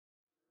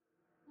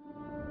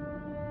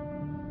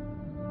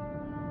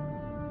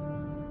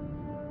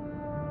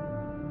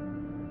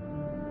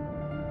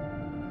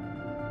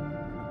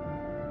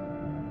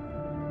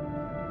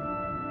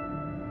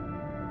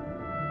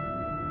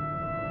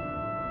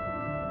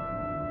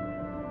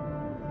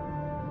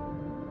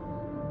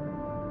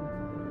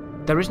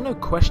There is no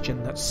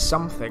question that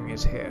something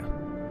is here,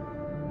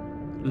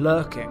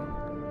 lurking,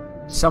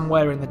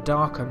 somewhere in the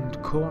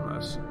darkened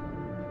corners.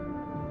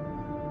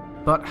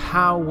 But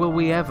how will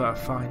we ever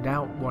find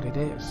out what it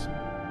is?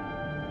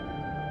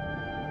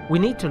 We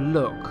need to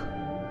look,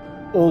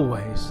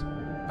 always,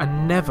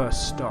 and never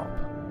stop,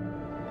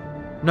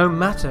 no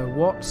matter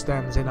what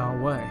stands in our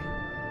way,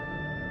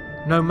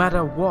 no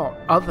matter what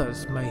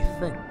others may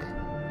think.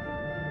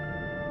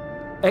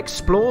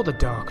 Explore the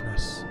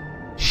darkness,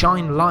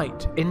 shine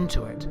light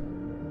into it.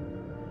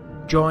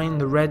 Join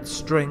the red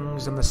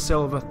strings and the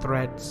silver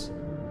threads.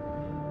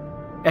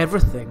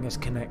 Everything is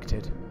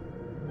connected,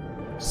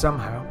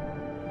 somehow.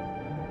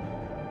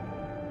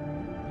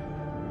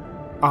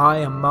 I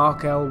am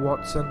Mark L.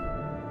 Watson.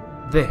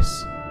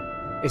 This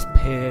is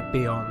Peer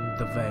Beyond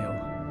the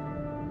Veil.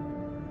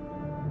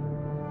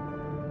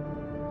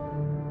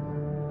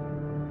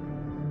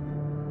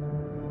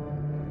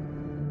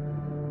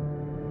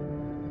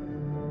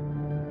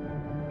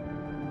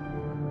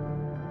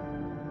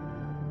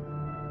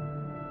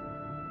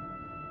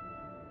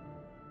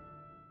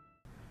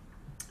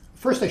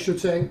 First, I should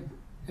say,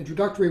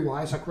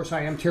 introductory-wise, of course,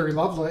 I am Terry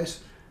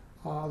Lovelace.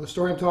 The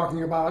story I'm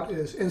talking about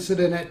is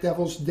Incident at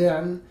Devil's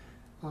Den.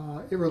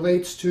 It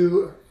relates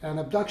to an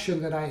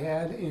abduction that I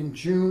had in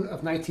June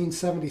of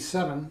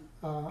 1977.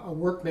 A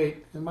workmate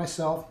and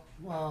myself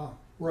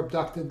were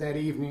abducted that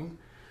evening.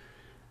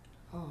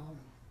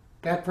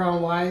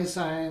 Background-wise,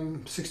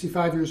 I'm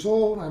 65 years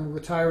old. I'm a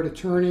retired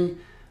attorney.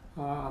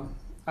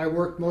 I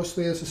worked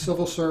mostly as a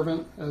civil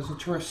servant, as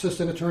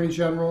Assistant Attorney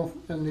General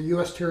in the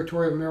U.S.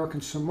 Territory of American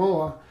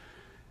Samoa,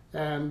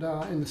 and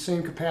in the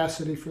same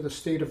capacity for the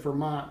state of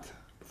Vermont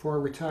before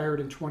I retired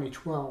in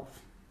 2012.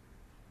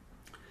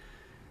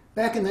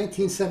 Back in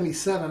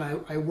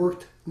 1977, I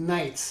worked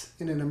nights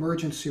in an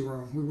emergency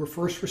room. We were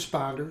first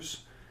responders.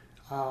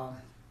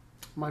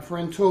 My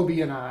friend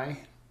Toby and I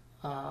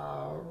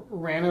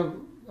ran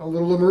a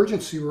little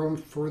emergency room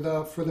for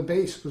the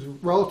base. It was a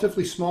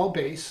relatively small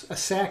base, a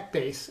SAC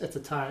base at the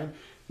time,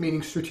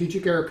 meaning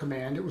Strategic Air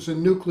Command. It was a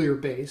nuclear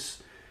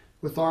base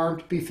with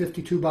armed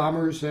B-52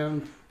 bombers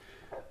and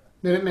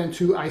Minuteman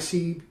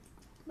II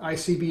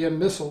ICBM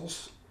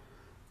missiles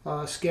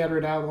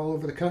scattered out all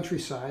over the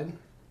countryside.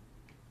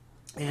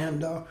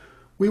 And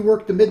we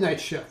worked the midnight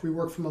shift. We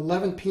worked from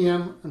 11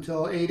 p.m.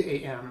 until 8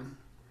 a.m.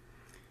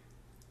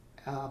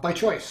 By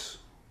choice.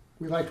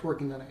 We liked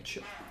working the night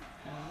shift.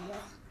 And,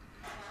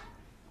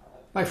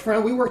 my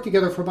friend, we worked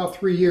together for about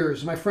 3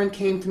 years. My friend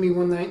came to me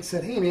one night and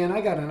said, "Hey man,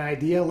 I got an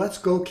idea. Let's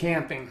go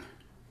camping."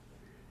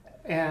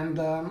 And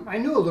I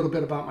knew a little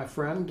bit about my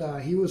friend.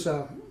 He was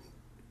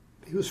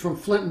from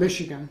Flint,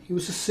 Michigan. He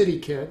was a city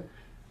kid.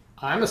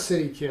 I'm a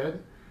city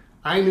kid.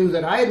 I knew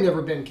that I had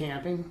never been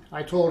camping.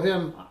 I told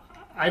him,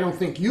 "I don't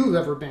think you've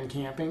ever been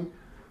camping.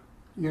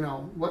 You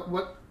know,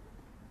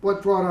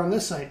 what brought on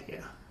this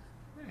idea?"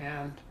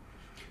 And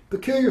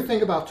peculiar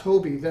thing about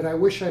Toby that I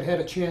wish I'd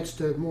had a chance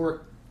to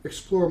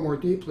explore more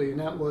deeply, and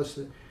that was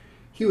that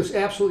he was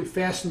absolutely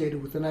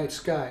fascinated with the night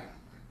sky.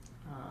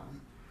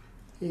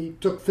 He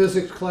took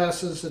physics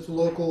classes at the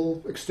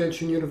local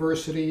extension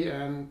university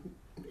and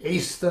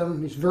aced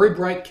them. He's a very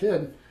bright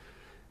kid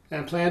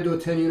and planned to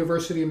attend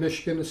University of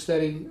Michigan to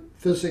study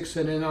physics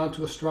and then on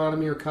to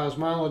astronomy or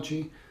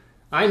cosmology.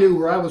 I knew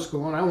where I was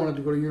going. I wanted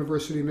to go to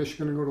University of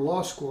Michigan and go to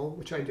law school,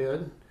 which I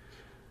did.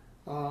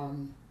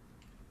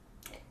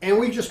 And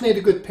we just made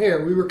a good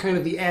pair. We were kind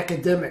of the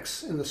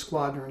academics in the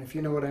squadron, if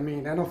you know what I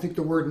mean. I don't think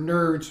the word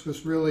nerds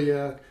was really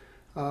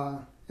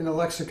in a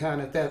lexicon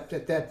at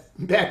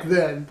that back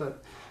then,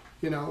 but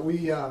you know,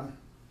 we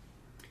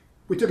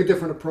took a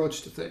different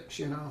approach to things,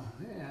 you know.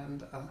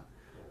 And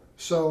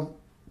so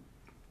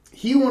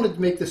he wanted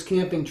to make this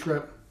camping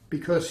trip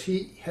because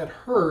he had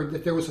heard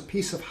that there was a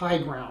piece of high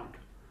ground,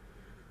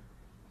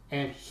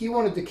 and he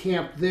wanted to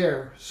camp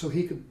there so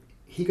he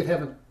could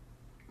have an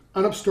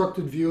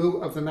unobstructed view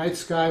of the night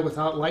sky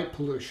without light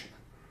pollution.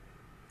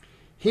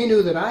 He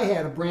knew that I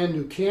had a brand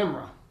new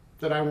camera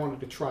that I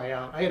wanted to try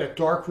out. I had a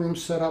dark room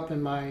set up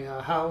in my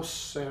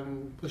house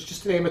and was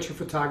just an amateur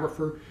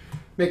photographer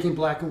making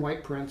black and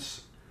white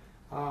prints.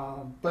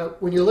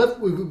 But when you live,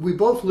 we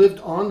both lived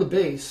on the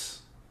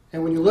base,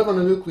 and when you live on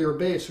a nuclear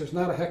base, there's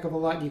not a heck of a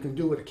lot you can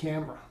do with a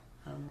camera.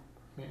 I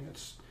mean,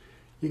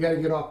 you got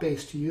to get off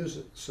base to use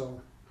it.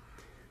 So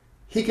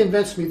he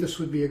convinced me this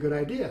would be a good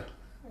idea.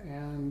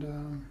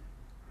 And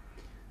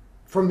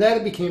from that,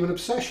 it became an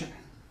obsession.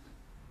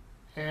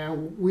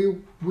 And we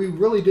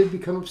really did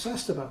become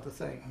obsessed about the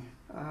thing.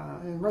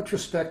 In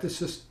retrospect, it's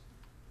just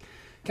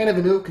kind of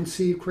an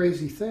ill-conceived,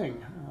 crazy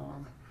thing.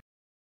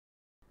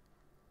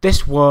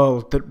 This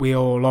world that we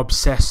all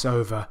obsess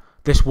over,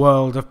 this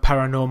world of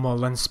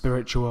paranormal and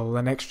spiritual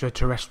and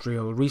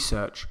extraterrestrial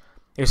research,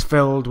 is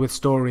filled with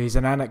stories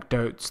and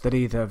anecdotes that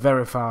either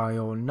verify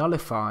or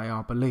nullify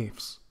our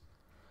beliefs.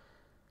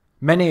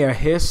 Many are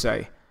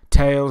hearsay,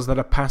 tales that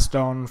are passed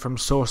on from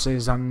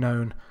sources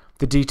unknown,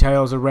 the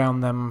details around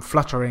them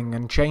fluttering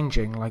and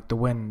changing like the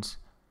winds.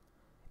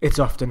 It's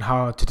often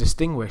hard to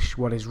distinguish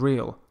what is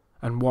real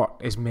and what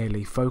is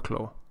merely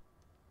folklore.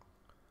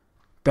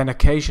 Then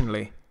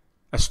occasionally,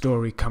 a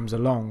story comes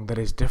along that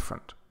is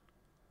different.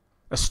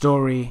 A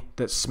story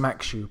that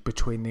smacks you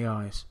between the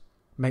eyes,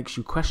 makes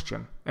you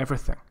question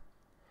everything.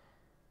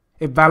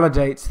 It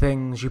validates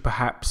things you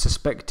perhaps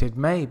suspected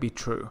may be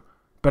true,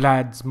 but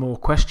adds more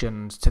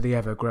questions to the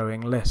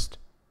ever-growing list.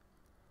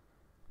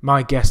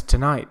 My guest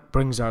tonight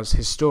brings us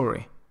his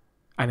story,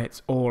 and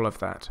it's all of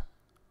that.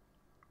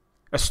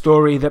 A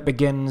story that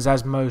begins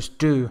as most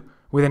do,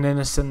 with an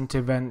innocent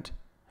event,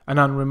 an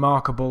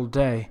unremarkable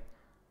day,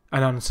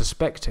 an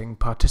unsuspecting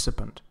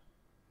participant.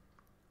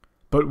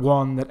 But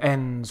one that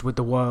ends with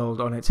the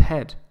world on its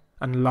head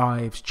and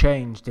lives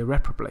changed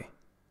irreparably.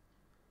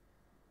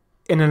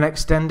 In an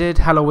extended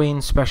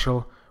Halloween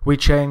special, we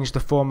changed the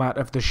format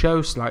of the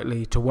show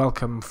slightly to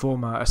welcome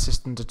former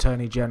Assistant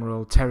Attorney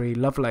General Terry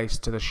Lovelace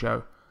to the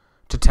show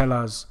to tell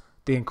us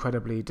the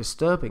incredibly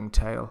disturbing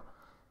tale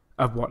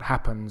of what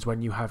happens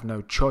when you have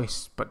no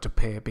choice but to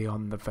peer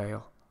beyond the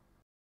veil.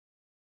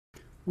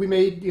 We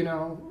made,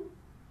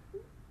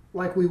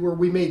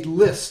 we made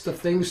lists of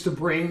things to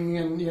bring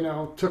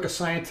and, took a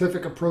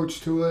scientific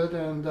approach to it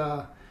and,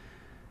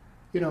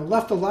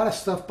 left a lot of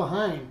stuff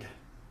behind,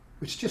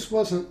 which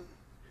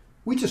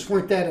we just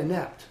weren't that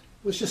inept.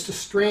 It was just a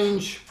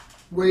strange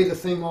way the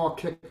thing all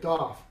kicked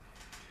off.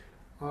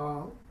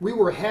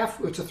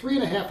 It's a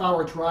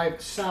 3.5-hour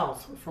drive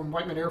south from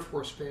Whiteman Air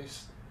Force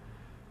Base.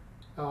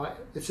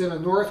 It's in the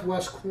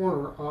northwest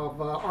corner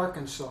of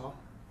Arkansas.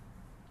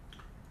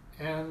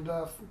 And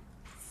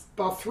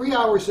about 3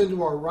 hours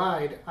into our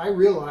ride, I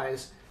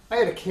realized I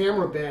had a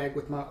camera bag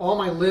with all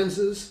my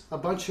lenses, a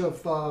bunch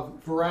of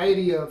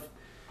variety of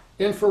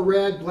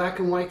infrared, black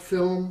and white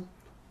film,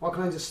 all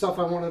kinds of stuff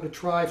I wanted to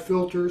try,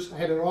 filters. I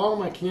had it all in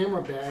my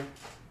camera bag,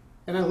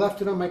 and I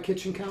left it on my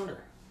kitchen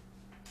counter.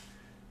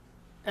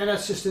 And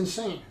that's just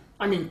insane.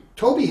 I mean,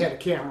 Toby had a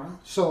camera,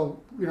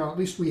 so, at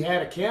least we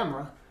had a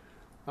camera.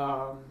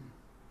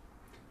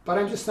 But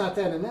I'm just not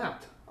that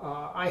inept.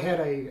 I had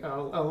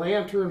a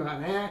lantern,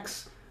 an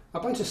axe, a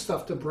bunch of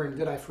stuff to bring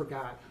that I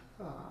forgot.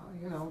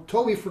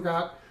 Toby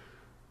forgot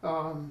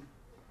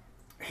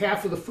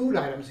half of the food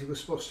items he was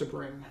supposed to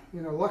bring.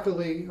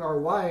 Luckily our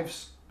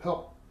wives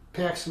helped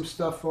pack some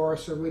stuff for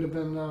us, or we'd have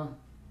been much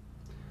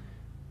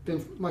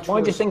worse.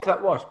 Why do you think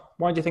that was?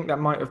 Why do you think that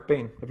might have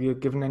been? Have you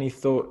given any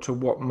thought to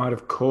what might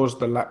have caused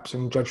the lapse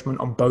in judgment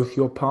on both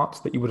your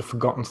parts, that you would have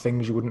forgotten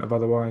things you wouldn't have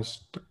otherwise?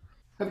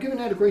 I've given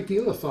that a great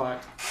deal of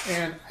thought,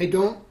 and I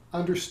don't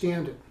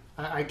understand it.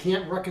 I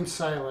can't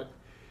reconcile it.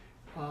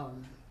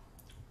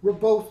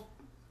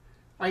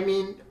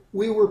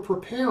 We were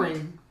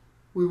preparing,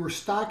 we were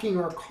stocking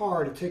our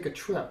car to take a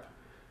trip.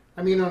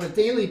 On a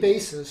daily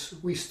basis,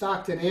 we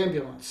stocked an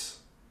ambulance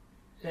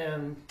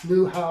and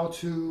knew how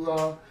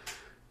to,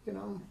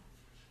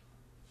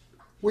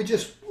 we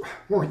just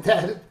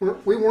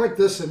we weren't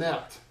this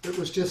inept. It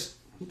was just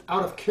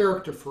out of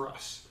character for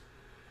us.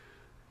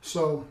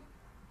 So,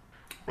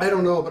 I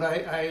don't know, but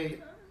I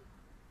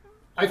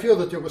feel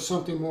that there was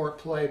something more at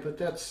play, but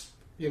that's,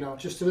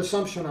 just an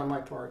assumption on my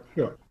part.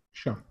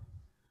 Sure.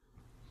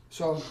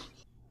 So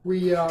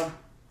we had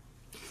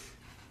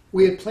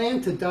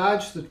planned to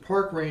dodge the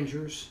park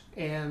rangers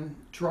and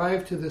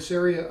drive to this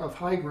area of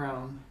high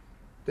ground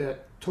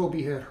that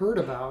Toby had heard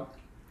about.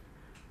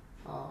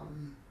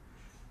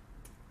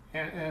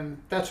 And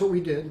that's what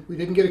we did. We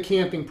didn't get a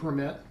camping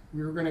permit.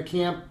 We were going to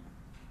camp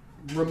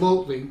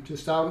remotely,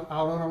 just out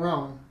on our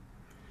own.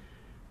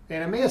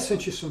 And I may have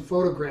sent you some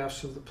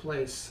photographs of the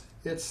place.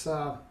 It's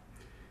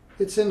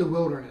in the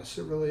wilderness.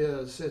 It really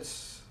is.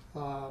 It's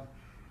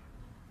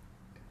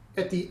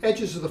at the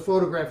edges of the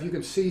photograph, you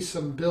can see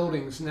some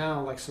buildings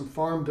now, like some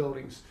farm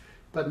buildings,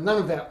 but none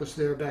of that was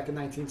there back in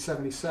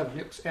 1977.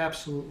 It was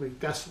absolutely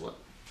desolate.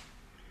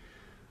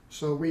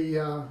 So we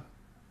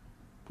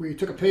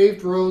took a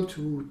paved road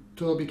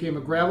till it became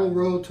a gravel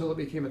road, till it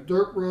became a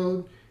dirt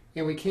road,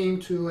 and we came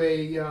to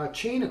a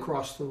chain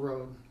across the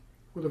road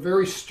with a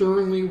very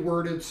sternly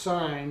worded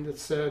sign that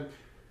said,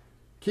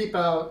 "Keep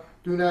out,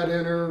 do not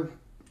enter,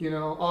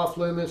 off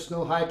limits,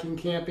 no hiking,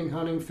 camping,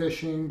 hunting,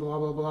 fishing, blah,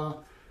 blah, blah."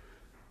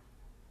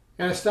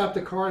 And I stopped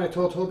the car and I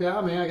told Toby,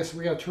 "Oh man, I guess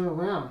we got to turn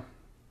around."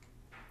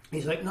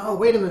 He's like, "No,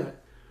 wait a minute."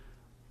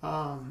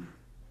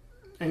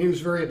 And he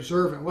was very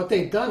observant. What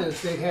they'd done is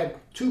they had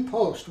two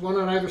posts, one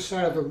on either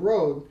side of the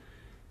road,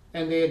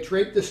 and they had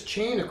draped this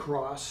chain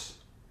across.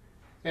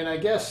 And I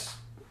guess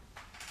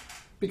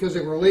because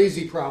they were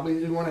lazy probably, they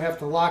didn't want to have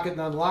to lock it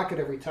and unlock it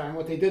every time.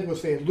 What they did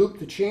was they had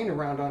looped the chain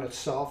around on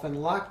itself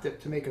and locked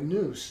it to make a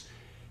noose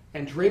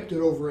and draped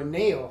it over a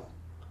nail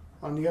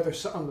on the other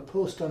side, on the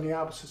post on the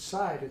opposite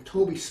side. And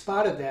Toby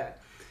spotted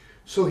that.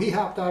 So he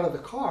hopped out of the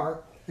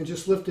car and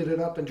just lifted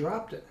it up and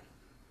dropped it.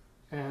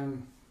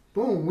 And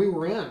boom, we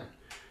were in.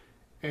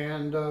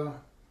 And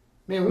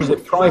man, was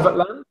it private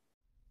land?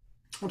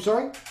 I'm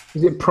sorry?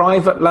 Is it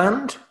private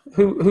land?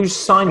 Whose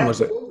sign was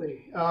it?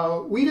 Absolutely.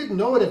 We didn't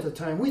know it at the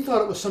time. We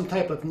thought it was some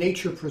type of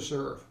nature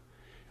preserve.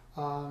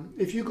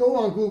 If you go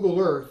on Google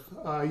Earth,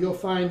 you'll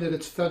find that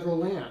it's federal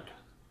land.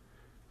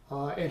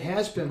 It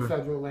has been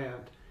federal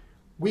land.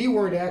 we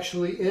weren't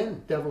actually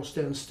in Devil's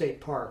Den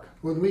State Park.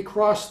 When we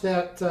crossed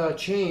that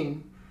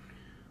chain,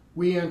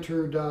 we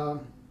entered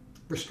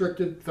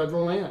restricted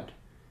federal land.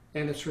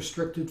 And it's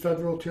restricted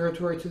federal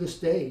territory to this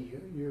day.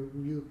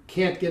 You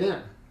can't get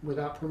in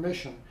without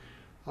permission.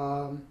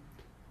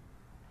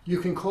 You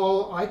can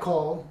call, I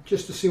called,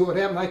 just to see what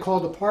happened, I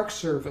called the Park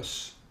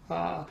Service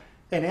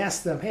and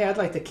asked them, hey, I'd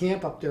like to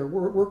camp up there.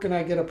 Where can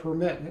I get a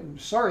permit?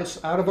 And, sorry,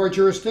 it's out of our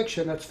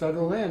jurisdiction. That's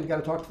federal land. You got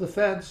to talk to the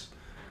feds.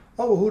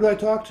 Oh, well, who do I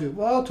talk to?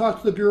 Well, I'll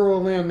talk to the Bureau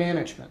of Land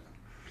Management.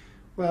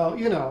 Well,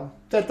 you know,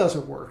 that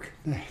doesn't work.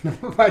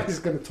 Nobody's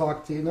going to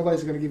talk to you.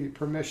 Nobody's going to give you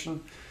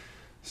permission.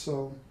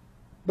 So,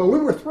 but we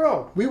were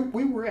thrilled. We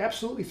were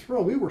absolutely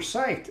thrilled. We were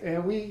psyched.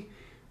 And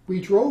we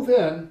drove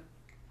in.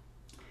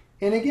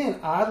 And again,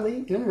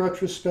 oddly, in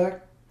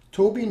retrospect,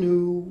 Toby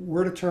knew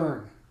where to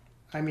turn.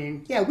 I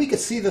mean, yeah, we could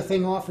see the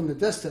thing off in the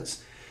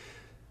distance.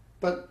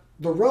 But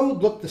the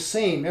road looked the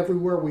same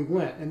everywhere we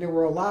went. And there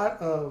were a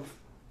lot of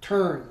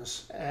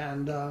turns.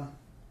 And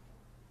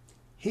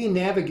he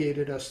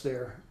navigated us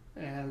there.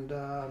 And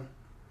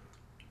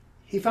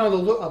he found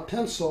a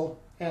pencil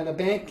and a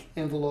bank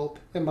envelope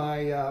in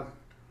my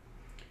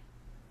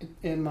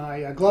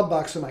glove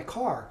box in my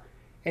car,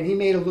 and he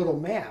made a little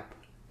map.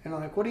 And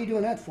I'm like, what are you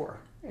doing that for?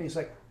 And he's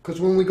like,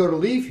 because when we go to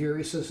leave here,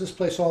 he says, this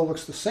place all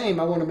looks the same.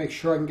 I want to make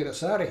sure I can get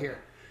us out of here.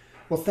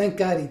 Well, thank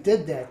God he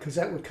did that, because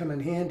that would come in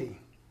handy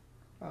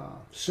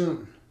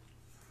soon.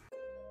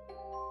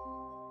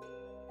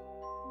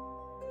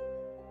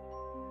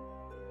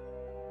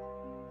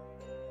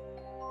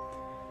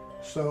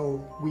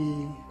 So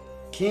we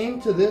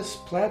came to this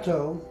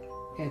plateau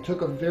and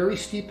took a very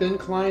steep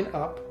incline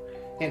up,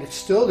 and it's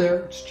still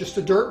there. It's just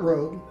a dirt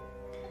road.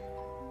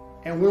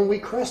 And when we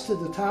crested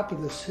the top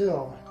of this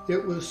hill,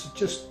 it was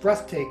just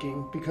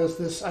breathtaking, because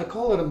this, I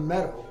call it a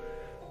meadow.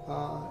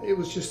 It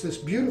was just this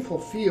beautiful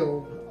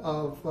field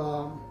of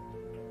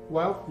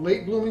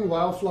late blooming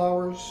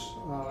wildflowers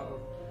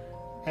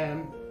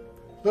and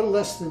a little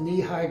less than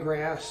knee-high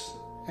grass,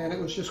 and it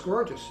was just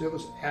gorgeous. It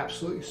was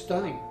absolutely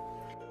stunning.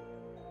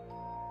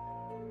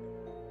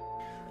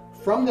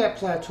 From that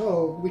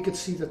plateau, we could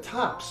see the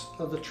tops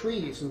of the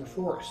trees in the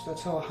forest.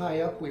 That's how high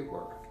up we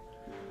were.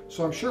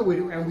 So I'm sure we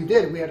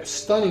did. We had a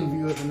stunning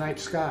view of the night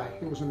sky.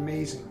 It was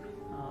amazing.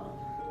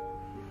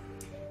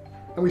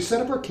 And we set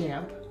up our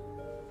camp,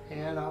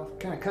 and I'll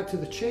kind of cut to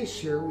the chase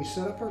here. We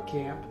set up our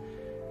camp,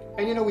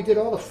 and you know, we did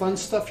all the fun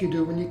stuff you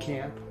do when you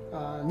camp.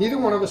 Neither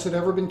one of us had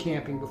ever been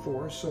camping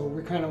before, so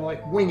we're kind of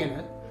like winging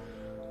it.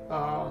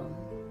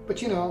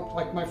 But you know,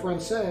 like my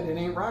friend said, it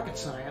ain't rocket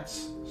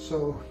science.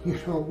 So, you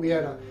know, we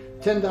had a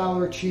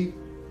 $10 cheap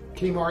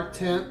Kmart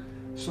tent,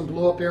 some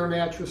blow-up air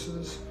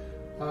mattresses.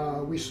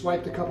 We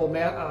swiped a couple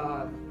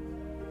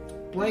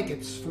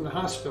blankets from the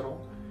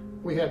hospital.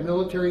 We had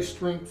military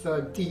strength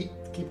DEET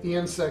to keep the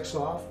insects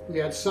off. We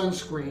had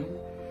sunscreen.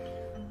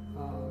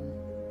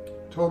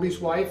 Toby's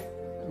wife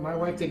and my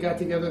wife, they got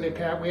together,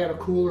 we had a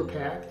cooler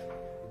packed,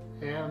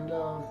 and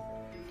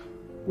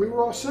we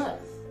were all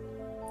set.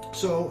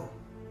 So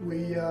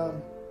we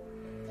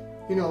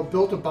you know,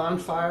 built a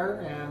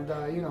bonfire and,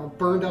 you know,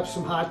 burned up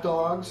some hot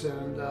dogs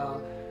and,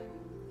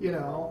 you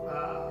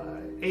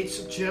know, ate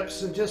some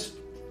chips and just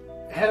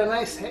had a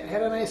nice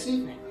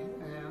evening.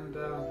 And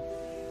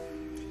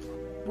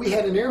we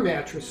had an air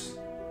mattress,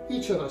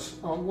 each of us,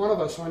 one of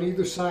us on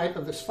either side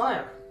of this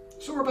fire.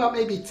 So we're about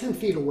maybe 10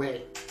 feet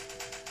away.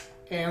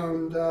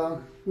 And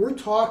we're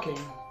talking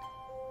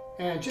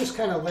and just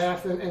kind of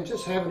laughing and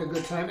just having a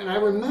good time. And I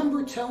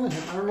remember telling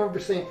him, I remember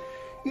saying,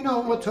 you know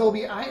what,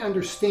 Toby, I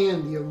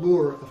understand the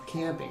allure of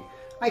camping.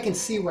 I can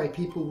see why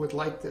people would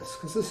like this,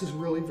 because this is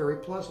really very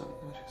pleasant.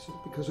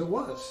 Because it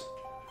was.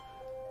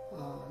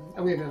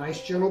 And we had a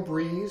nice gentle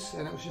breeze,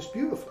 and it was just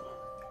beautiful.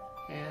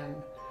 And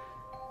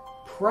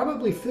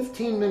probably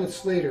 15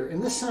 minutes later,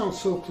 and this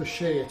sounds so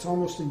cliche, it's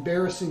almost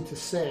embarrassing to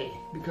say,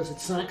 because it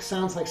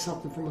sounds like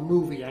something from a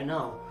movie, I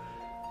know.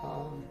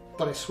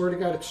 But I swear to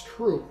God, it's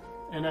true.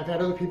 And I've had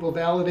other people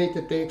validate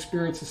that they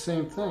experienced the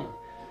same thing.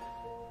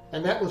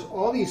 And that was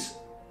all these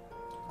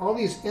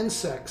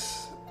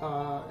insects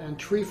and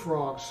tree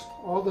frogs,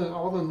 all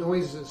the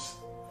noises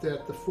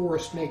that the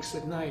forest makes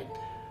at night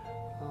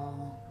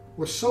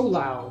were so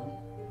loud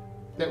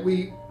that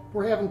we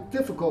were having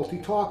difficulty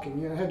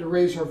talking. You know, had to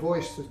raise our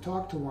voice to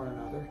talk to one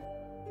another.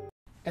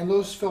 And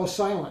those fell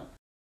silent.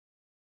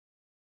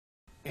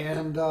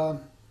 And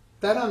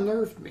that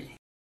unnerved me.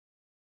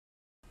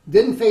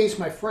 Didn't faze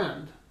my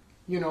friend,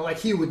 you know, like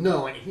he would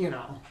know, you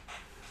know.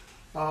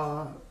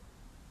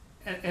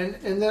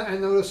 And then I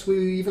noticed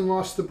we even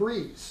lost the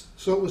breeze.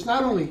 So it was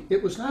not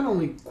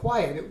only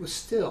quiet, it was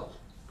still.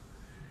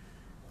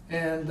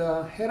 And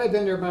had I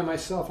been there by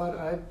myself,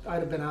 I'd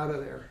have been out of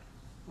there.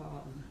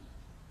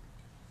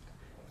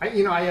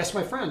 I asked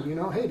my friend, you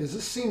know, hey, does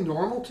this seem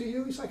normal to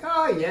you? He's like,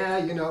 oh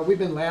yeah, you know, we've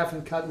been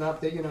laughing, cutting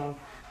up. You know,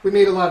 we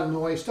made a lot of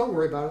noise. Don't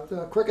worry about it.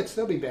 The crickets,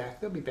 they'll be back.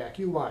 They'll be back.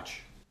 You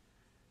watch.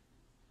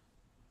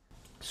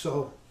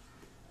 So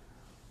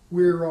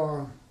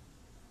we're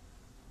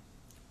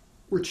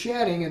we're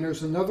chatting, and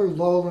there's another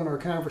lull in our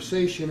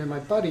conversation, and my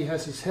buddy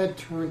has his head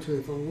turned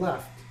to the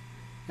left,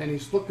 and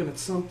he's looking at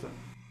something.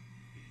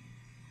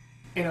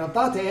 And I'm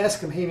about to ask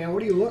him, hey man,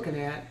 what are you looking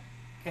at?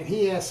 And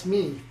he asked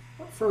me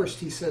first,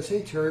 he says,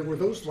 hey Terry, were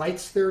those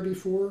lights there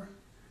before?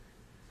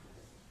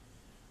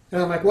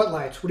 And I'm like, what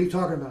lights? What are you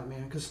talking about,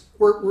 man? Because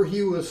where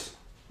he was,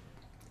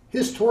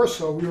 his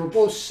torso, we were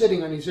both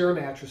sitting on these air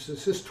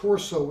mattresses, his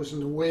torso was in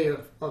the way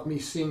of me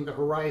seeing the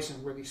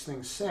horizon where these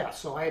things sat.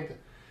 So I had to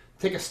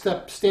take a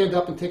step, stand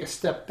up and take a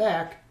step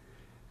back,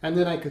 and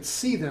then I could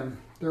see them.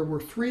 There were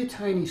 3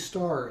 tiny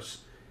stars,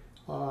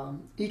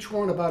 each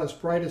one about as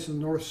bright as the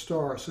North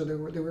Star. So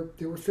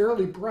they were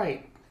fairly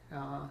bright.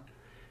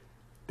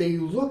 They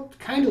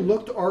kind of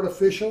looked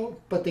artificial,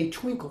 but they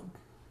twinkled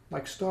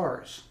like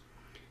stars.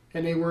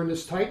 And they were in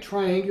this tight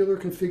triangular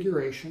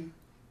configuration.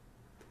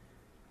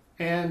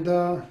 And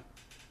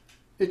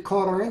it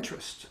caught our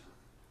interest.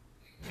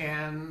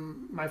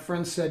 And my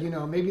friend said,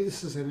 maybe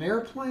this is an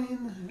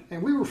airplane.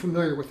 And we were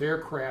familiar with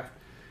aircraft.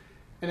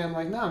 And I'm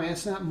like, no, man,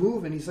 it's not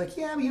moving. He's like,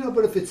 yeah,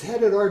 but if it's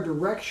headed our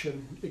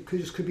direction, it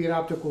could be an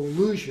optical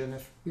illusion.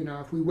 If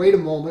we wait a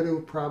moment, it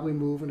would probably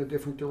move in a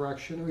different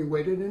direction. And we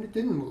waited, and it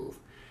didn't move.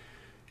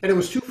 And it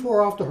was too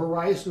far off the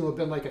horizon. It would have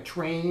been like a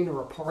train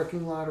or a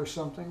parking lot or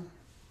something.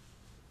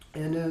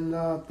 And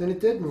then it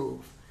did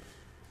move.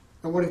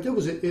 And what it did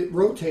was it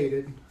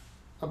rotated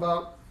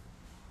about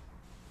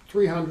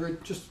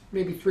 300, just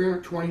maybe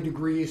 320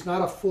 degrees,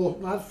 not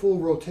full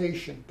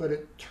rotation, but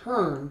it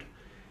turned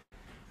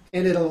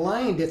and it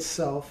aligned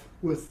itself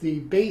with the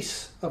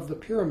base of the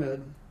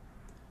pyramid,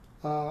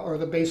 or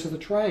the base of the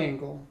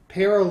triangle,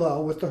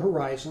 parallel with the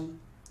horizon,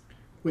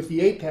 with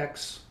the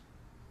apex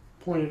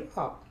pointed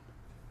up.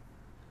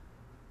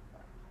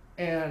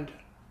 And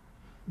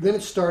then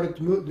it started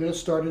to move. Then it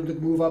started to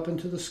move up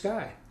into the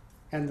sky.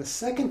 And the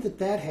second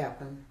that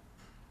happened,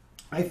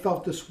 I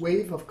felt this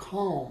wave of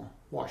calm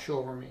wash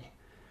over me.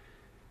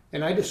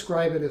 And I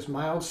describe it as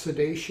mild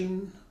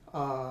sedation,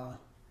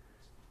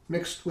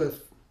 mixed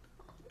with,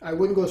 I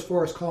wouldn't go as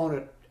far as calling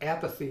it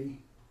apathy,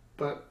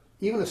 but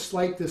even a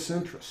slight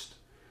disinterest.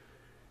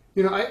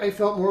 I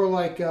felt more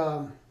like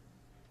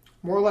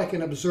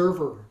an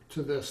observer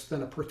to this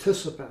than a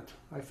participant.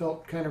 I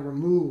felt kind of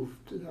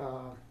removed.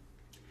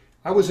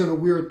 I was in a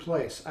weird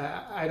place.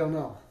 I don't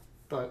know,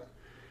 but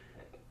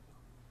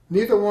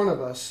neither one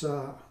of us,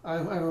 I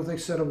don't think,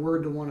 said a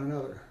word to one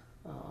another.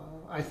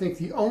 I think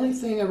the only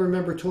thing I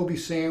remember Toby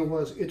saying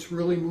was, it's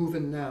really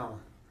moving now.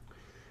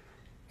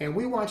 And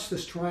we watched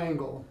this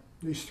triangle,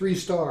 these 3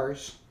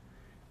 stars,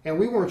 and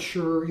we weren't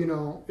sure,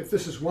 if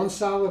this is one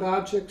solid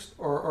object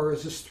or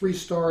is this 3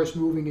 stars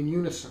moving in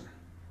unison.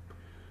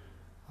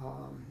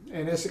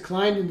 And as it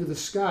climbed into the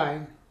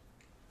sky,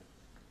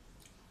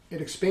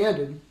 it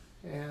expanded,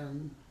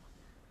 and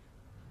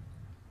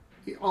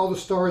all the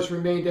stars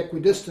remained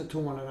equidistant to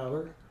one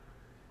another.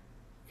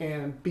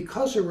 And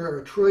because there were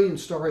 1 trillion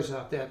stars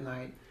out that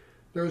night,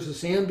 there was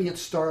this ambient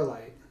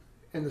starlight,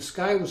 and the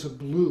sky was a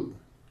blue.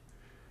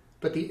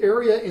 But the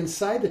area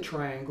inside the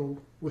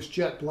triangle was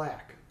jet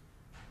black.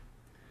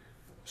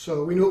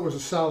 So we knew it was a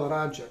solid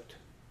object.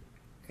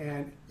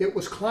 And it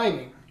was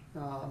climbing.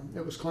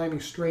 It was climbing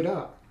straight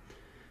up.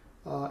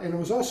 And it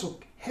was also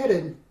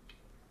headed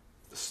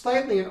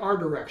slightly in our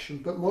direction,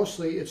 but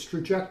mostly its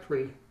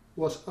trajectory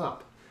was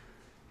up.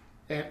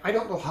 And I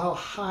don't know how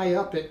high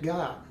up it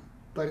got,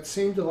 but it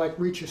seemed to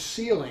reach a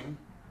ceiling.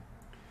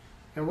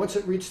 And once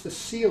it reached the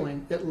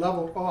ceiling, it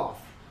leveled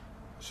off.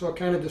 So it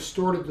kind of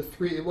distorted the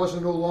 3. It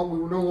wasn't we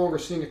were no longer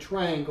seeing a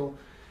triangle.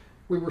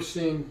 We were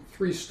seeing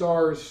 3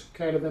 stars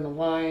kind of in a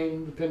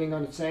line, depending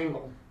on its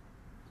angle.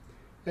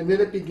 And then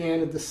it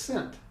began a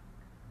descent.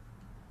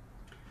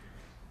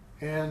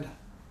 And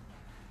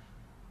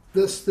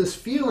this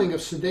feeling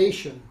of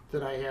sedation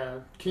that I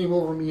had came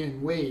over me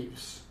in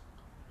waves.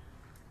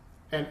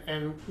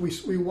 And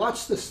we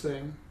watched this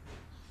thing.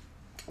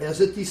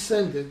 As it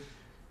descended,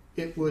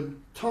 it would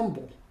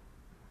tumble.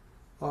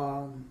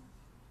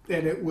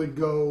 And it would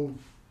go,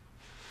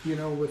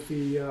 with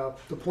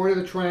the point of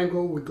the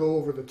triangle would go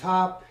over the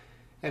top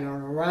and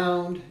on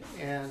around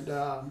and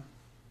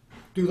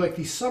do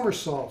these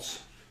somersaults.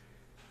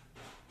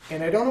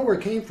 And I don't know where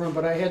it came from,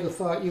 but I had the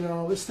thought,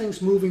 this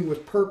thing's moving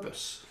with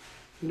purpose.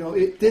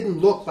 It didn't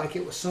look like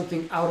it was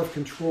something out of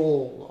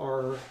control,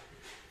 or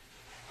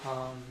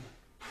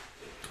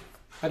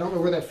I don't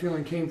know where that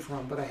feeling came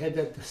from, but I had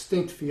that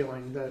distinct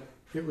feeling that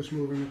it was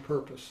moving with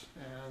purpose.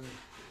 And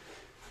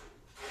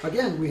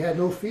again, we had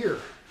no fear,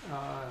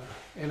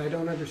 and I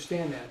don't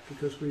understand that,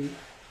 because we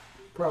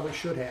probably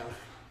should have.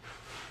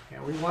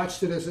 And we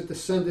watched it as it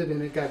descended,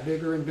 and it got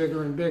bigger and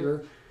bigger and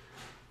bigger.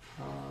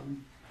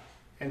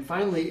 And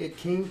finally, it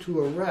came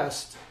to a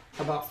rest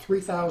about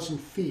 3,000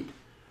 feet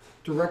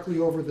directly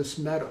over this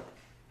meadow.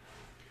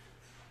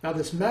 Now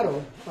this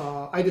meadow,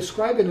 I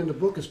describe it in the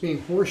book as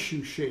being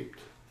horseshoe-shaped.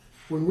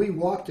 When we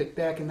walked it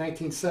back in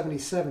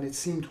 1977, it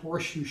seemed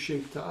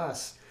horseshoe-shaped to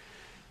us.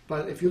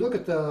 But if you look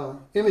at the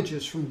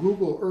images from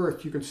Google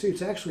Earth, you can see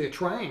it's actually a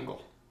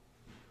triangle.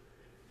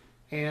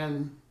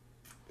 And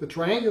the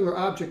triangular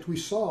object we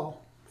saw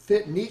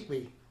fit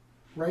neatly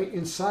right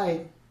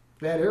inside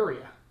that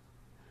area.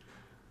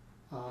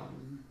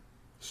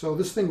 So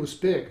this thing was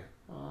big.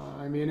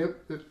 I mean,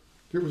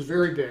 it was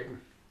very big.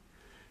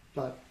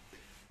 But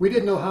we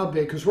didn't know how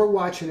big because we're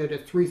watching it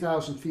at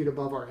 3,000 feet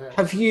above our head.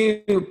 Have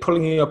you,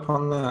 pulling you up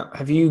on that,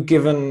 have you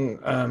given,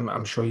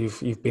 I'm sure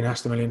you've been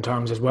asked a million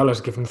times as well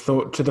as given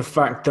thought to the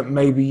fact that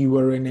maybe you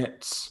were in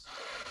its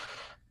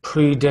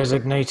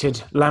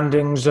pre-designated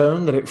landing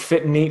zone, that it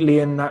fit neatly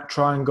in that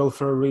triangle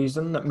for a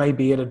reason, that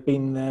maybe it had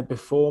been there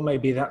before,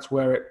 maybe that's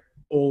where it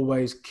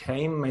always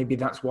came, maybe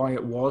that's why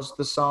it was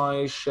the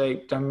size,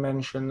 shape,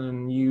 dimension,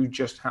 and you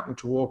just happened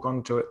to walk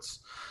onto its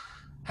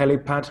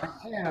helipad?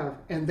 I have,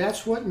 and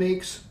that's what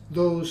makes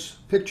those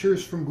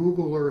pictures from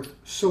Google Earth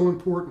so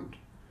important,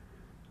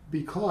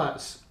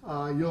 because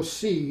you'll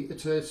see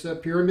it's a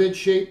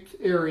pyramid-shaped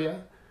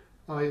area.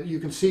 You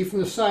can see from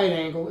the side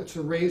angle it's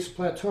a raised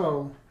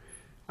plateau.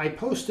 I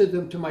posted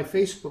them to my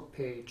Facebook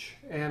page,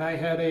 and I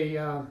had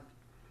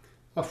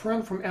a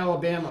friend from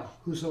Alabama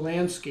who's a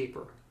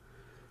landscaper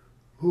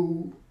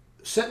who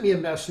sent me a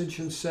message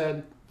and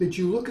said, "Did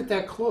you look at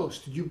that close?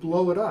 Did you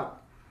blow it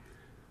up?"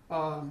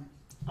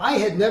 I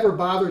had never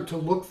bothered to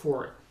look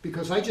for it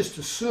because I just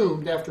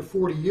assumed after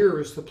 40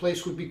 years the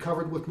place would be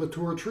covered with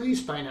mature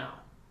trees by now.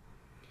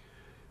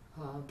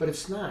 But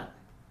it's not.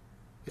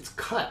 It's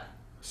cut.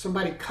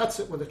 Somebody cuts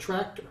it with a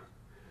tractor.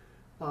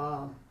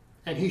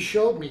 And he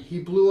showed me. He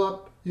blew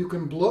up. You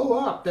can blow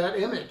up that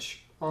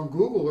image on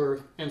Google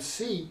Earth and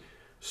see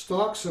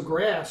stalks of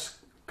grass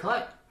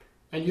cut.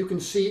 And you can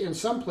see in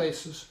some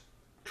places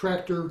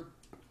tractor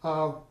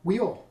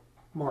wheel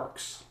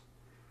marks.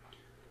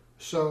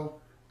 So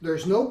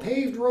there's no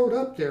paved road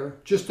up there,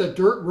 just a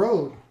dirt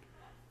road.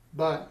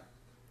 But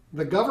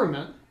the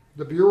government,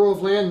 the Bureau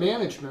of Land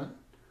Management,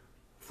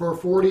 for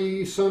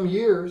 40 some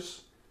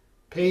years,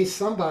 pays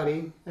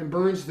somebody and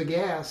burns the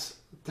gas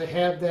to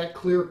have that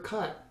clear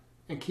cut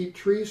and keep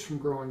trees from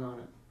growing on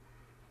it.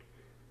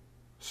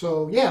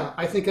 So yeah,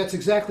 I think that's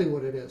exactly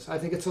what it is. I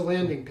think it's a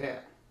landing pad,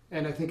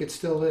 and I think it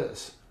still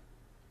is.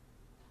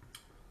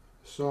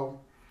 So,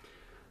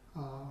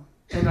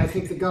 and I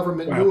think the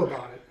government knew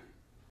about it.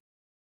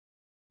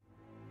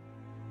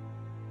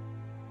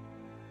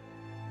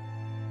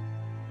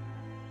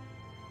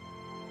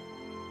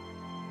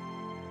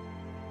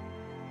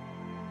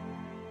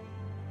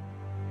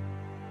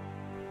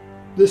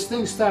 This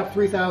thing stopped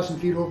 3,000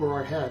 feet over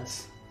our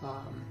heads.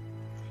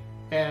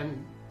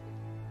 And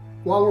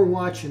while we're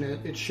watching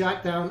it, it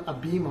shot down a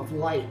beam of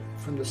light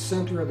from the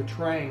center of the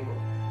triangle.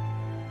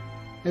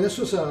 And this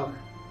was a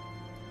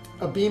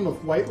beam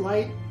of white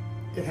light.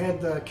 It had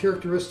the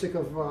characteristic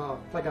of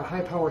like a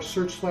high-power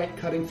searchlight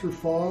cutting through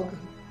fog.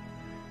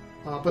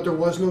 But there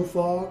was no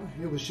fog.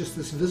 It was just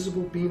this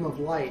visible beam of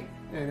light.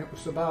 And it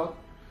was about,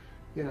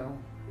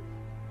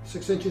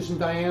 6 inches in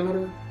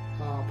diameter,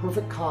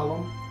 perfect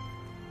column.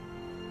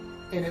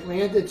 And it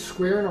landed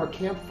square in our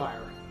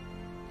campfire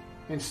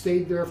and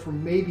stayed there for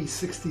maybe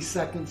 60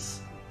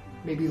 seconds,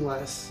 maybe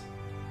less.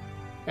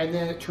 And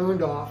then it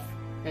turned off,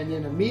 and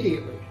then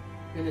immediately,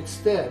 in its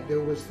stead, there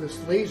was this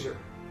laser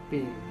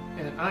beam.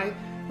 And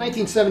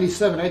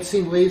 1977, I'd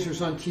seen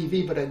lasers on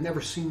TV, but I'd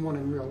never seen one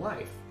in real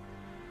life.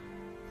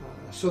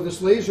 So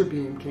this laser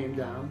beam came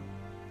down.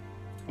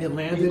 It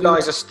landed. You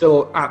guys are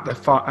still at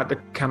the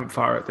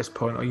campfire at this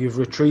point, or you've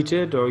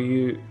retreated, or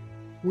you?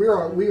 We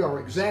are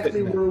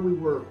exactly where we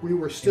were. We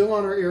were still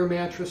on our air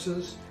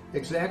mattresses,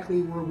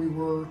 exactly where we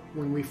were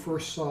when we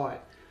first saw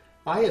it.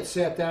 I had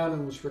sat down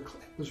and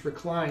was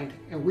reclined,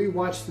 and we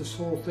watched this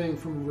whole thing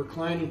from a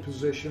reclining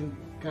position,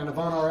 kind of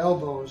on our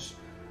elbows,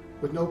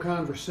 with no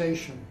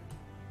conversation,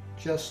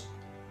 just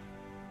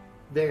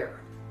there.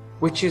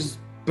 Which is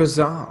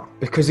bizarre,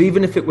 because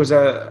even if it was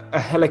a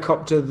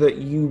helicopter that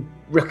you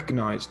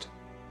recognized,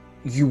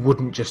 you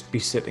wouldn't just be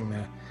sitting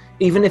there.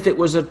 Even if it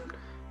was a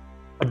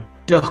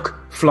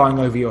duck flying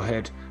over your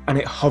head and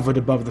it hovered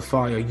above the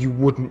fire, you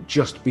wouldn't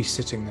just be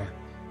sitting there.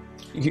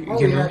 You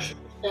know?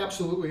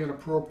 Absolutely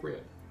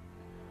inappropriate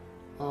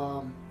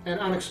and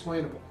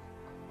unexplainable.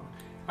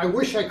 I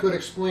wish I could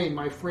explain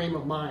my frame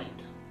of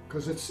mind,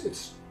 because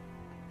it's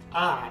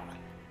odd,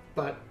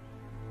 but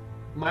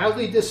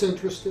mildly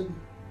disinterested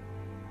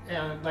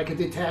and like a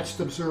detached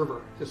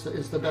observer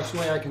is the best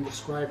way I can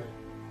describe it.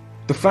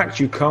 The fact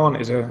you can't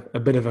is a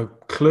bit of a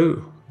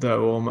clue,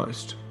 though,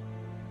 almost.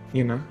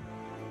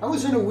 I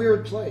was in a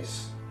weird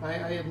place. I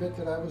admit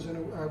that I was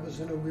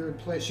in a weird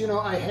place.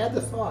 I had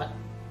the thought.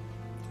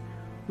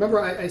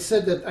 Remember, I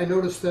said that I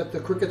noticed that the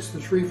crickets,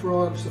 the tree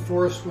frogs, the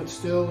forest went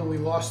still, and we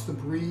lost the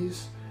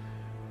breeze.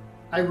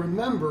 I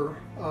remember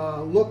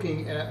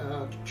looking at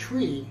a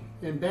tree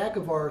in back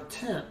of our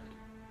tent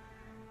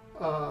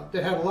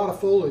that had a lot of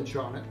foliage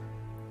on it,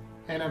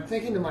 and I'm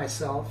thinking to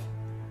myself,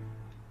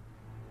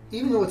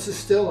 even though it's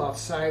still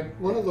outside,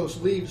 one of those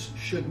leaves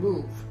should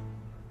move.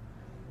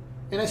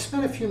 And I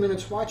spent a few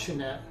minutes watching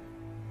that,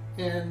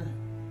 and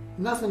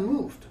nothing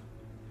moved.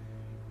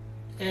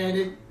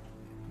 And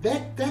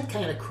that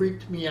kind of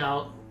creeped me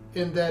out,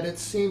 in that it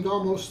seemed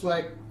almost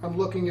like I'm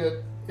looking at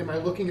am I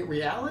looking at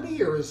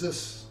reality, or is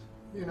this,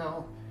 you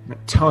know?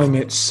 Time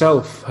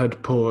itself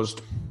had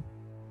paused.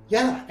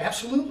 Yeah,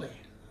 absolutely.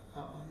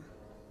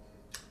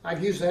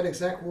 I've used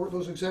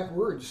those exact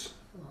words.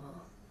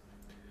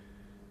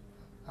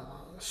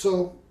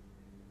 So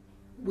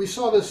we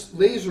saw this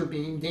laser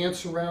beam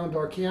dance around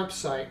our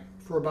campsite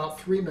for about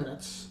 3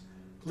 minutes.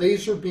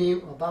 Laser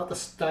beam about the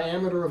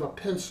diameter of a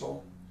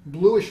pencil,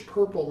 bluish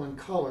purple in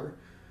color.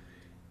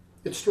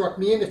 It struck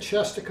me in the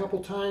chest a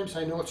couple times.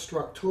 I know it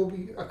struck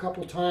Toby a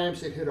couple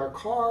times. It hit our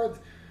car,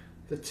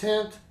 the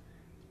tent.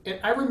 And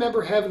I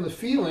remember having the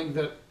feeling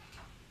that,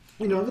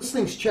 you know, this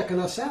thing's checking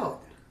us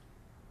out.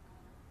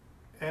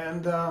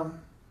 And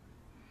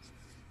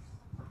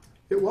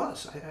it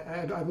was.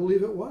 I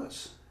believe it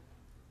was.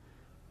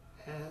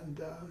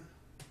 And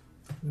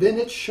then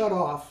it shut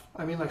off.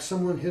 I mean, like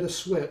someone hit a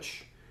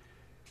switch.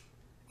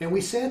 And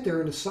we sat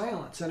there in the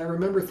silence. And I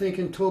remember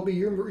thinking, Toby,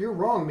 you're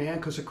wrong, man,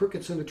 because the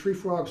crickets and the tree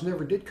frogs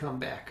never did come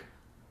back.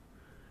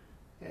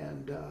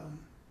 And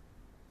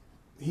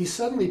he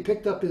suddenly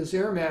picked up his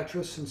air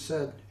mattress and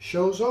said,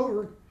 "Show's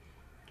over."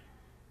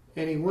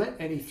 And he went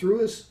and he threw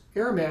his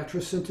air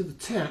mattress into the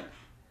tent.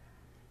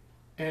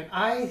 And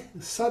I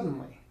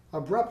suddenly,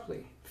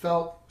 abruptly,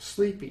 felt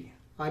sleepy.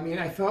 I mean,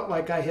 I felt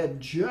like I had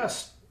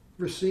just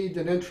received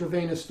an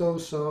intravenous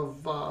dose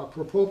of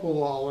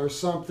propofol or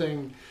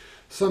something,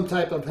 some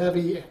type of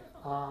heavy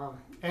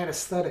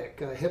anesthetic,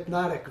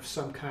 hypnotic of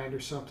some kind or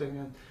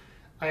something.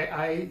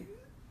 And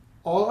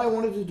all I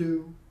wanted to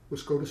do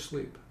was go to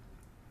sleep.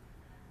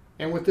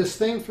 And with this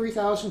thing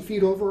 3,000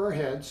 feet over our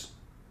heads,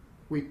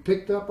 we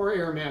picked up our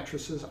air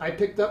mattresses. I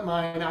picked up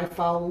mine. I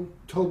followed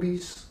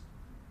Toby's.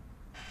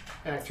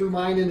 And I threw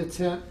mine in the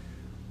tent,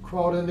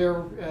 crawled in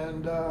there,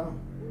 and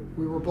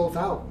we were both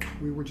out.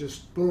 We were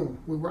just, boom,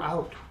 we were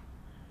out.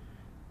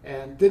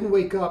 And didn't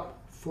wake up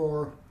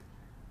for,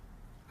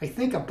 I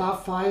think,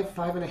 about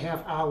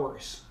 5.5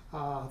 hours.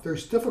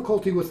 There's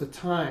difficulty with the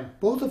time.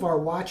 Both of our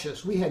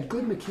watches, we had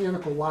good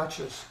mechanical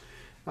watches.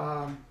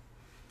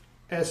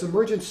 As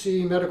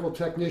emergency medical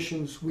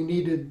technicians, we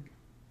needed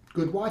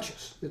good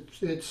watches.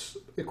 It's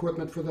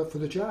equipment for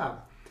the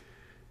job.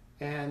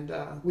 And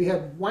we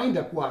had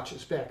wind-up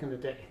watches back in the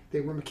day.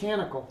 They were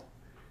mechanical.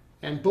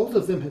 And both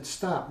of them had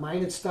stopped.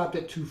 Mine had stopped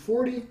at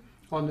 240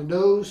 on the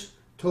nose.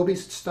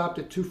 Toby's had stopped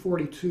at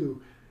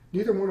 242.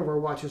 Neither one of our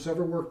watches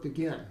ever worked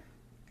again.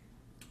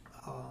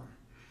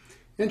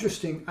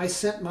 Interesting, I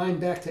sent mine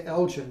back to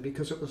Elgin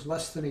because it was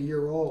less than a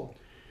year old.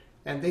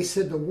 And they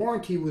said the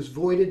warranty was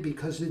voided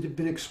because it had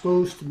been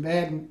exposed to a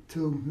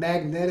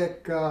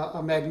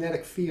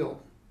magnetic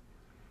field.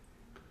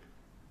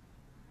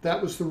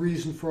 That was the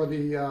reason for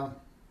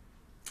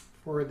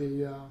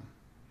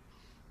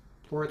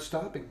it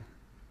stopping.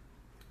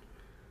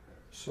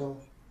 So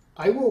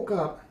I woke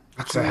up.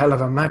 That's a hell of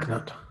a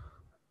magnet.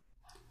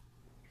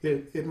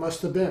 It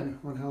must have been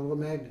one hell of a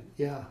magnet,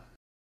 yeah.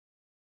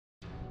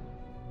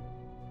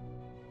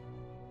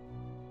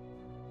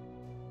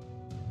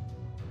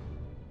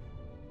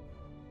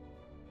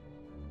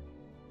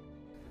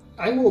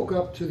 I woke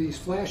up to these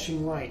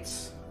flashing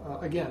lights,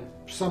 again,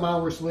 some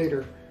hours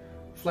later,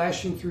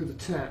 flashing through the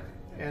tent,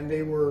 and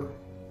they were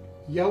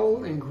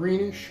yellow and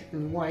greenish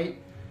and white,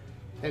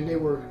 and they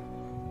were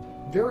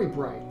very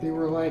bright. They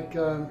were like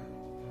an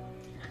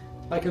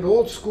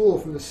old school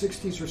from the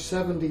 60s or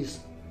 70s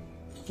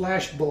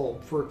flash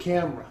bulb for a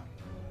camera,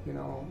 you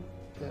know,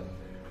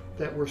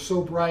 that were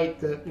so bright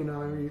that, you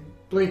know, you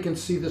blink and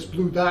see this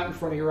blue dot in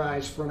front of your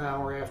eyes for an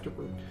hour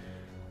afterward.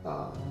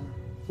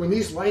 When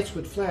these lights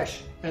would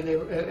flash, and they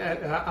were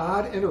at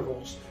odd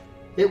intervals,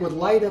 it would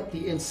light up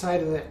the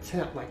inside of that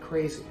tent like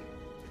crazy.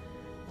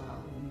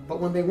 But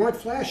when they weren't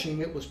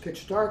flashing, it was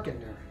pitch dark in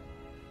there.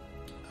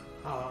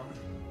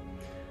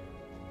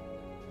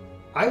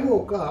 I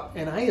woke up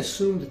and I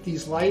assumed that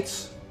these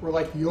lights were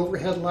like the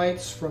overhead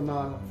lights from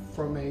a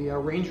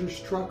ranger's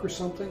truck or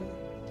something.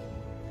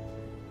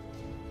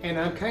 And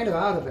I'm kind of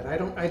out of it.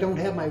 I don't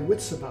have my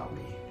wits about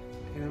me.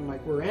 And I'm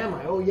like, where am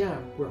I? Oh yeah,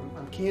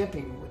 I'm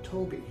camping with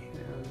Toby.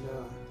 And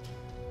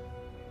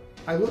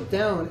I looked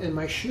down and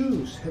my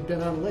shoes had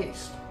been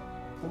unlaced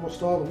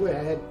almost all the way.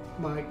 I had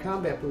my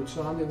combat boots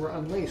on. They were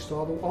unlaced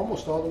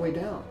almost all the way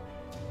down.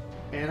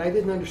 And I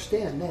didn't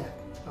understand that.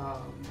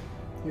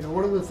 You know,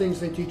 one of the things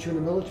they teach you in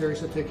the military is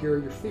to take care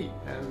of your feet.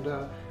 And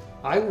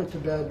I went to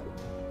bed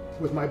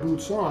with my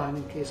boots on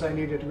in case I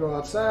needed to go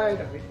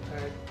outside.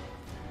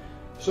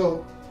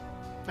 So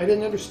I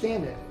didn't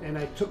understand it. And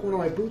I took one of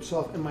my boots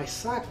off and my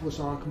sock was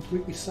on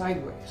completely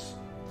sideways.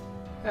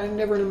 I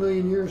never in a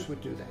million years would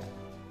do that.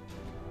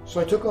 So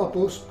I took off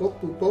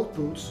both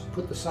boots,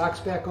 put the socks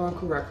back on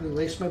correctly,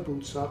 laced my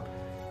boots up,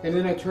 and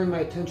then I turned my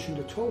attention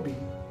to Toby,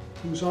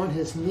 who's on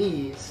his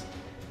knees,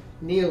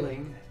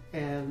 kneeling,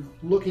 and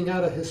looking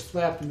out of his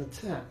flap in the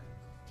tent.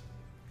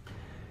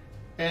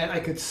 And I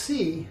could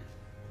see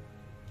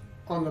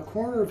on the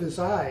corner of his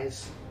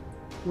eyes,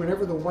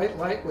 whenever the white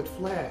light would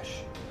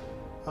flash,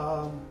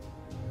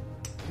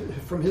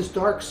 from his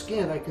dark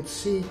skin, I could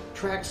see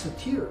tracks of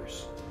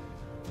tears.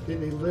 They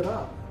lit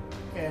up,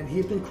 and he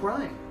had been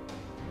crying.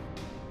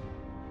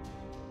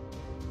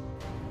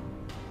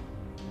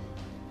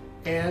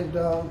 And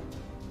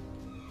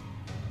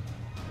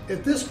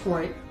at this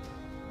point,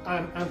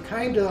 I'm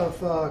kind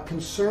of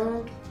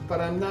concerned, but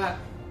I'm not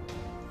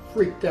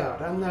freaked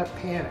out. I'm not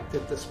panicked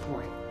at this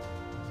point.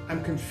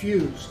 I'm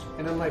confused.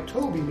 And I'm like,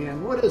 Toby,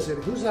 man, what is it?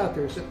 Who's out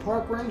there? Is it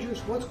park rangers?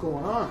 What's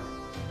going on?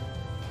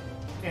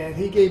 And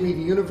he gave me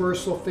the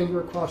universal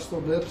finger across the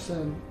lips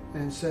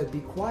and said,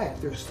 be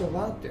quiet, they're still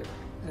out there.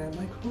 And I'm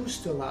like, who's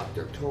still out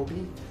there,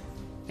 Toby?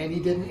 And he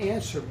didn't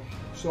answer me.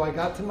 So I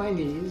got to my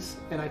knees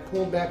and I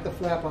pulled back the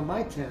flap on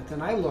my tent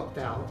and I looked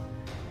out.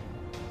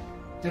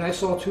 And I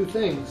saw two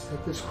things,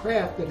 that this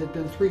craft that had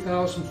been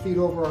 3,000 feet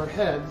over our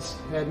heads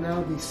had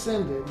now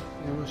descended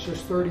and was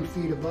just 30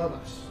 feet above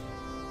us.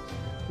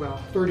 Well,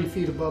 30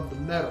 feet above the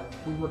meadow.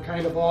 We were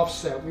kind of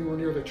offset. We were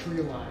near the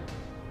tree line,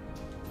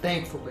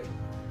 thankfully.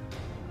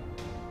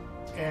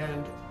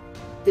 And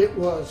it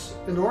was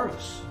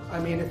enormous. I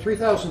mean, at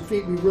 3,000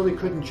 feet, we really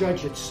couldn't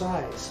judge its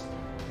size.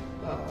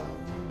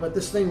 But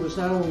this thing was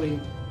not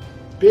only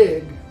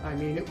big, I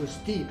mean, it was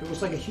deep. It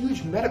was like a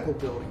huge medical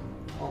building,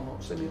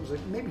 almost. I mean, it was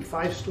like maybe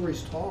 5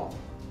 stories tall.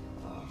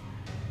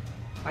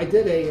 I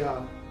did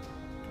a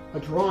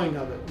drawing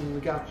of it when we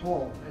got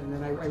home, and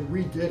then I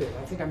redid it.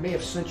 I think I may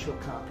have sent you a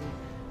copy.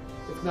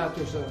 If not,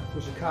 there's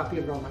a copy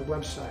of it on my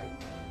website.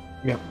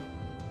 Yeah.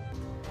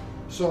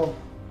 So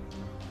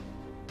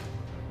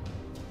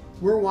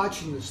we're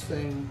watching this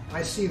thing.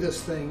 I see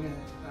this thing,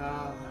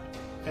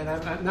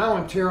 and now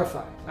I'm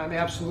terrified. I'm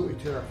absolutely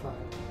terrified.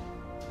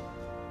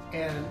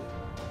 And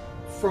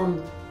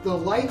from the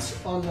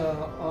lights on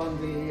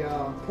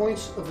the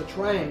points of the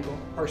triangle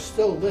are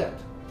still lit,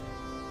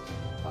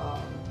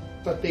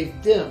 but they've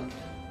dimmed.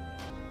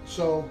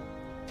 So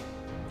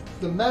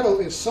the meadow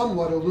is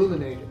somewhat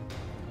illuminated.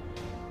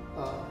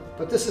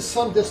 But this is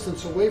some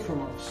distance away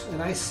from us,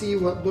 and I see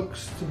what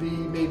looks to be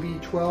maybe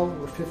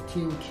 12 or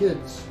 15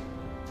 kids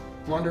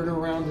wandering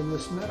around in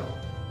this meadow.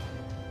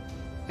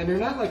 And they're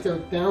not like they're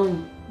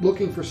down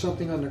looking for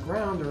something on the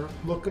ground. They're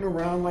looking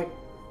around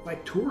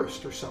like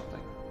tourists or something.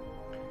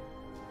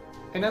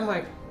 And I'm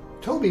like,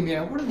 Toby,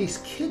 man, what are these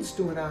kids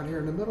doing out here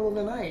in the middle of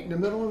the night, in the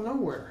middle of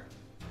nowhere?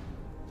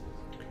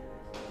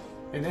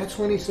 And that's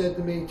when he said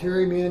to me,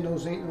 Terry, man,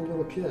 those ain't no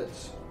little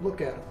kids.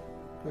 Look at them.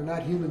 They're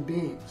not human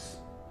beings.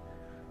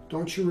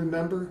 Don't you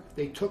remember?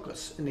 They took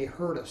us and they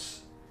hurt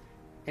us.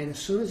 And as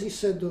soon as he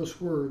said those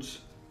words,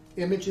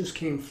 images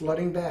came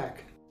flooding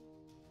back.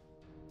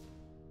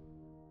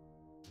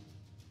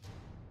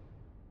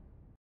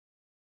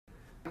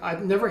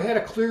 I've never had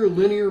a clear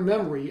linear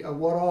memory of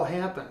what all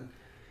happened,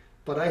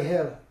 but I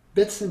have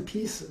bits and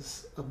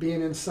pieces of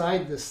being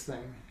inside this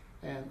thing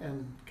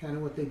and kind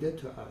of what they did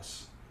to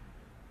us.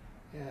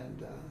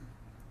 And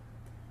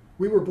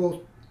we were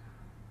both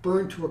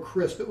burned to a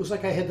crisp. It was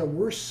like I had the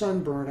worst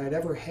sunburn I'd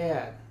ever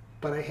had,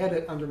 but I had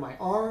it under my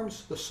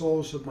arms, the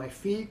soles of my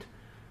feet,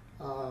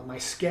 my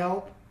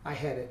scalp. I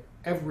had it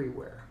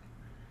everywhere.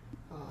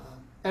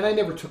 And I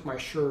never took my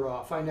shirt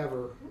off. I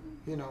never,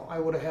 I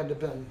would have had to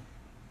been,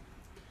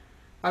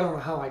 I don't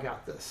know how I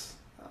got this.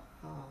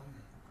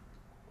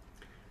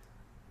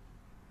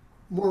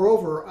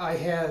 Moreover, I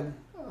had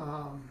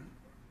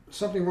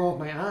something wrong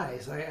with my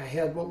eyes. I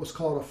had what was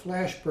called a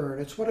flash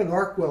burn. It's what an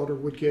arc welder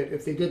would get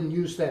if they didn't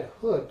use that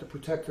hood to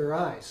protect their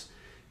eyes.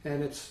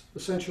 And it's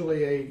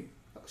essentially a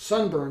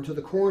sunburn to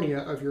the cornea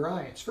of your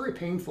eye. It's very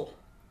painful.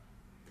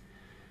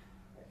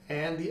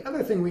 And the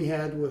other thing we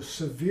had was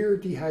severe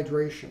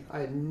dehydration. I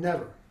had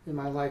never in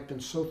my life been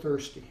so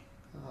thirsty.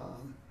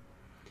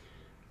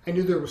 I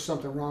knew there was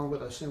something wrong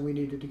with us and we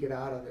needed to get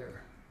out of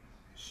there.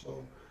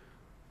 So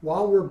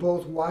while we're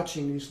both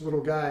watching these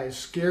little guys,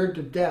 scared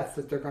to death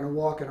that they're going to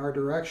walk in our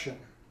direction,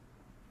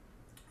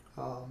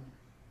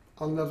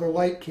 another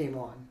light came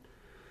on.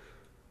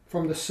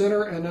 From the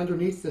center and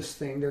underneath this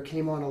thing, there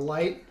came on a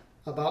light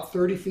about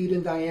 30 feet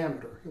in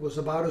diameter. It was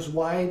about as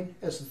wide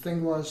as the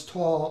thing was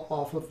tall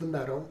off of the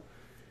meadow.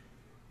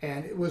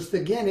 And it was,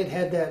 again, it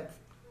had that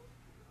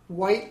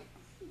white,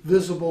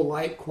 visible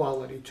light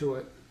quality to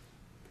it.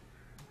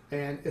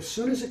 And as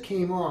soon as it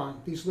came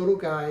on, these little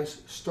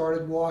guys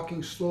started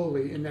walking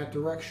slowly in that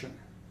direction.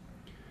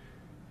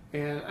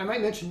 And I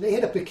might mention they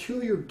had a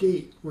peculiar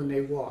gait when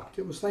they walked.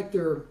 It was like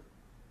their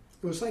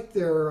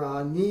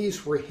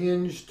knees were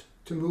hinged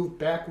to move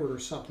backward or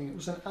something. It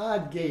was an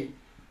odd gait.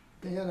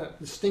 They had a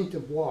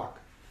distinctive walk.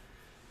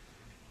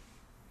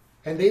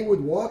 And they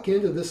would walk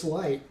into this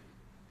light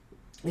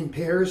in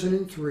pairs and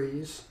in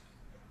threes,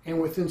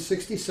 and within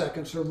 60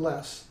 seconds or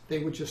less, they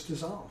would just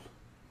dissolve.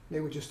 They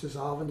would just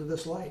dissolve into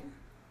this light.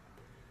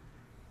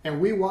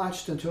 And we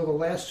watched until the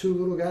last two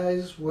little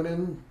guys went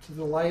into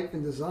the light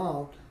and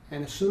dissolved.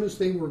 And as soon as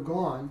they were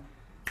gone,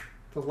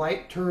 the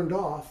light turned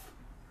off.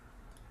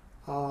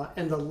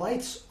 And the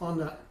lights on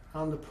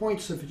the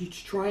points of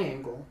each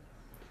triangle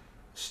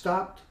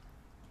stopped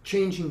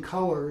changing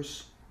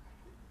colors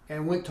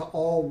and went to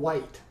all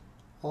white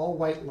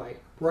light,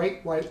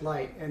 bright white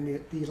light.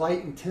 And the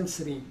light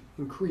intensity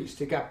increased.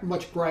 It got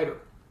much brighter.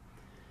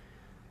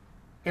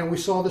 And we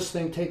saw this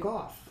thing take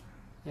off,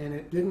 and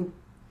it didn't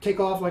take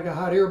off like a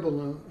hot air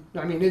balloon.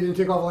 I mean, it didn't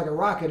take off like a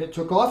rocket. It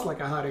took off like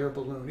a hot air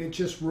balloon. It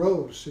just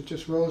rose. It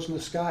just rose in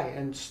the sky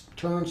and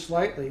turned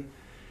slightly.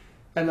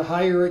 And the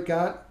higher it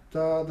got,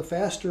 the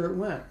faster it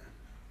went.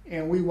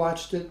 And we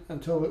watched it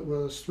until it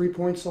was 3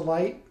 points of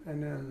light,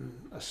 and then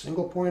a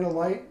single point of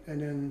light,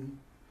 and then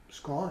it's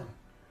gone.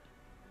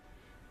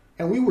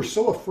 And we were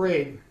so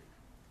afraid,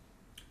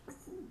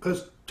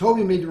 because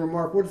Toby made the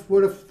remark,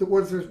 what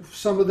if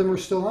some of them are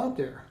still out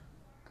there?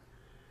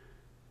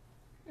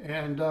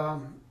 And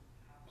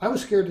I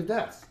was scared to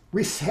death.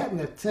 We sat in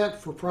a tent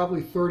for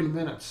probably 30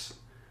 minutes.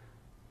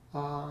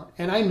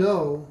 And I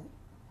know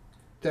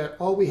that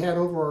all we had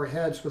over our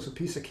heads was a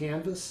piece of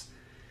canvas.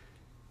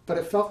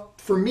 But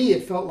for me,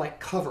 it felt like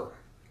cover.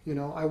 You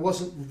know, I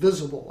wasn't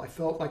visible. I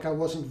felt like I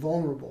wasn't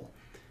vulnerable.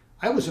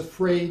 I was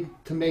afraid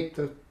to make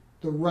the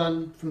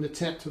run from the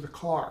tent to the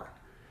car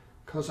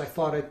because I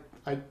thought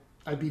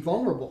I'd be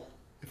vulnerable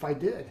if I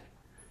did.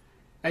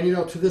 And, you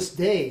know, to this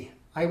day,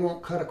 I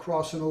won't cut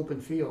across an open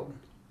field.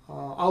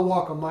 I'll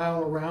walk a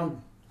mile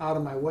around out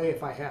of my way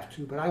if I have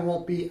to, but I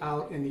won't be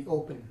out in the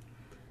open.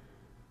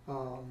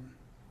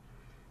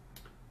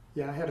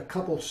 Yeah, I had a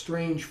couple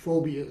strange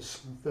phobias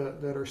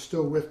that are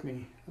still with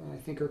me. I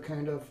think are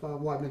kind of,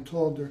 well, I've been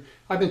told,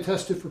 I've been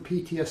tested for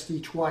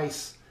PTSD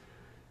twice.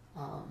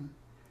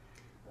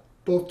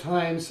 Both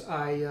times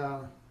I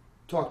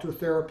talked to a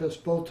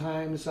therapist. Both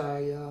times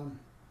I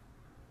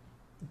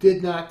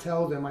did not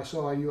tell them I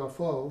saw a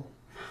UFO.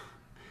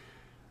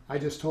 I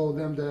just told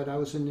them that I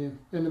was in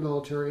the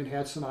military and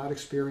had some odd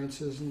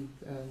experiences and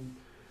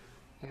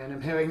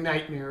I'm having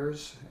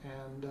nightmares,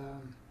 and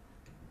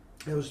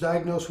I was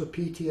diagnosed with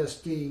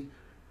PTSD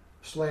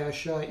 /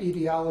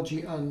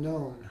 etiology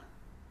unknown.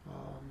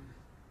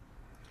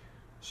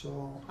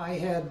 So I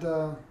had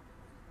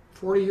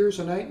 40 years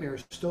of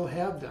nightmares, still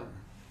have them.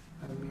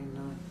 I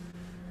mean,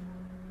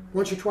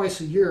 once or twice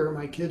a year,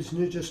 my kids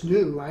just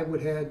knew I'd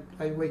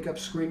wake up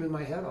screaming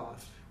my head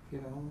off,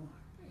 you know.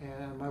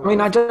 And my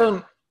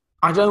wife,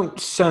 I don't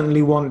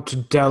certainly want to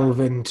delve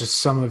into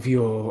some of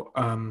your,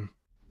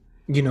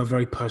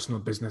 very personal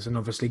business. And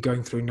obviously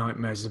going through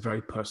nightmares is a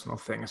very personal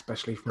thing,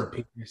 especially from a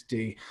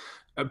PTSD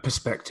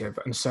perspective.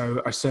 And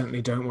so I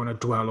certainly don't want to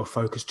dwell or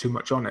focus too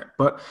much on it.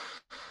 But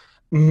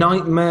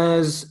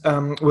nightmares,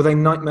 were they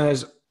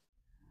nightmares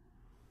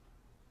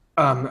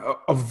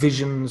of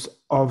visions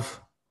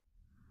of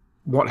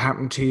what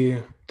happened to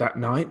you that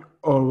night?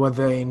 Or were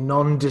they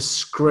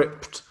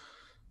nondescript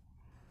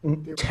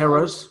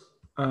terrors?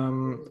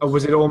 Or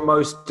was it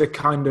almost a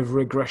kind of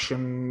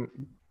regression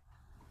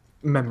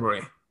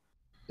memory?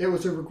 It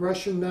was a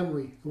regression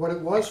memory. What it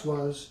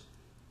was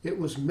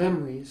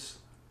memories.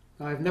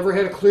 I've never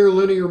had a clear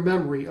linear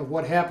memory of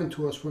what happened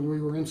to us when we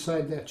were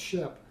inside that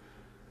ship,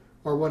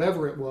 or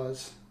whatever it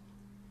was.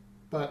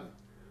 But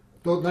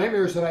the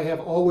nightmares that I have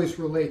always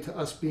relate to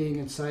us being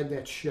inside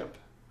that ship.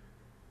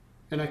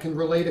 And I can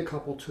relate a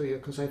couple to you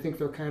because I think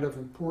they're kind of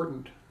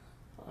important.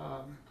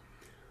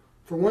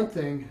 For one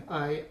thing,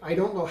 I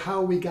don't know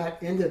how we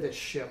got into this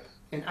ship,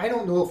 and I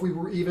don't know if we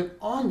were even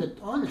on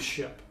the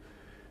ship,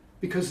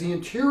 because the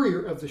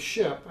interior of the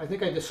ship, I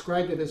think I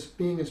described it as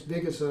being as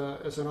big as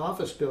an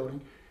office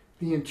building.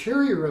 The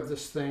interior of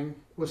this thing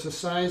was the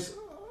size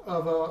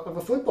of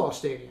a football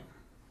stadium.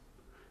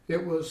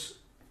 It was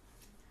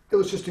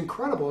just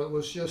incredible. It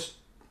was just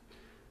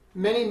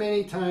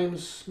many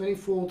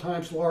full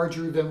times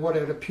larger than what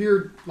it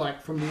appeared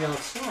like from the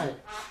outside.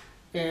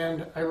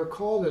 And I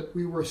recall that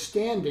we were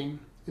standing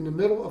in the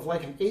middle of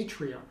like an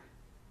atrium.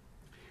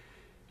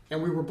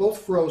 And we were both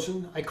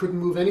frozen. I couldn't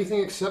move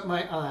anything except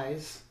my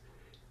eyes.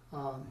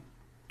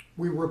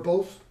 We were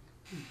both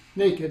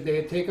naked. They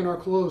had taken our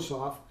clothes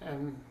off,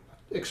 and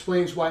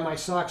explains why my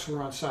socks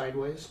were on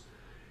sideways.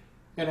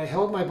 And I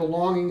held my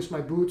belongings,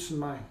 my boots and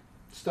my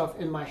stuff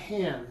in my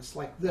hands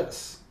like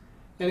this.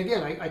 And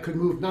again, I could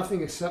move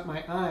nothing except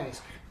my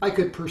eyes. I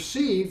could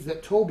perceive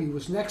that Toby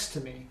was next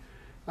to me.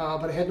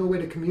 But I had no way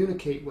to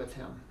communicate with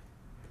him.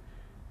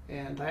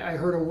 And I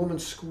heard a woman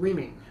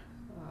screaming.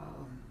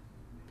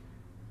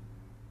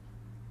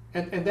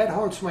 And that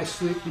haunts my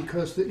sleep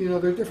because, there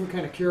are different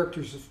kind of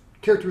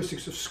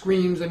characteristics of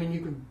screams. I mean,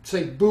 you can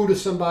say boo to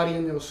somebody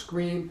and they'll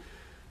scream.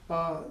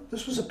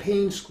 This was a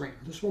pain scream.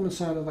 This woman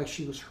sounded like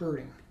she was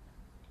hurting.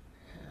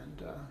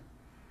 And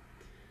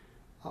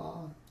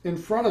in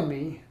front of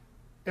me,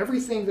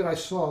 everything that I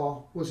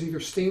saw was either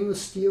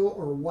stainless steel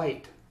or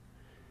white.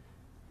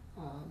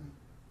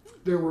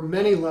 There were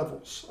many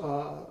levels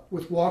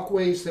with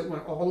walkways that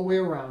went all the way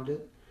around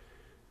it.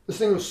 This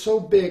thing was so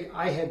big,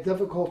 I had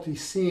difficulty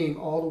seeing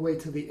all the way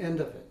to the end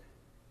of it.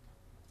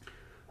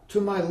 To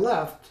my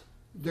left,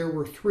 there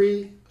were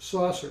 3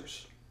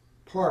 saucers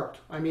parked.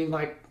 I mean,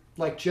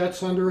 like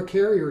jets under a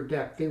carrier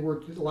deck. They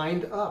were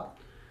lined up.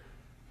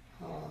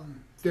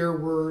 There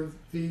were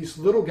these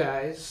little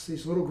guys,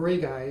 these little gray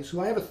guys,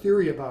 who I have a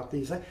theory about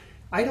these.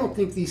 I don't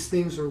think these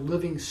things are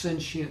living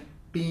sentient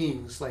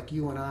beings like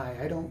you and I.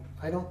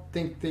 I don't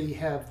think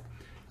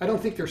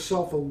they're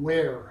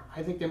self-aware.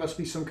 I think they must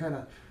be some kind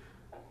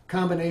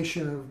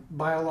combination of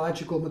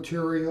biological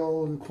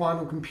material and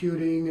quantum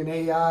computing and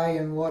AI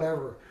and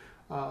whatever.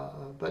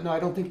 But no, I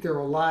don't think they're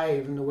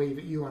alive in the way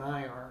that you and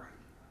I are.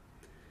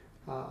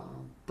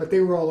 But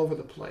they were all over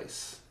the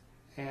place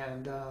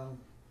and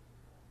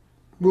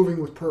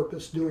moving with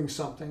purpose, doing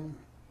something.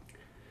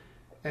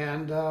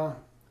 And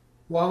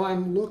while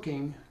I'm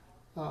looking,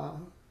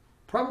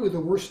 probably the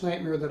worst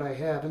nightmare that I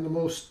had and the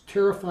most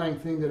terrifying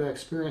thing that I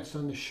experienced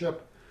on the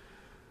ship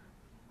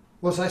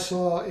was I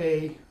saw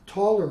a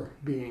taller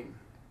being,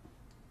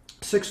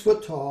 6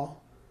 foot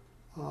tall,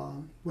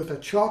 with a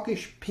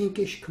chalkish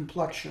pinkish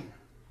complexion.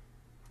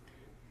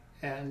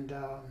 And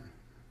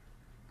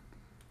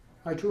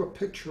I drew a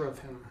picture of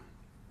him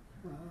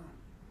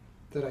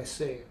that I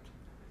saved.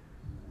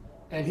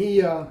 And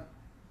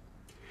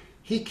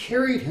he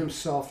carried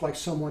himself like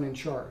someone in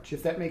charge,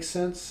 if that makes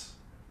sense.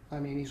 I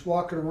mean, he's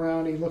walking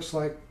around, he looks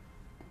like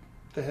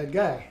the head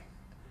guy.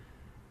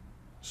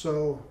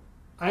 So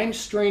I'm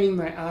straining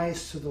my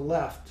eyes to the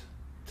left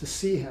to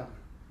see him.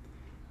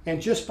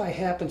 And just by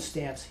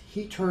happenstance,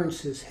 he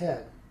turns his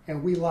head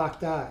and we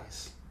locked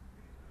eyes.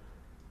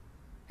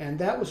 And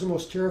that was the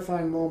most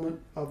terrifying moment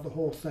of the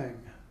whole thing,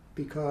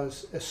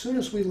 because as soon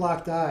as we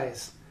locked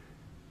eyes,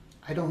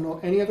 I don't know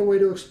any other way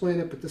to explain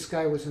it, but this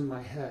guy was in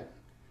my head.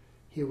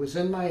 He was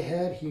in my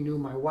head. He knew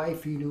my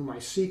wife. He knew my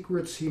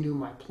secrets. He knew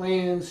my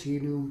plans. He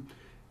knew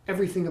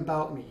everything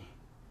about me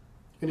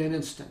in an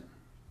instant.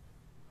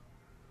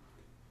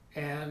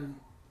 And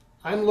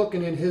I'm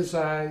looking in his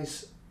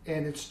eyes,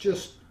 and it's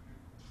just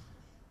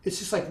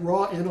like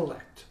raw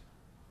intellect.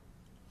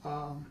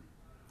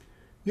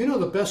 You know,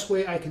 the best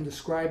way I can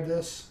describe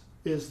this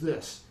is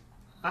this.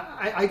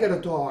 I got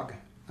a dog,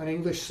 an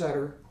English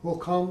setter, who'll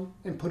come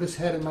and put his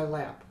head in my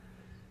lap.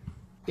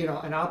 You know,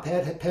 and I'll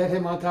pet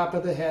him on top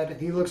of the head, and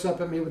he looks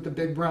up at me with the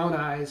big brown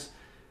eyes,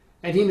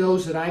 and he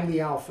knows that I'm the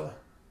alpha,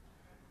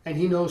 and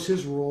he knows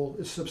his role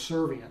is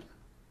subservient.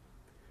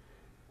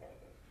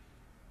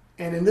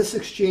 And in this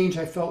exchange,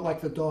 I felt like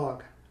the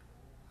dog.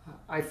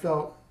 I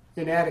felt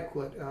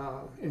inadequate,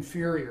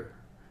 inferior,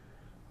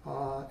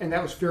 and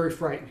that was very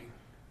frightening.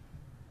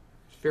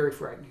 It's very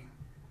frightening.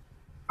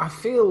 I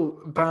feel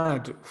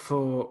bad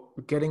for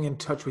getting in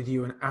touch with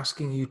you and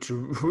asking you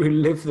to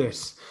relive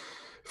this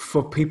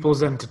for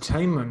people's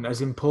entertainment, as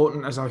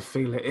important as I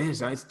feel it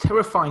is. It's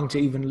terrifying to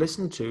even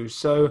listen to.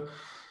 So,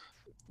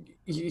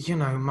 you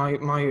know,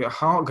 my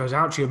heart goes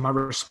out to you, my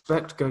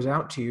respect goes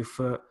out to you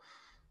for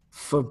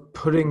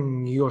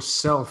putting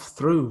yourself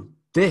through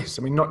this.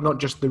 I mean, not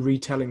just the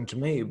retelling to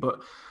me,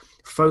 but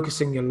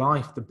focusing your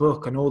life, the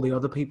book, and all the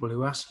other people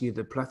who ask you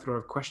the plethora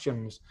of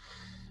questions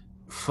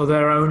for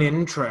their own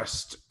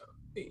interest,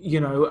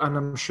 you know, and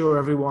I'm sure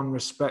everyone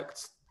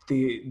respects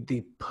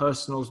the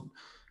personal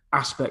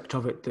aspect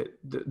of it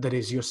that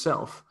is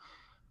yourself.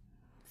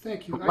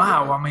 Thank you.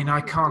 Wow, I mean, I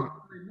can't.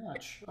 Very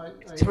much.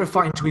 It's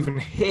terrifying to even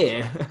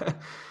hear.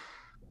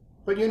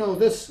 But you know,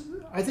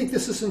 I think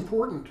this is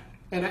important,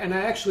 and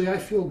I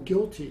feel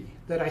guilty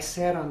that I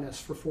sat on this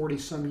for 40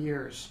 some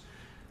years.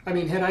 I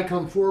mean, had I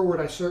come forward,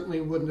 I certainly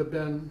wouldn't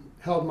have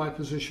held my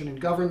position in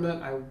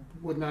government. I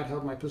would not have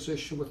held my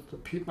position with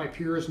my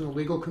peers in the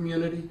legal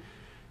community.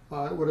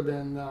 It would have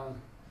been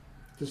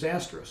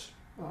disastrous.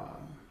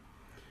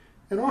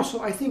 And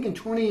also, I think in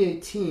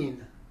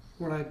 2018,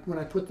 when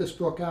I put this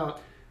book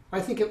out, I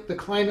think the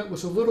climate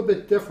was a little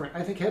bit different.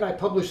 I think had I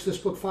published this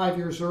book 5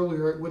 years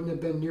earlier, it wouldn't have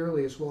been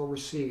nearly as well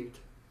received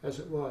as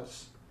it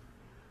was.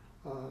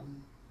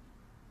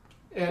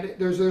 And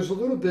there's a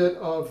little bit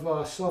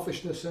of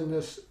selfishness in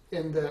this,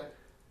 in that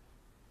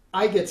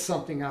I get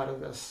something out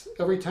of this.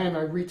 Every time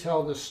I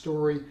retell this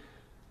story,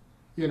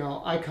 you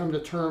know, I come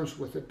to terms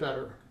with it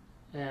better.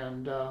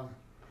 And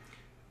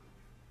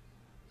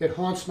it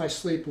haunts my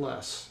sleep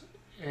less.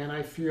 And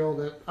I feel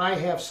that I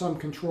have some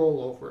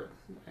control over it.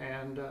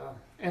 And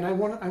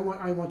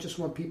I just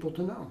want people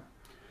to know.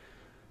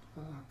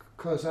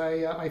 Because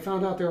I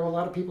found out there are a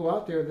lot of people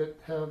out there that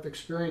have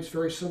experienced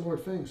very similar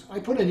things. I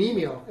put an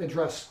email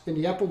address in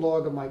the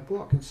epilogue of my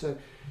book and said,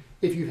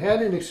 if you've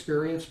had an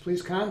experience,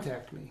 please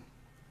contact me.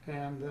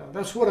 And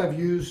that's what I've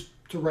used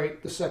to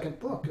write the second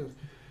book.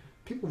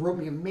 People wrote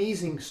me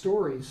amazing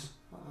stories.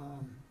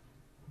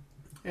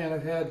 And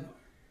I've had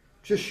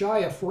just shy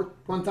of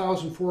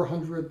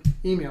 1,400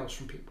 emails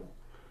from people.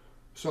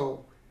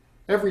 So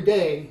every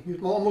day,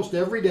 almost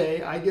every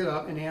day, I get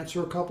up and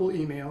answer a couple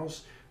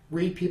emails,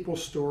 read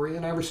people's story,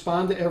 and I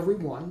respond to every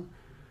one.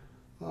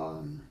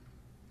 And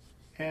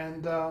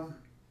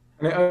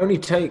it only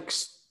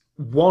takes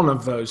one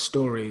of those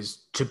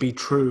stories to be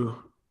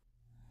true,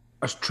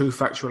 a true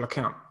factual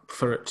account,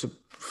 for it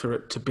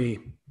to be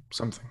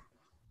something.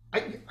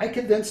 I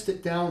condensed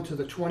it down to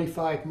the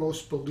 25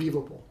 most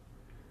believable.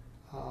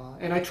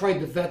 And I tried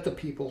to vet the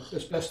people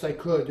as best I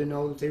could to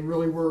know that they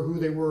really were who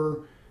they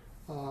were.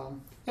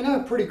 And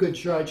I'm a pretty good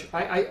judge.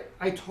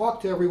 I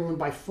talk to everyone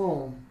by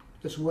phone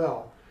as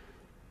well.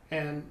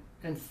 And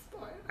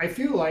I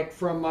feel like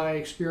from my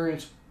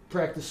experience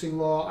practicing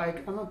law,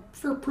 I'm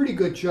a pretty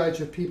good judge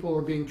if people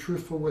are being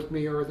truthful with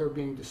me or they're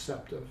being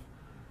deceptive.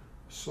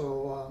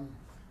 So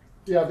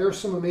Yeah, there's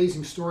some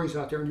amazing stories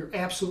out there, and you're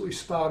absolutely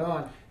spot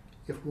on.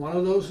 If one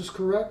of those is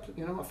correct,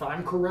 if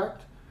I'm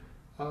correct,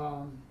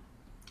 um,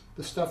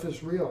 the stuff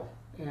is real,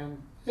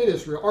 and it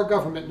is real. Our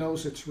government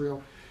knows it's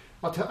real.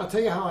 I'll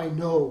tell you how I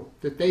know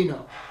that they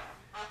know,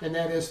 and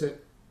that is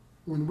that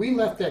when we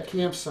left that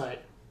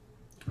campsite,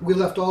 we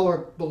left all our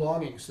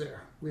belongings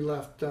there. We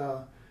left.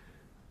 Well,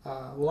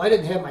 I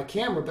didn't have my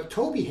camera, but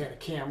Toby had a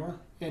camera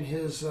in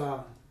his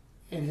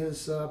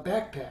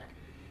backpack.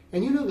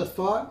 And the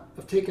thought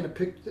of taking a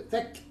picture,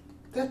 that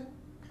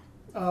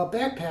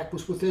backpack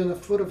was within a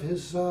foot of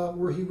his,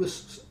 where he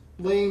was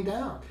laying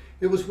down.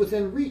 It was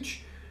within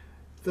reach.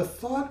 The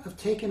thought of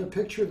taking a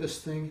picture of this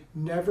thing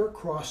never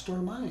crossed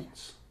our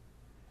minds.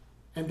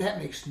 And that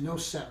makes no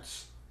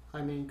sense.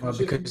 I mean,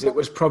 because it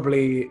was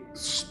probably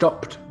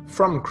stopped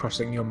from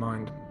crossing your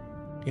mind,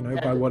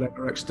 by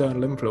whatever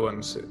external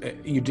influence.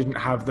 You didn't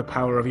have the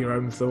power of your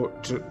own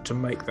thought to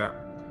make that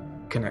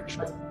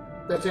connection.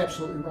 That's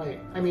absolutely right.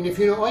 I mean, if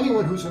you know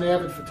anyone who's an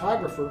avid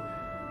photographer,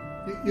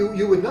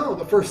 you would know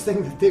the first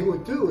thing that they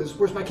would do is,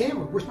 where's my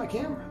camera? Where's my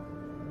camera?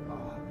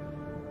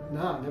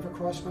 No, it never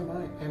crossed my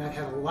mind. And I've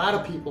had a lot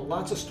of people,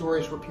 lots of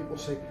stories where people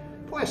say,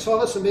 boy, I saw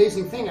this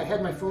amazing thing. I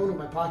had my phone in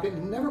my pocket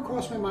and it never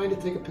crossed my mind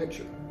to take a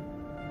picture.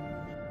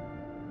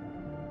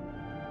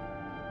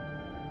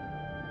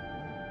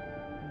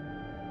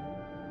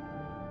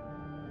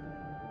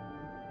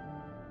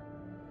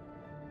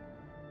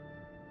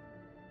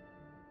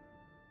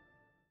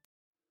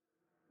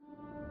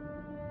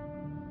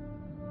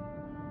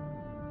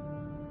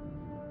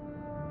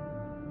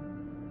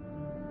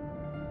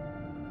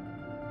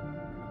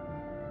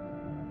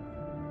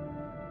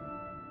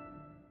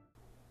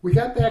 We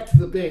got back to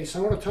the base. I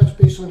want to touch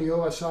base on the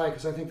OSI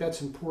because I think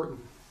that's important.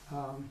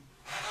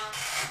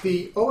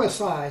 The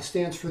OSI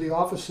stands for the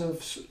Office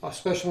of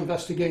Special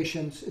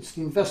Investigations. It's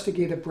the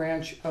investigative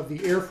branch of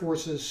the Air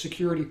Force's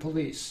security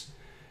police.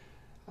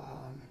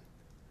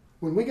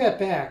 When we got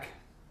back,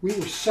 we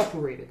were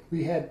separated.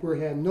 We had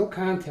no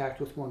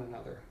contact with one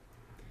another.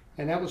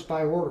 And that was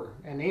by order,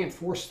 and they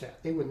enforced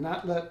that. They would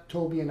not let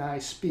Toby and I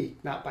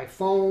speak, not by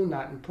phone,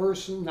 not in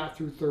person, not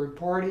through third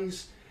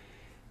parties.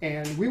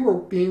 And we were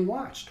being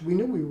watched. We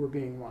knew we were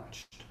being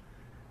watched.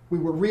 We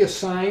were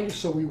reassigned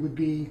so we would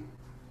be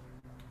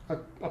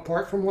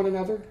apart from one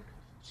another.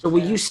 So were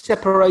you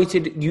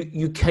separated?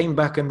 You came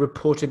back and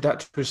reported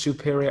that to a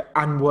superior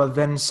and were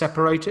then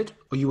separated?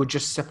 Or you were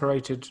just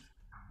separated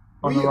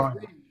on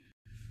arrival?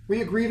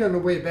 We agreed on the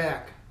way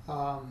back.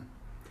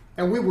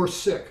 And we were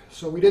sick,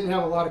 so we didn't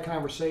have a lot of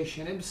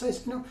conversation. And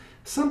besides,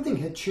 something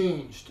had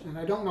changed. And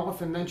I don't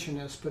often mention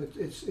this, but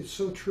it's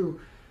so true.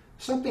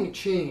 Something had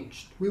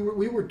changed. We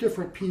were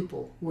different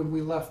people when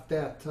we left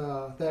that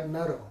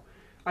meadow.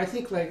 I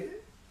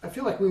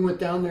feel like we went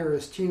down there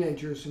as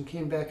teenagers and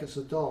came back as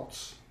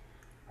adults.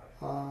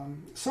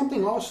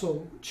 Something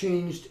also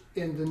changed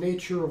in the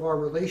nature of our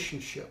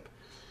relationship.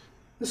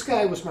 This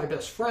guy was my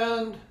best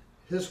friend.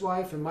 His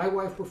wife and my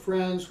wife were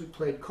friends. We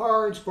played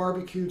cards,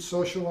 barbecued,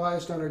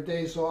 socialized on our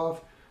days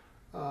off.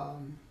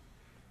 And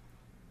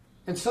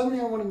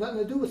suddenly I wanted nothing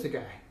to do with the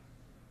guy.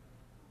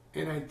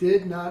 And I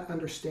did not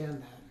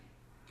understand that.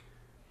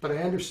 But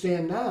I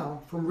understand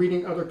now from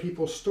reading other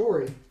people's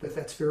story that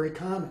that's very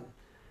common.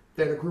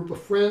 That a group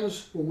of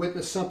friends will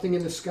witness something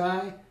in the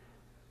sky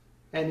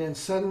and then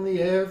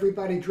suddenly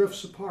everybody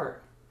drifts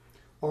apart.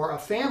 Or a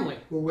family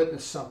will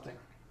witness something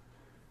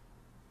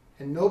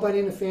and nobody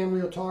in the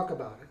family will talk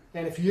about it.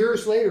 And if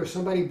years later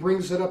somebody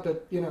brings it up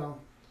at,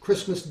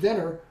 Christmas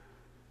dinner,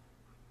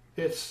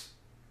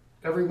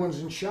 everyone's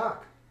in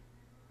shock.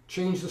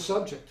 Change the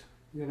subject,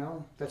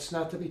 that's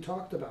not to be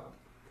talked about.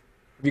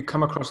 Have you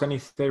come across any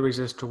theories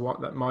as to what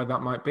that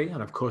might be?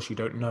 And of course you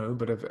don't know,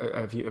 but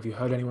have you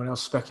heard anyone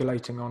else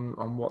speculating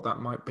on what that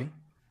might be?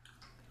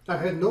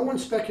 I've had no one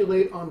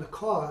speculate on the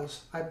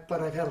cause,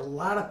 but I've had a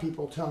lot of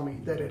people tell me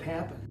that it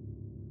happened.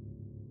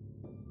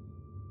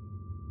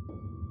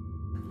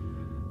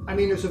 I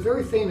mean, there's a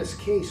very famous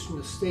case from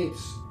the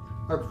States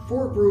of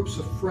 4 groups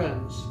of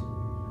friends,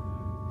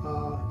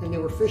 and they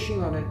were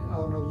fishing on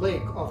a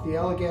lake off the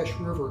Allagash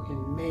River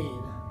in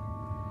Maine.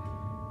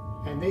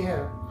 And they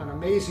had an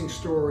amazing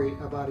story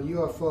about a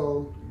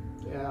UFO.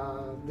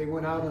 They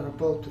went out on a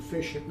boat to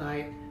fish at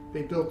night.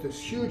 They built this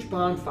huge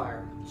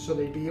bonfire so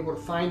they'd be able to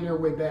find their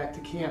way back to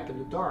camp in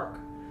the dark,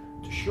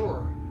 to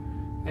shore.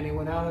 And they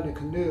went out in a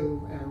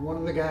canoe, and one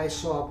of the guys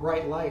saw a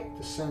bright light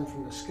descend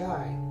from the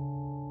sky.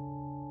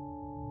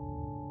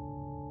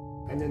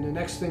 And then the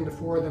next thing the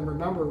 4 of them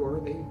remember were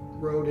they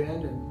rode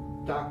in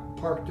and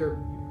parked their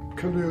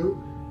canoe,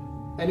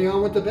 and they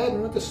all went to bed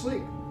and went to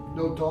sleep.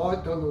 No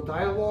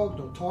dialogue,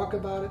 no talk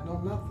about it, no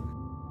nothing.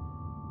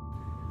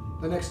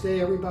 The next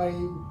day, everybody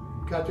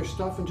got their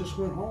stuff and just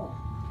went home.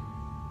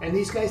 And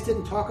these guys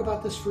didn't talk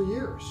about this for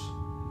years.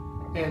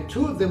 And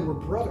 2 of them were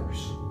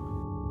brothers.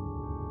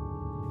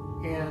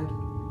 And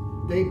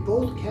they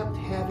both kept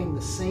having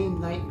the same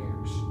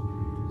nightmares.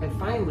 And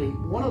finally,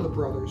 one of the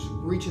brothers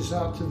reaches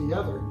out to the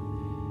other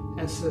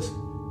and says,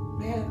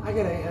 man, I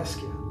gotta ask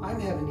you, I'm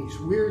having these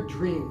weird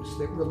dreams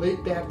that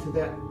relate back to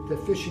the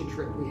fishing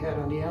trip we had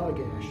on the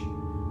Allagash.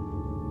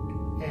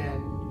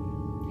 And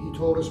he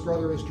told his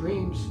brother his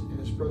dreams, and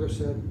his brother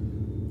said,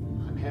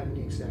 I'm having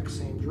the exact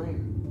same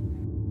dream.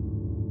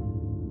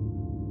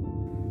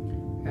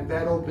 And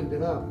that opened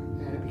it up,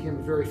 and it became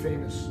a very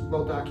famous,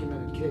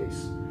 well-documented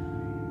case.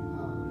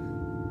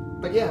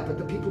 But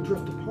the people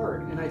drift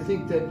apart, and I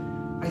think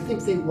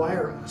they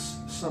wire us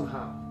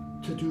somehow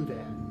to do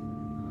that.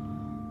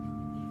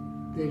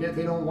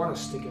 They don't want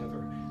us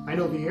together. I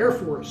know the Air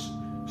Force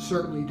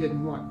certainly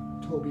didn't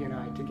want Toby and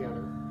I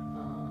together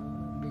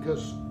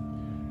because,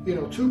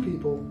 two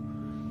people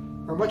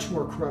are much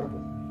more credible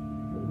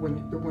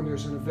when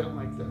there's an event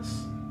like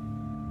this.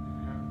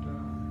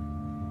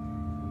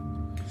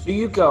 So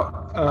you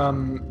got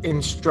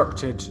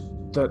instructed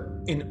that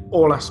in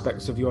all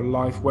aspects of your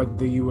life,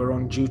 whether you were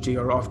on duty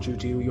or off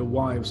duty, or your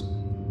wives,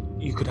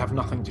 you could have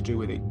nothing to do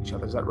with each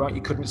other. Is that right?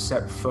 You couldn't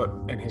set foot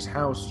in his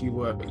house. You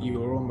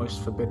were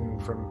almost forbidden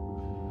from.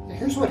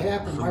 Here's what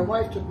happened. My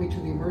wife took me to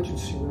the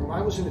emergency room.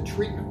 I was in a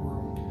treatment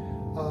room,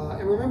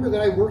 and remember that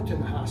I worked in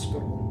the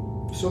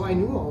hospital, so I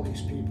knew all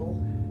these people.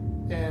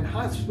 And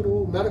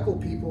hospital medical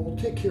people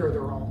take care of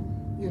their own.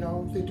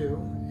 They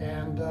do.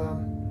 And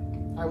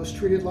I was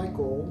treated like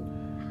gold.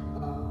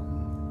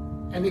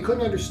 And they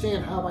couldn't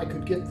understand how I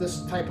could get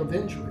this type of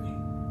injury.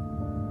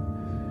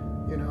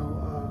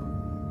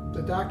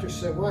 The doctor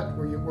said, "What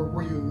were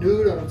you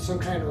nude on some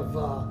kind of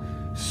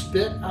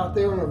spit out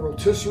there on a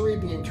rotisserie,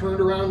 being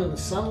turned around in the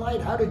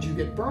sunlight? How did you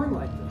get burned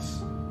like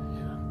this?"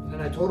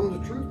 And I told him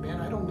the truth,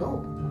 man. I don't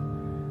know.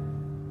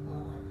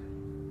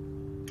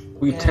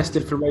 Were you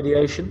tested for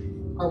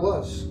radiation? I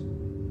was,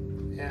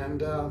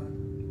 and I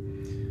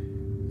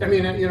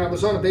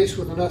was on a base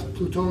with enough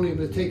plutonium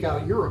to take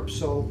out Europe.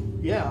 So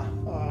yeah.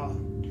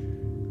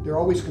 They're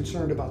always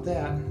concerned about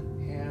that,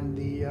 and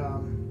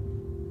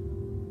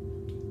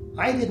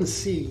I didn't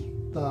see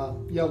the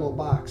yellow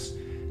box.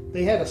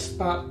 They had a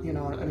spot,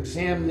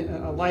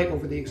 a light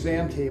over the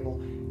exam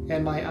table,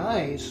 and my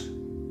eyes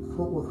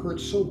were hurt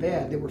so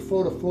bad, they were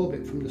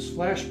photophobic from this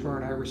flash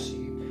burn I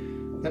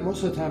received, that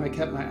most of the time I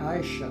kept my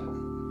eyes shut.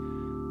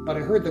 But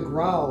I heard the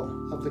growl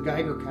of the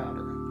Geiger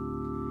counter,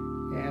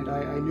 and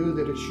I knew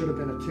that it should have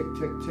been a tick,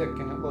 tick, tick,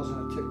 and it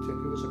wasn't a tick, tick,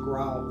 it was a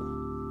growl.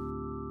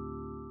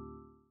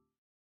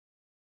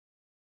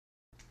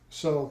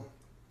 So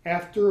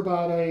after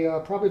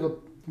about probably the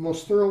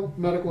most thorough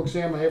medical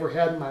exam I ever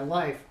had in my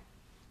life,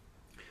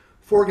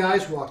 4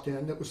 guys walked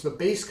in. That was the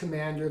base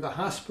commander, the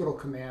hospital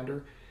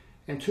commander,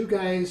 and 2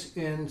 guys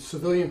in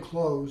civilian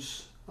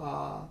clothes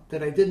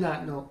that I did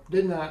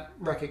not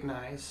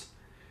recognize.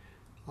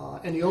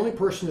 And the only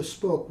person who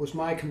spoke was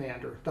my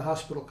commander, the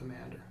hospital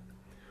commander,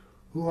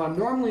 who I'm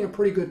normally on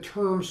pretty good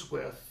terms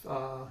with.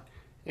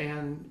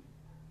 And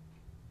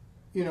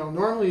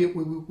normally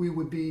we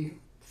would be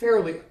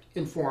fairly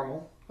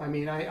informal. I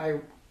mean, I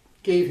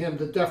gave him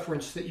the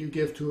deference that you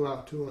give to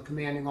a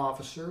commanding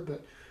officer,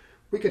 but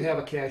we could have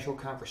a casual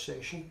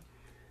conversation.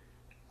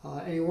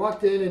 And he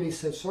walked in and he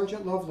said,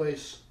 "Sergeant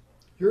Lovelace,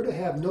 you're to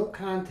have no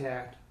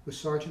contact with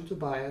Sergeant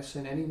Tobias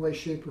in any way,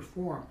 shape, or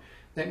form.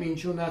 That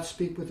means you'll not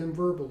speak with him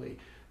verbally.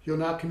 You'll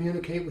not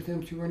communicate with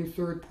him through any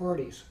third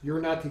parties.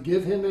 You're not to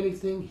give him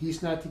anything.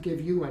 He's not to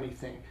give you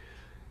anything.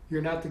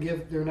 They're not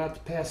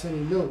to pass any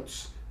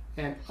notes,"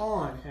 and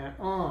on and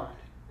on.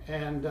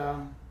 And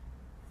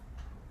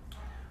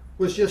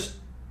was just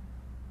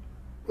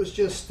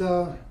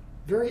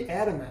very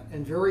adamant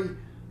and very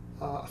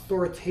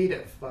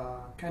authoritative,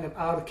 kind of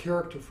out of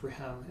character for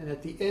him. And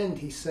at the end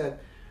he said,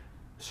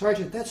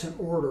 "Sergeant, that's an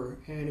order,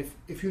 and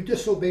if you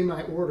disobey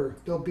my order,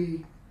 there'll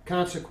be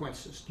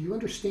consequences. Do you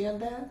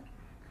understand that?"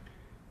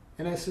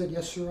 And I said,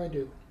 "Yes, sir, I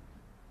do."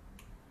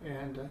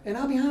 And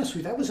I'll be honest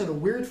with you, I was in a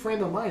weird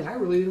frame of mind. I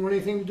really didn't want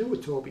anything to do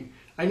with Toby.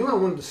 I knew I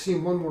wanted to see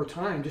him one more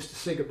time just to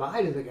say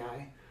goodbye to the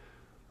guy,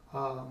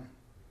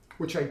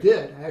 which I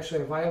did. I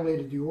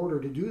violated the order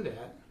to do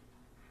that.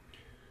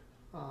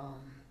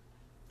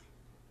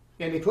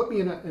 And they put me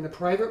in a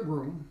private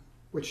room,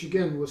 which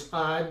again was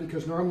odd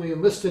because normally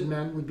enlisted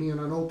men would be in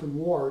an open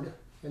ward,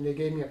 and they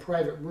gave me a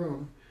private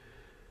room.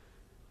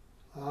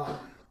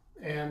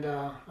 And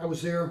I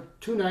was there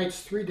 2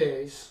 nights, 3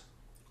 days.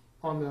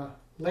 On the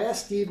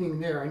last evening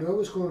there, I knew I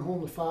was going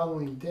home the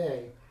following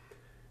day.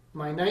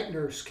 My night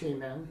nurse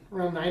came in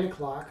around 9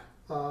 o'clock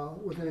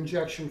with an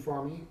injection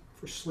for me,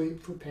 for sleep,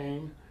 for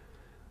pain.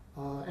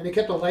 And they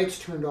kept the lights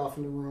turned off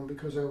in the room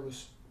because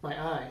my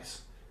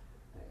eyes.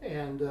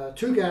 And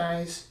 2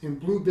 guys in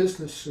blue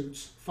business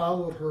suits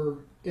followed her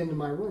into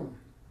my room.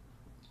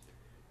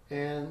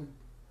 And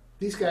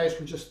these guys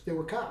they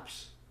were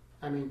cops.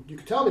 I mean, you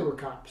could tell they were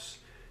cops.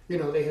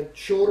 They had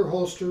shoulder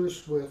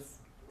holsters with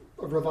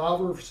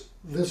revolvers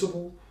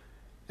visible,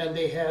 and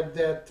they had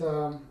that,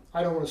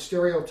 I don't want to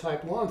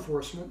stereotype law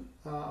enforcement,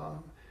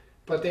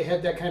 but they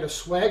had that kind of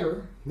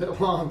swagger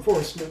that law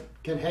enforcement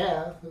can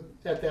have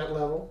at that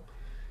level.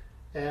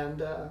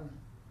 And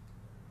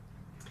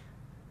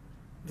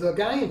the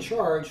guy in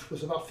charge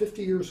was about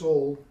 50 years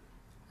old,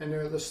 And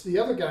the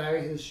other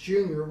guy, his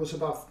junior, was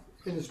about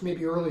in his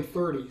maybe early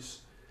 30s.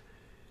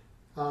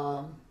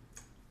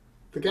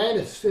 The guy in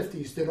his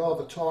 50s did all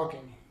the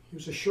talking. He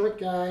was a short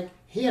guy.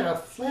 He had a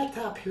flat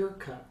top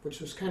haircut, which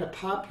was kind of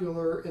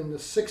popular in the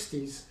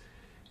 60s.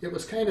 It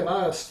was kind of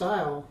out of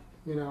style,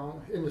 you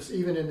know,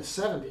 even in the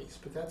 70s,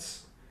 but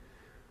that's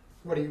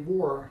what he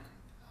wore.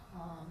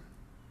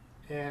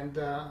 And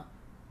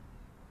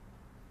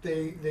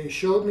they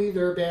showed me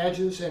their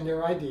badges and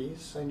their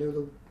IDs. I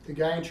knew the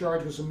guy in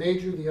charge was a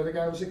major, the other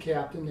guy was a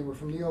captain. They were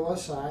from the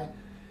OSI.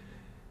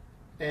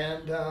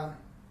 And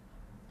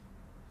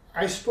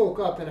I spoke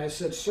up and I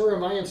said, "Sir,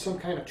 am I in some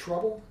kind of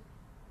trouble?"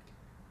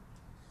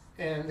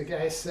 And the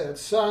guy said,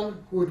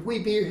 "Son, would we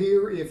be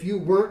here if you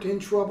weren't in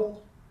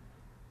trouble?"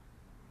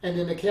 And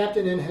then the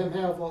captain and him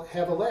have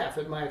a laugh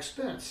at my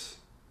expense,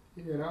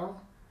 you know.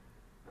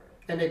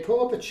 And they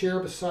pull up a chair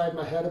beside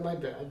my head of my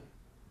bed.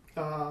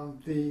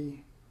 The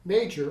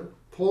major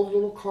pulled a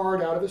little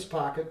card out of his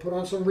pocket, put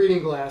on some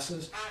reading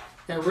glasses,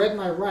 and read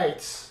my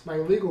rights, my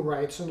legal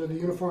rights under the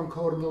Uniform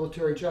Code of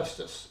Military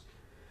Justice,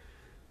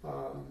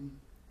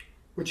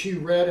 which he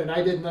read, and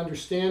I didn't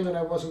understand, and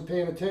I wasn't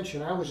paying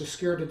attention. I was just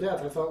scared to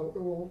death. I thought,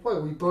 well,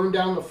 what, we burned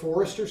down the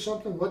forest or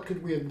something? What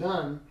could we have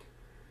done?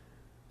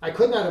 I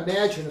could not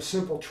imagine a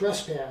simple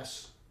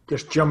trespass.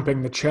 Just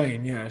jumping the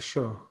chain, yeah,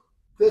 sure.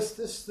 This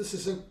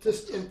isn't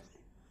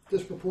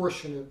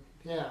disproportionate.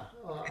 Yeah.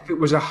 If it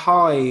was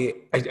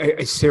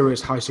a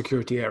serious high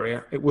security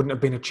area, it wouldn't have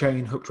been a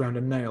chain hooked around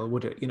a nail,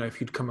 would it? You know, if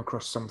you'd come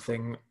across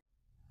something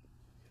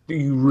that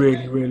you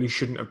really, really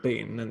shouldn't have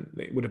been, then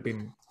it would have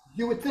been.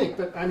 You would think,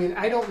 but I mean,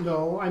 I don't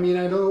know. I mean,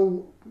 I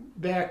know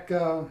back,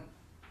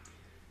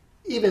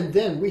 even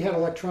then, we had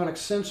electronic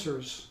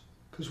sensors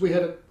because we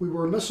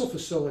were a missile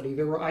facility.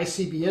 There were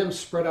ICBMs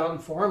spread out in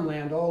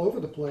farmland all over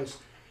the place.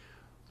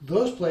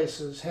 Those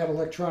places had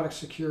electronic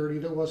security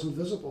that wasn't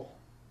visible.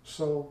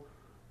 So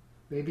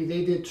maybe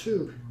they did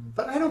too.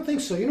 But I don't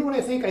think so. You know what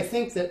I think? I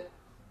think that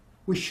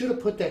we should have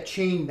put that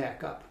chain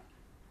back up.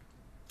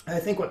 I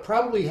think what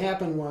probably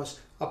happened was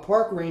a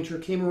park ranger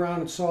came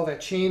around and saw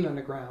that chain on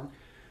the ground,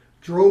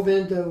 drove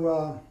in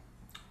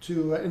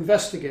to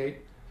investigate,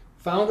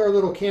 found our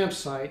little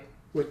campsite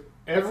with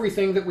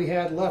everything that we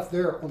had left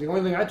there. Well, the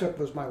only thing I took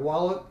was my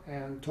wallet,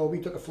 and Toby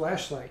took a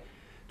flashlight.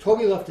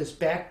 Toby left his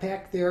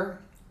backpack there,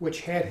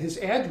 which had his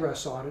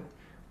address on it.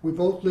 We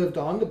both lived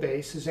on the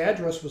base. His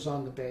address was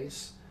on the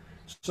base.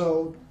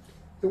 So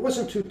it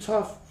wasn't too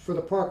tough for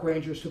the park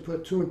rangers to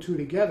put two and two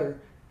together.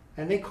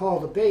 And they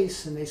call the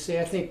base and they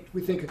say,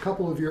 we think a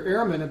couple of your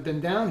airmen have been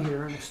down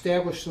here and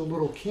established a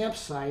little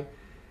campsite,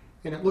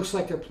 and it looks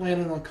like they're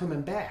planning on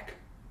coming back.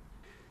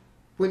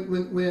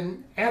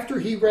 When after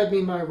he read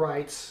me my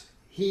rights,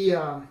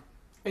 and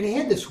he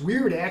had this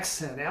weird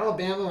accent,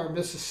 Alabama or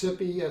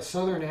Mississippi, a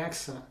southern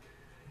accent.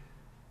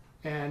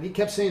 And he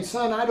kept saying,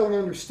 "Son, I don't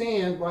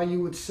understand why you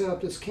would set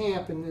up this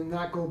camp and then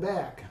not go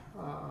back."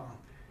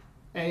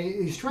 And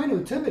he's trying to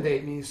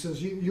intimidate me. He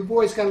says, you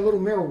boys got a little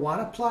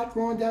marijuana plot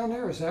growing down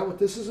there? Is that what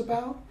this is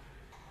about?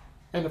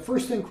 And the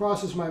first thing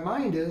crosses my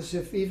mind is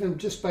if even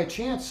just by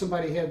chance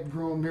somebody had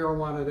grown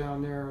marijuana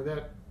down there,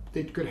 that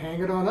they could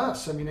hang it on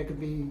us. I mean, it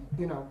could be,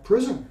 you know,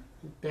 prison,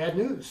 bad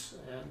news.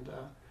 And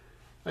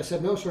I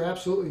said, "No, sir,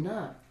 absolutely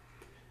not."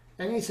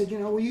 And he said,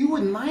 "Well, you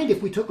wouldn't mind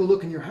if we took a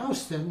look in your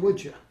house then,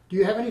 would you? Do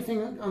you have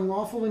anything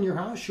unlawful in your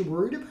house you're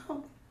worried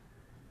about?"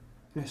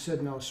 And I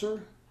said, "No,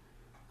 sir."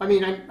 I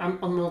mean,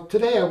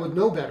 today I would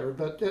know better,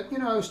 but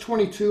I was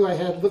 22. I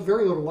had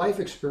very little life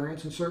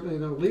experience and certainly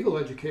no legal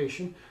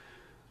education.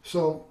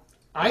 So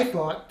I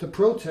thought the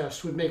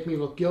protest would make me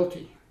look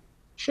guilty.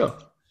 Sure.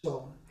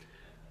 So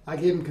I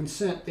gave them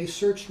consent. They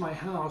searched my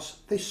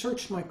house. They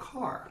searched my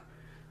car.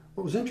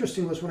 What was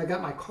interesting was when I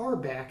got my car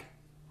back,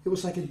 it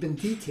was like it had been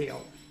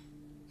detailed.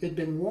 It had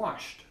been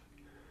washed.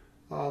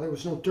 There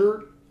was no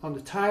dirt on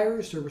the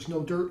tires. There was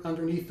no dirt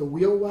underneath the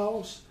wheel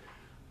wells.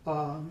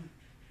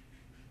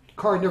 The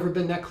car had never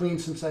been that clean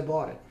since I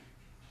bought it.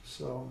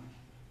 So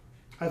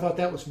I thought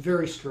that was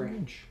very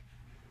strange.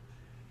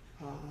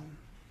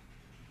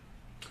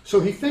 So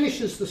he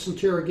finishes this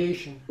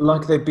interrogation.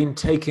 Like they've been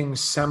taking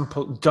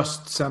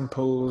dust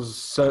samples,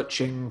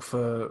 searching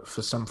for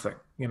something,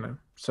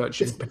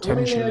 searching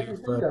potentially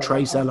for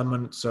trace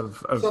elements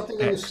of something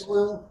in the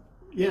soil.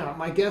 Yeah,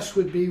 my guess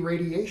would be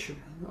radiation.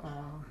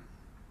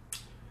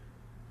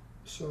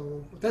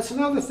 So that's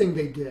another thing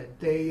they did.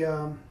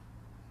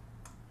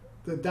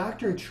 The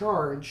doctor in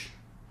charge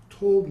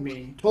told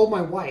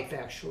my wife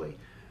actually,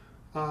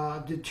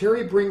 did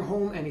Terry bring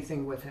home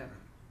anything with him?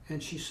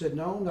 And she said,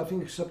 "No,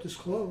 nothing except his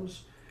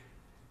clothes."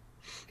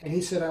 And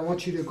he said, "I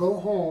want you to go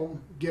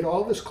home, get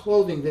all this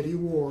clothing that he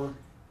wore,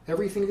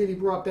 everything that he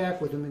brought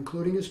back with him,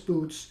 including his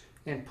boots,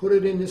 and put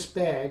it in this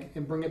bag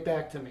and bring it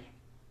back to me."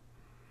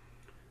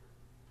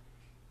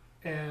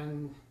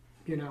 And,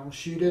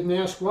 she didn't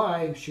ask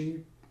why.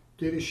 She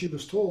did as she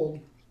was told.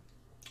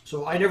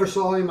 So I never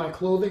saw any of my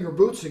clothing or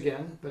boots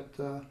again, but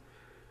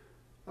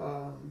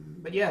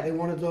yeah, they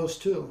wanted those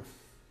too.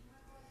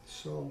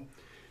 So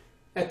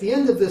at the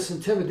end of this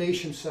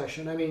intimidation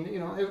session, I mean,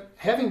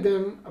 having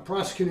been a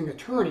prosecuting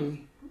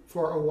attorney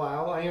for a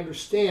while, I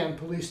understand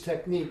police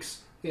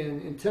techniques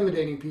in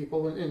intimidating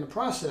people in the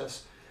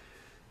process.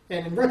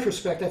 And in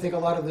retrospect, I think a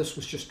lot of this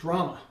was just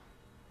drama.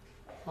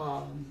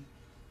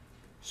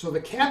 So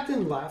the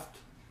captain left,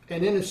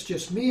 and then it's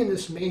just me and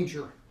this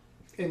major.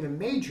 And the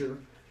major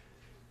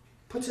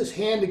puts his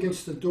hand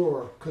against the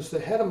door because the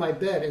head of my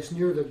bed is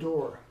near the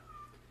door.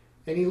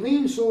 And he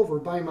leans over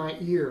by my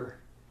ear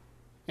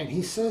and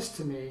he says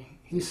to me,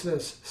 he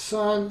says,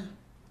 "Son,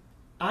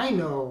 I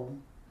know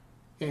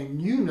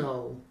and you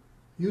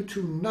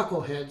two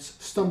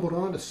knuckleheads stumbled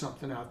onto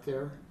something out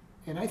there,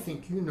 and I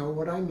think you know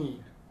what I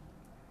mean."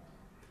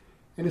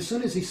 And as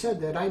soon as he said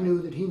that, I knew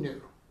that he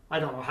knew. I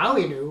don't know how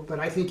he knew, but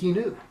I think he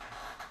knew.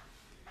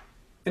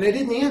 And I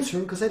didn't answer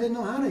him because I didn't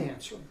know how to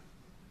answer him.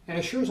 And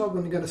I sure as I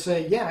wasn't going to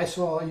say, yeah, I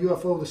saw a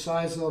UFO the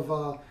size of,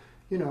 a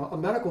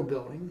medical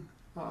building,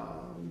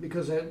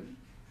 because that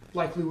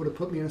likely would have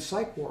put me in a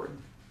psych ward.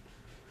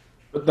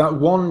 But that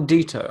one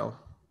detail,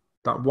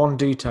 the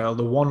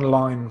one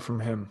line from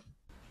him,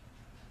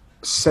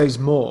 says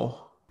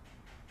more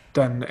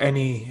than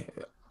any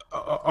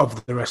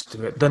of the rest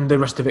of it, than the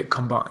rest of it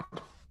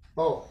combined.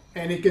 Oh,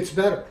 and it gets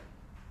better.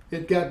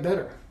 It got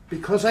better.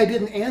 Because I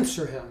didn't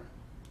answer him,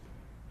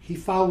 he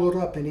followed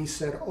up and he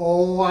said,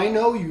 "Oh, I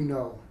know you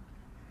know."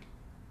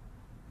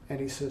 And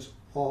he says,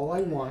 "All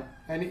I want,"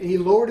 and he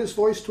lowered his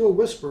voice to a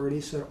whisper, and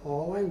he said,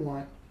 "All I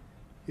want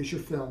is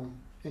your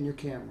film and your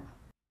camera."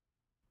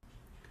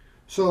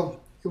 So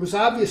it was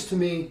obvious to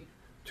me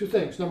two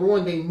things. Number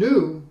one, they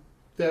knew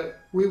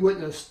that we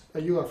witnessed a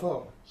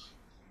UFO.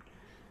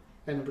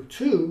 And number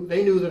two,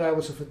 they knew that I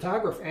was a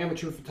photographer,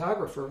 amateur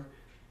photographer,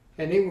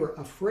 and they were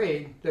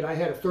afraid that I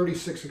had a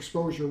 36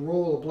 exposure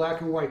roll of black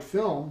and white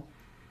film.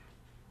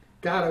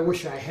 God, I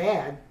wish I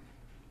had,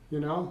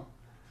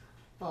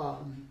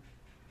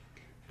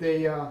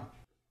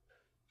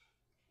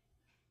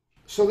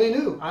 So they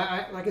knew.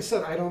 Like I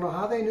said, I don't know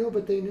how they knew,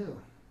 but they knew.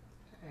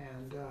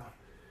 And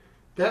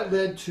that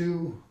led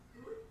to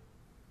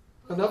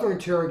another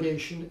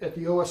interrogation at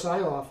the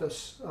OSI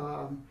office,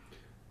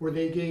 where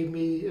they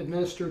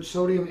administered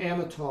sodium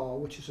amytal,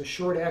 which is a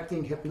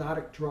short-acting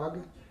hypnotic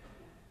drug.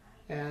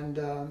 And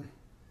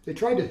they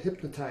tried to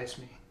hypnotize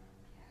me.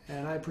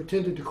 And I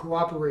pretended to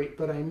cooperate,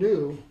 but I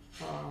knew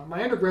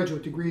my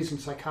undergraduate degree's in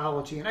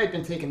psychology, and I'd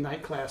been taking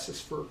night classes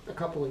for a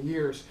couple of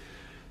years.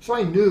 So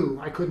I knew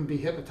I couldn't be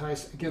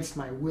hypnotized against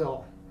my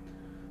will.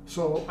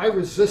 So I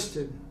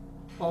resisted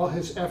all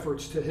his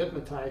efforts to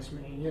hypnotize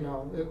me.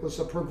 It was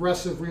a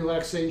progressive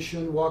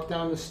relaxation, walk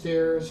down the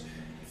stairs,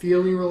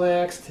 feeling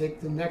relaxed,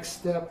 take the next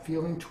step,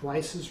 feeling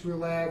twice as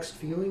relaxed,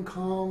 feeling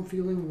calm,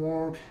 feeling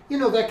warm,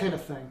 that kind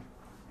of thing.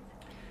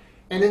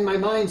 And in my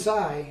mind's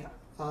eye,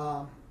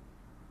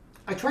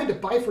 I tried to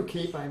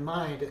bifurcate my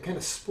mind, to kind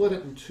of split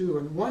it in two.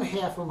 And one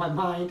half of my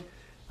mind,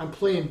 I'm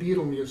playing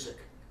Beatle music,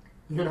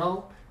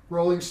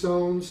 Rolling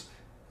Stones,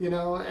 and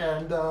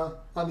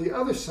on the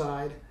other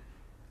side,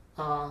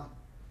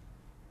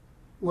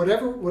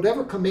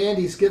 whatever command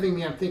he's giving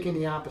me, I'm thinking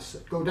the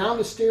opposite. Go down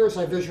the stairs,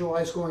 I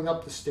visualize going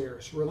up the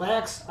stairs.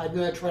 Relax,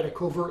 then I try to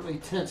covertly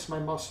tense my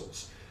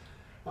muscles.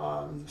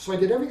 So I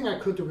did everything I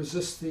could to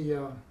resist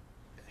the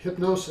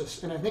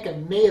hypnosis, and I think I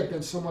may have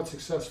been somewhat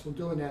successful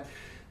doing that,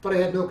 but I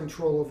had no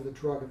control over the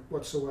drug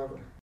whatsoever.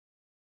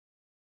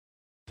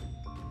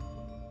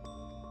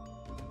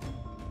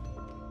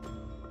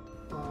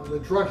 The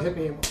drug hit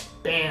me and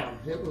bam!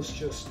 It was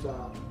just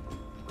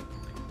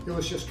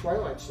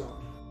Twilight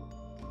Zone.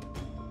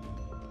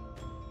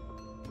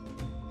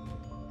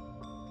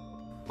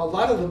 A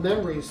lot of the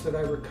memories that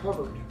I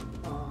recovered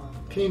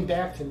came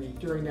back to me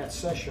during that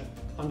session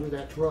under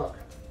that drug.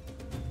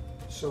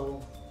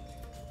 So,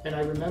 and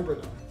I remember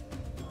them,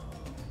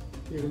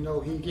 even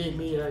though he gave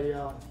me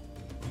a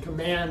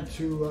command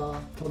to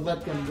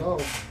let them go.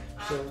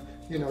 So,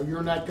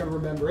 you're not going to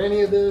remember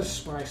any of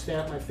this. When I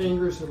snap my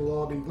fingers, it'll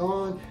all be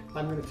gone.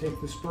 I'm going to take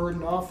this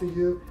burden off of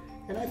you.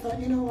 And I thought,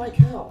 like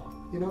hell,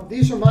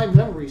 these are my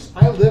memories.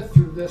 I lived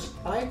through this.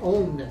 I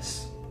own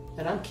this,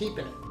 and I'm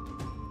keeping it.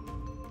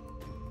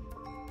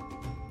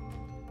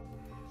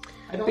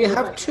 You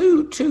have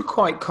two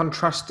quite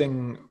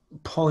contrasting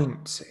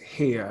points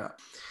here.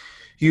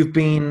 You've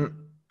been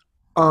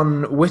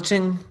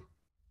unwitting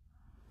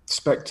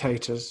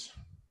spectators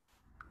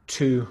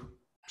to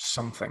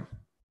something.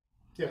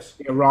 Yes.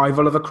 The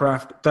arrival of a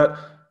craft that,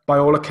 by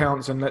all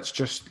accounts, and let's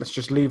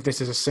just leave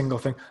this as a single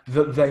thing,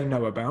 that they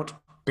know about,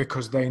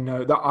 because they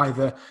know that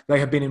either they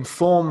have been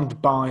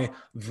informed by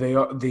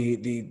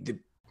the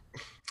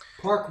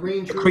park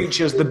rangers, the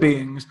creatures, the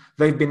beings,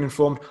 they've been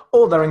informed,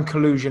 or they're in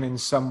collusion in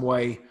some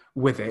way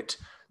with it,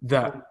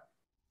 that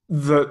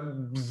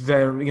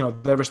they're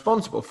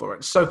responsible for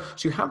it. So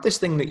you have this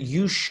thing that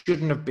you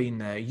shouldn't have been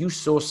there. You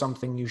saw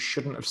something you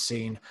shouldn't have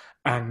seen,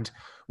 and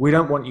we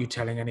don't want you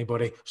telling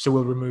anybody, so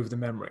we'll remove the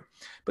memory.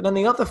 But then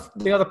the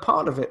other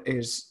part of it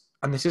is,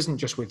 and this isn't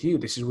just with you,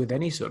 this is with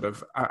any sort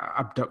of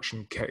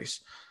abduction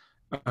case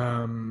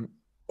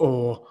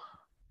or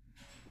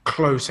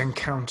close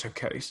encounter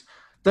case,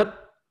 that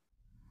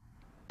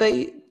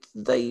they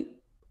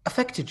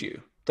affected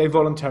you. They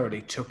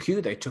voluntarily took you.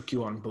 They took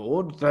you on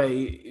board.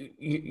 They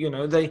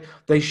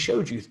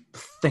showed you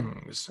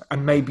things,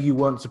 and maybe you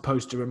weren't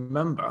supposed to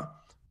remember.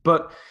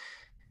 But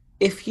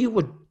if you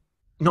were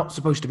not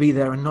supposed to be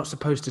there and not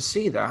supposed to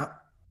see that,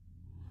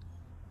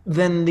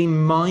 then the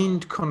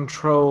mind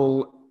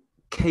control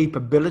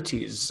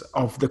capabilities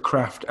of the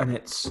craft and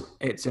its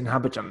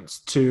inhabitants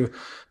to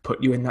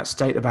put you in that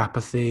state of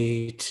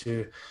apathy,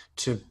 to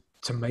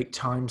make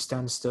time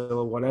stand still,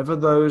 or whatever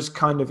those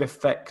kind of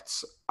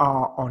effects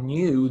are on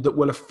you that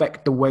will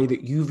affect the way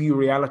that you view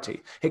reality.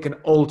 It can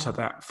alter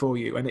that for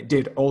you, and it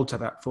did alter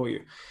that for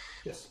you.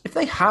 Yes. If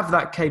they have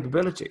that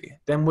capability,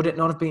 then would it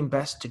not have been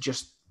best to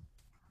just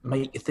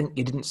make you think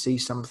you didn't see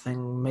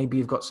something? Maybe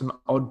you've got some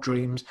odd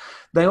dreams.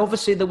 There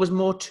was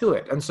more to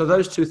it. And so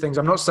those two things,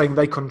 I'm not saying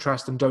they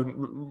contrast and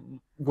don't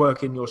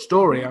work in your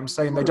story. I'm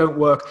saying they don't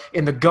work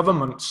in the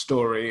government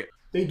story.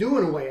 They do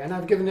in a way, and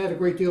I've given that a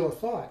great deal of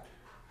thought.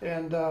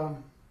 And,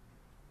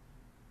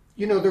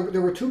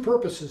 there were two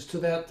purposes to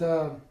that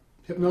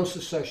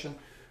hypnosis session.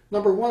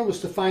 Number one was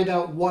to find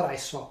out what I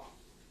saw.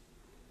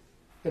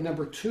 And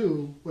number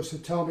two was to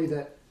tell me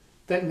that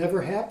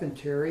never happened,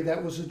 Terry.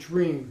 That was a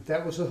dream.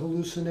 That was a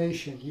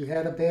hallucination. You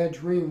had a bad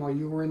dream while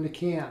you were in the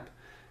camp,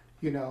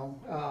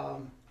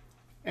 and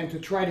to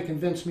try to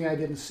convince me I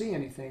didn't see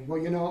anything.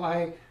 Well,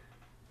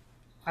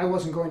 I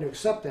wasn't going to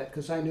accept that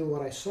because I knew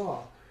what I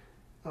saw.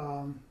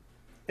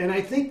 And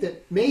I think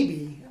that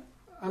maybe,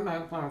 I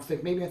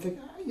think,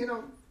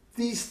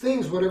 these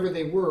things, whatever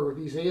they were,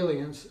 these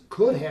aliens,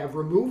 could have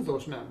removed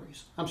those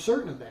memories. I'm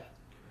certain of that.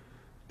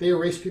 They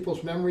erase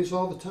people's memories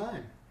all the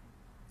time.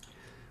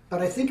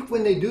 But I think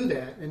when they do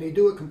that, and they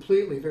do it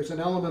completely, there's an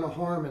element of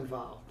harm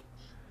involved.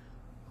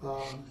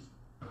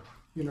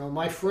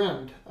 My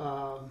friend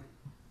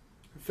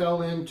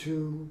fell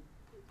into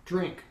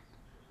drink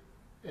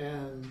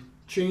and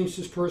changed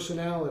his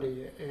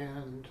personality.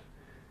 And,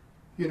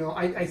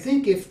 I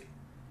think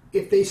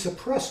if they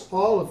suppress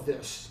all of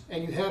this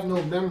and you have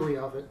no memory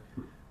of it,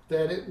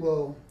 that it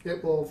will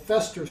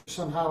fester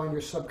somehow in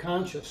your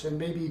subconscious and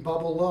maybe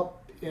bubble up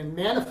and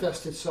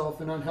manifest itself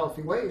in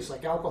unhealthy ways,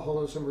 like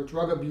alcoholism or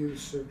drug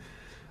abuse,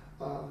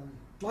 or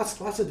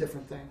lots of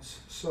different things.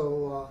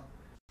 So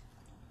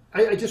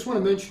I just want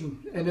to mention,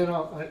 and then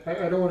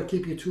I don't want to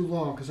keep you too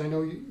long because I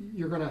know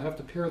you're going to have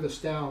to pare this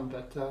down,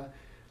 but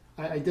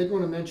I did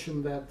want to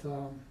mention that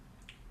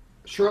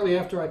shortly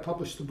after I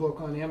published the book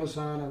on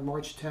Amazon on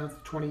March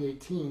 10th,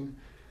 2018,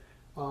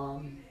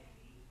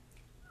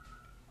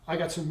 I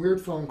got some weird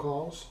phone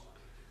calls.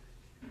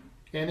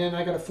 And then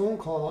I got a phone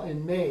call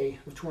in May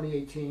of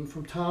 2018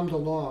 from Tom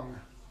DeLonge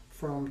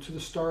from To the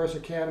Stars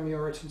Academy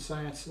of Arts and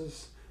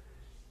Sciences.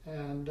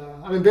 And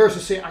I'm embarrassed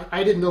to say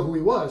I didn't know who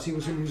he was. He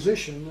was a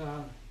musician.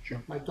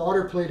 Sure. My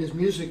daughter played his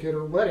music at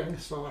her wedding,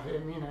 so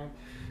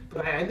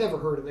but I'd never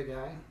heard of the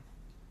guy.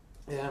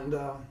 And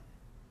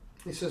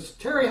he says,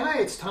 "Terry, hi,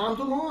 it's Tom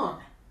DeLonge."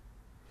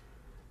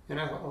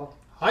 And I thought, "Oh,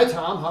 hi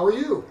Tom, how are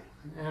you?"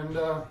 And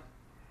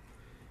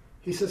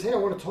he says, "Hey, I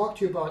want to talk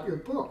to you about your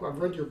book. I've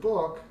read your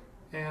book.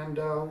 And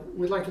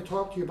we'd like to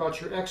talk to you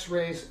about your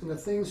x-rays and the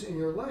things in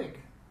your leg."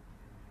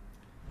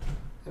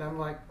 And I'm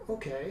like,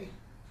 okay.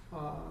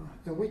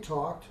 And we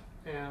talked,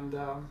 and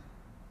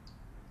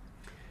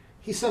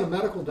he sent a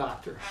medical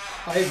doctor.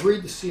 I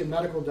agreed to see a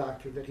medical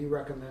doctor that he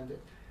recommended.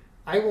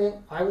 I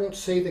won't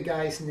say the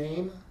guy's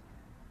name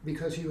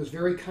because he was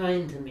very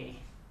kind to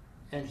me.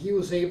 And he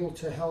was able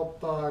to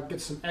help get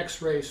some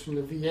x-rays from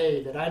the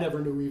VA that I never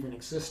knew even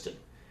existed.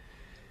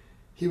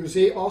 He was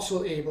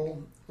also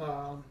able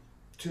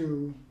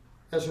to,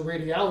 as a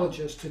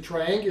radiologist, to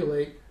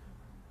triangulate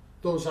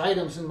those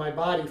items in my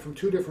body from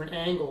two different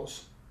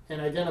angles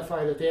and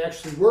identify that they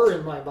actually were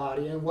in my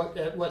body and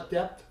at what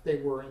depth they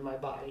were in my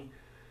body.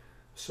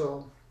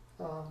 So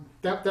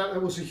that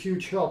was a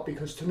huge help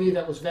because to me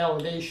that was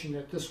validation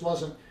that this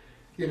wasn't,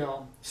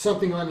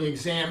 something on the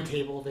exam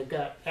table that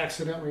got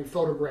accidentally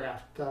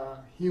photographed.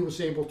 He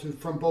was able to,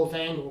 from both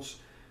angles,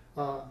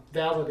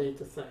 validate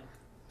the thing.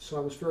 So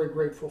I was very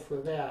grateful for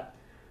that.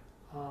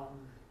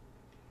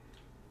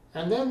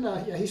 And then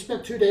he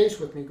spent 2 days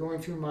with me going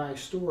through my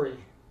story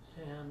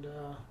and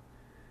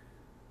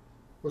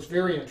was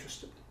very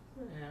interested.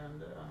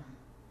 And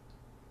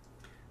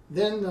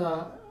then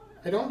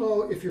I don't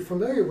know if you're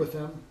familiar with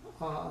him,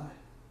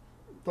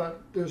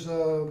 but there's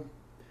a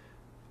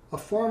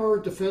former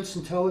Defense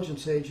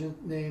Intelligence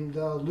agent named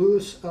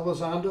Luis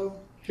Elizondo.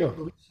 Sure.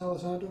 Luis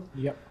Elizondo?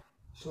 Yep.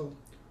 So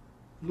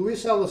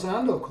Luis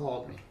Elizondo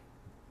called me.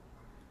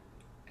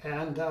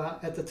 And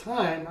at the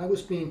time, I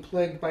was being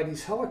plagued by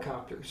these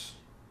helicopters.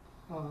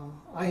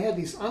 I had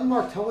these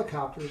unmarked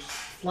helicopters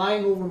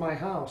flying over my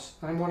house.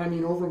 And when I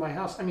mean over my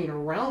house, I mean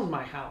around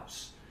my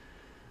house.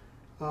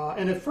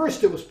 And at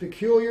first it was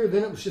peculiar,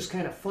 then it was just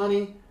kind of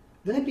funny.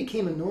 Then it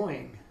became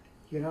annoying,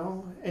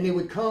 And they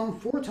would come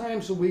 4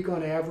 times a week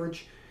on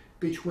average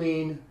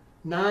between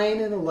 9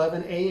 and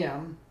 11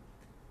 a.m.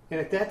 And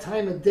at that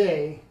time of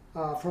day,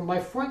 from my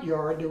front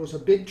yard, there was a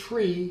big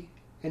tree,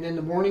 and in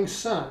the morning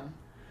sun,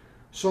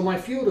 So my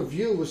field of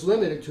view was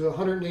limited to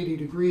 180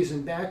 degrees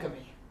in back of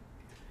me.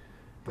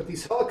 But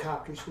these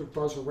helicopters would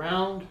buzz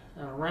around,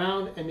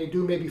 and they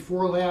do maybe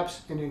 4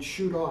 laps and then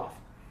shoot off.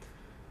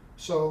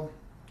 So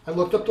I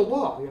looked up the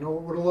law. You know,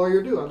 what would a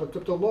lawyer do? I looked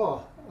up the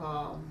law.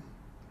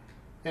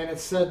 And it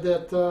said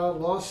that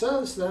law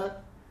says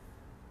that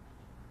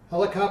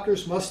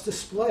helicopters must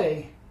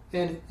display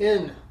an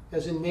N,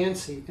 as in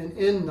Nancy, an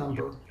N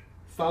number,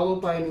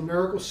 followed by a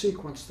numerical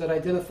sequence that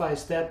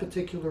identifies that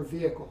particular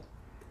vehicle.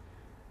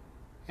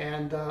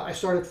 And I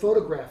started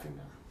photographing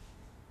them.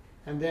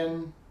 And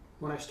then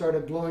when I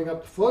started blowing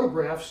up the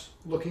photographs,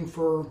 looking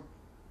for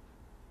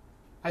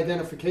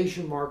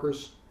identification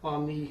markers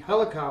on the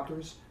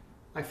helicopters,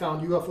 I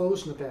found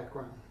UFOs in the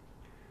background.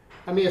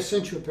 I may have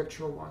sent you a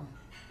picture of one.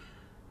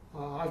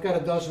 I've got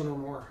a dozen or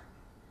more.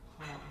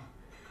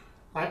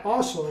 I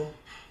also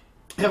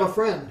have a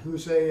friend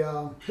who's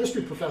a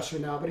history professor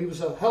now, but he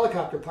was a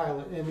helicopter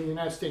pilot in the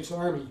United States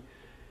Army,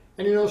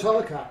 and he knows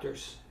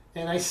helicopters.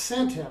 And I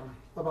sent him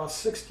about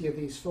 60 of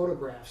these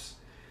photographs,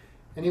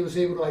 and he was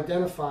able to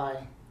identify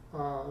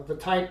the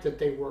type that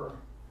they were,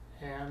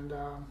 and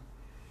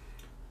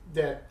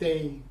that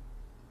they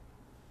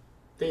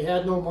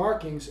had no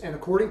markings. And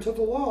according to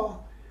the law,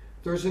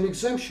 there's an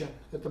exemption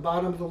at the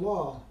bottom of the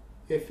law.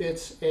 If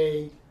it's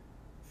a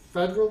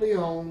federally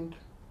owned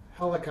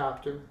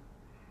helicopter,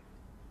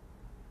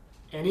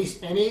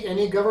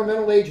 any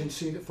governmental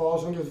agency that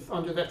falls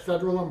under that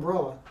federal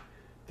umbrella,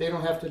 they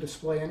don't have to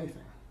display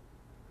anything.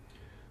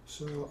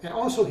 So, and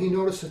also he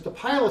noticed that the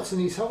pilots in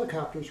these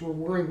helicopters were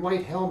wearing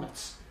white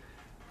helmets.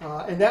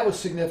 And that was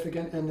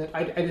significant, and that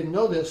I didn't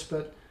know this,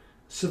 but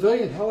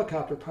civilian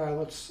helicopter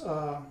pilots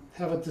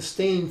have a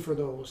disdain for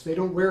those. They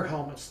don't wear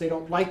helmets. They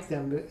don't like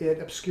them. It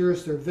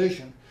obscures their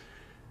vision.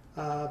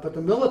 But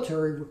the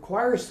military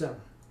requires them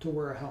to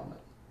wear a helmet.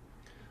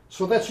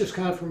 So that's just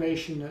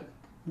confirmation that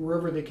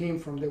wherever they came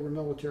from, they were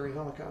military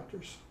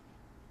helicopters.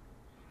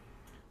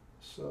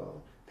 So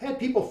I had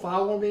people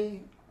follow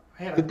me.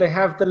 Did they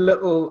have the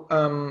little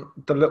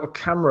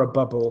camera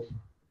bubble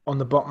on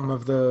the bottom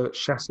of the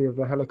chassis of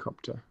the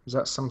helicopter? Is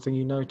that something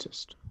you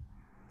noticed?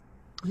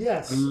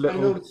 Yes, I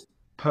noticed.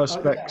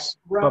 Perspex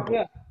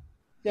bubble.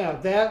 Yeah,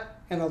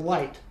 that and a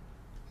light.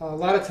 A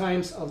lot of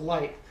times a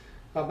light,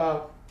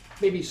 about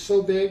maybe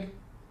so big,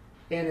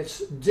 and it's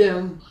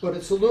dim, but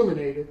it's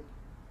illuminated,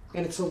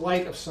 and it's a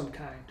light of some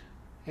kind.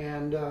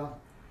 And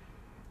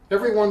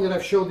everyone that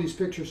I've showed these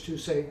pictures to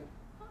say,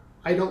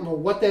 I don't know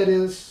what that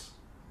is,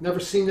 never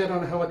seen that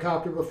on a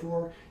helicopter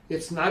before.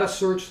 It's not a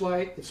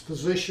searchlight. It's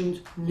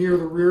positioned near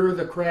the rear of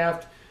the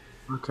craft,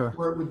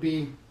 where it would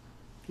be,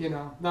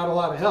 not a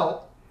lot of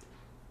help.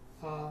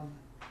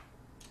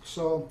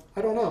 So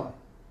I don't know.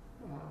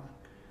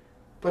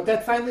 But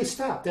that finally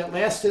stopped. That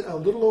lasted a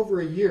little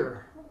over a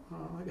year.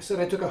 Like I said,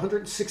 I took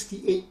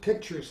 168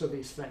 pictures of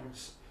these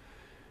things.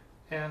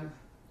 And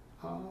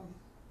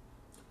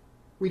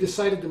we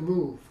decided to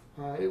move.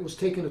 It was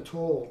taking a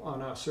toll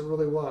on us. It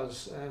really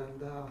was.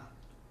 And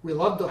we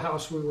loved the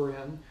house we were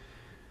in.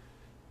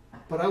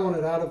 But I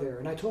wanted out of there.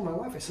 And I told my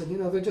wife, I said,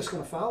 they're just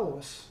going to follow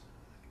us.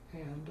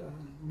 And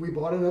we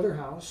bought another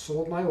house,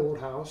 sold my old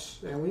house,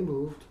 and we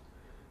moved.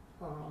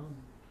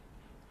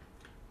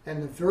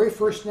 And the very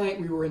first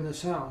night we were in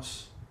this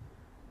house,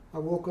 I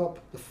woke up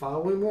the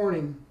following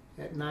morning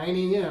at 9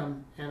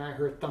 a.m. and I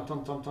heard thump,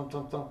 thump, thump, thump,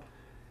 thump, thump.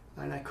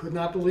 And I could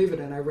not believe it.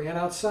 And I ran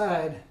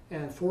outside,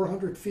 and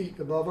 400 feet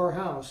above our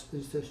house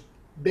is this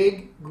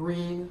big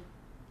green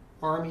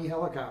Army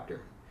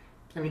helicopter.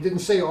 I mean, it didn't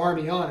say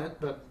Army on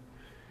it, but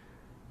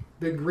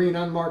big green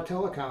unmarked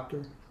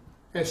helicopter.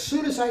 As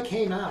soon as I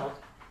came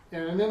out,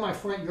 and I'm in my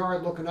front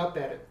yard looking up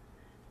at it,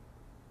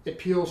 it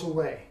peels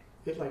away.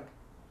 It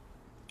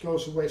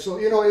goes away. So,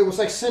 it was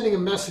like sending a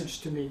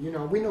message to me,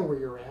 we know where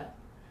you're at.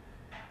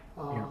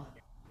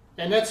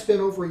 And that's been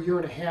over a year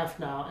and a half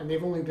now, and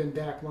they've only been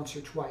back once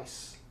or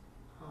twice.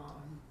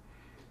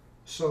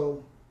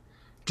 So,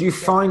 do you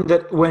find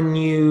that when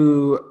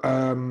you,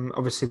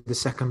 obviously the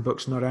second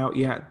book's not out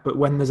yet, but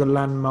when there's a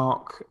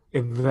landmark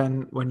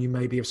event, when you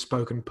maybe have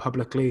spoken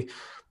publicly,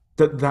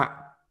 that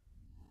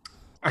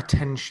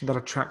attention, that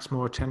attracts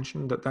more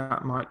attention,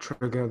 that might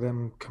trigger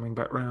them coming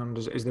back round?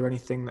 Is there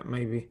anything that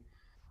maybe...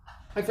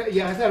 I've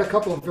had a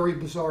couple of very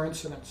bizarre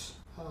incidents.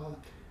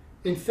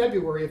 In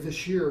February of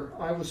this year,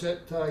 I was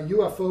at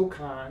UFO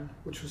Con,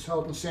 which was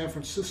held in San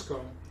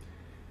Francisco.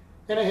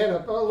 And I had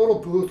a little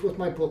booth with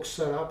my books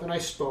set up, and I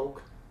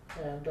spoke.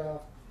 And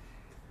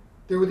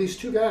there were these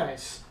two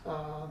guys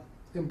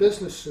in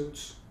business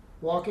suits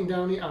walking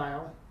down the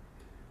aisle,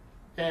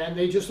 and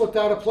they just looked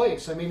out of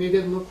place. I mean, they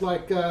didn't look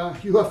like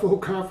UFO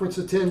conference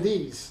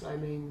attendees. I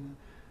mean,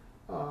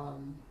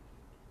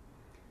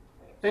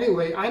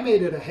 anyway, I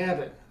made it a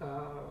habit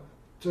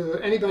to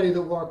anybody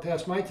that walked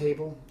past my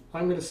table.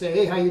 I'm going to say,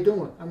 hey, how you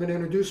doing? I'm going to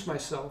introduce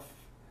myself.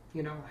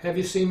 Have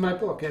you seen my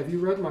book? Have you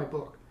read my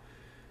book?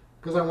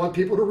 Because I want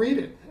people to read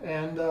it.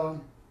 And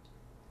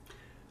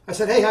I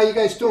said, hey, how you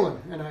guys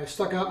doing? And I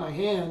stuck out my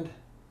hand,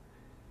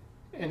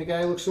 and the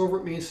guy looks over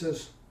at me and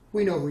says,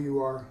 we know who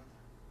you are,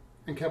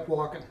 and kept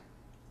walking.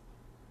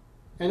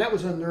 and that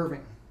was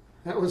unnerving.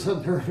 That was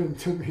unnerving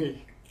to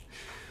me.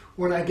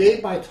 When I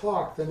gave my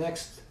talk the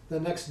next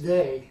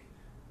day,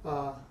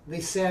 they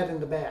sat in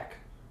the back.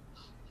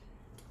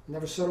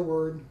 Never said a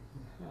word.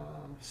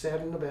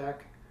 Sat in the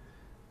back.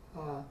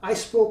 I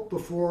spoke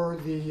before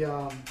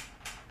the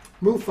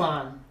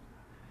MUFON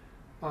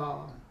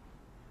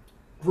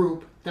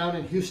group down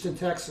in Houston,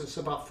 Texas,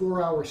 about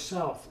 4 hours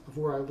south of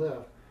where I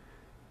live,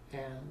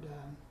 and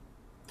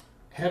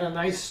had a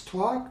nice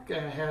talk.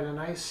 Had a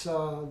nice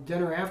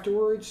dinner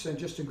afterwards, and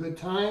just a good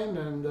time.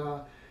 And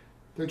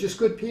they're just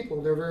good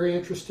people. They're very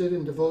interested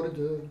and devoted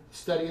to the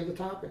study of the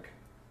topic.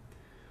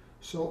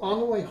 So on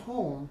the way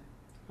home,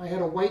 I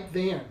had a white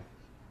van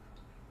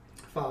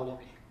follow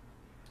me,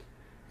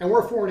 and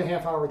we're a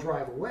 4.5 hour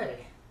drive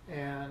away.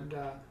 And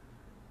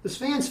this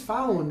van's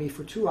following me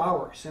for 2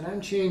 hours, and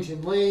I'm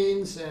changing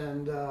lanes,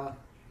 and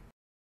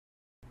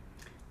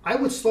I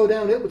would slow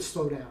down, it would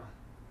slow down.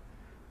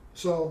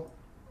 So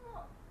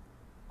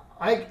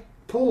I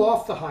pull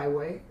off the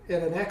highway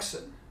at an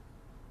exit,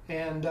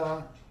 and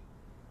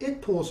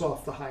it pulls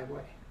off the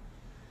highway.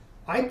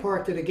 I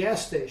parked at a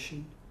gas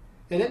station,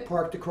 and it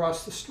parked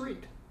across the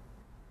street.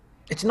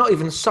 It's not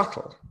even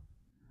subtle.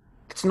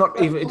 It's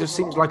not even. It just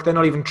seems like they're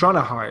not even trying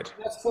to hide.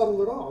 Not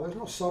subtle at all. There's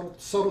no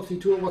subtlety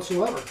to it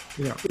whatsoever.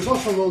 Yeah. There's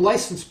also no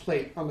license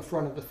plate on the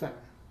front of the thing.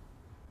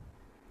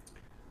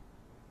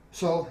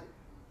 So,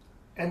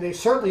 and they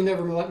certainly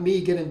never let me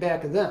get in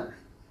back of them.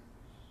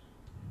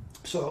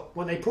 So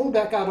when they pulled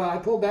back out, I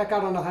pulled back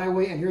out on the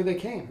highway, and here they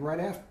came right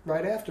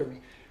after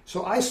me.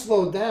 So I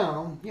slowed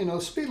down. You know,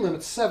 speed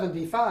limit's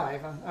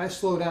 75. I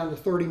slowed down to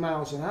 30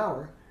 miles an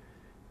hour,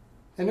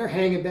 and they're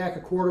hanging back a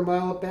quarter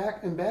mile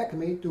back of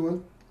me,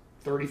 doing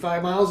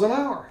 35 miles an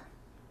hour.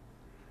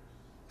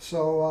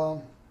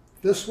 So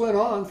this went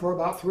on for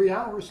about 3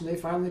 hours, and they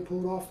finally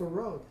pulled off the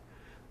road.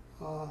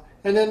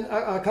 And then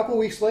a couple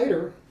weeks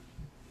later,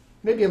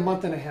 maybe a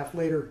month and a half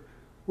later,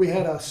 we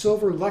had a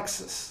silver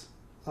Lexus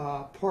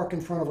park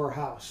in front of our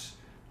house.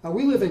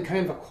 We live in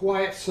kind of a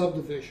quiet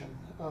subdivision.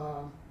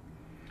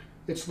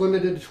 It's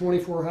limited to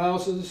 24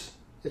 houses.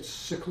 It's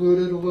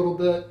secluded a little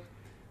bit.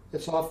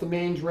 It's off the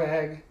main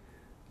drag,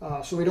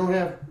 so we don't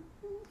have,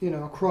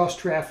 cross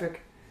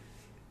traffic.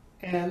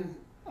 And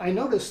I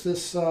noticed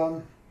this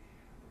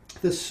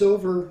this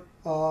silver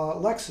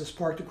Lexus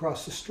parked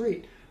across the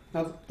street.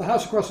 Now, the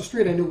house across the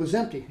street I knew was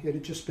empty. It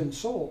had just been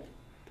sold.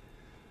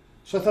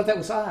 So I thought that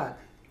was odd.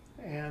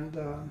 And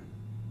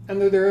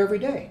they're there every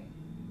day.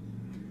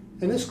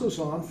 And this goes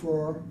on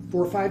for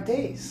 4 or 5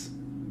 days.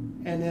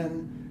 And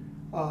then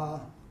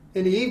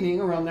in the evening,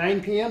 around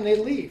 9 p.m., they'd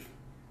leave.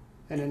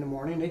 And in the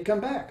morning, they'd come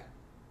back.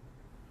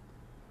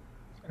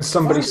 And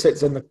somebody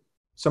sits in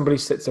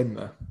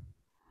there.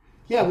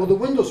 Yeah, well, the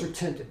windows are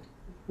tinted.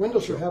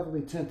 Windows are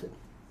heavily tinted.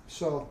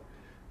 So,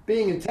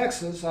 being in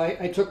Texas,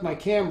 I took my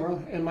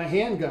camera and my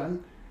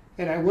handgun,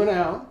 and I went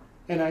out,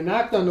 and I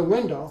knocked on the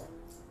window,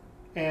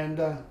 and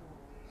the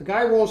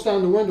guy rolls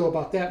down the window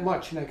about that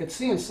much, and I could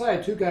see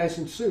inside 2 guys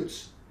in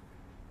suits.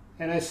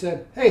 And I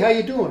said, "Hey, how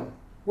you doing?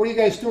 What are you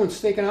guys doing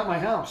staking out my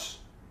house?"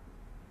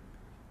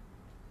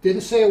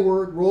 Didn't say a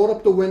word, rolled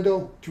up the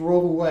window,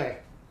 drove away.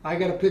 I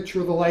got a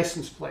picture of the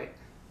license plate.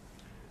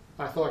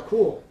 I thought,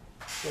 cool.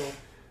 So,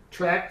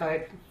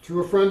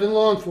 through a friend in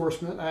law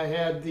enforcement, I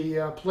had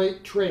the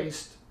plate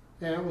traced,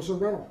 and it was a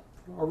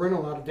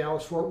rental out of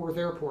Dallas-Fort Worth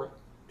Airport.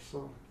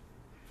 So,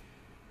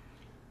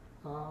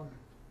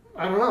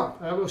 I don't know.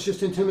 That was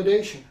just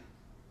intimidation.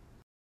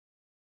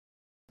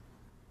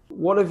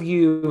 What have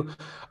you,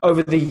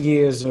 over the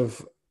years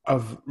of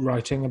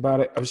writing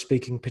about it, of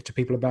speaking to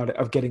people about it,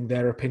 of getting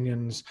their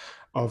opinions,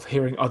 of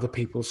hearing other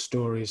people's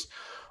stories,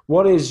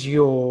 what is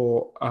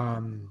your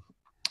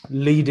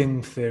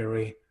leading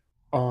theory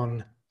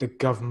on the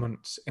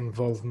government's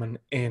involvement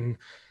in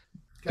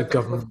the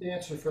government? Got the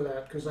answer for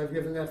that, because I've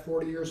given that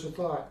 40 years of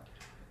thought.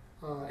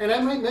 And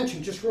I might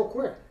mention, just real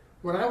quick,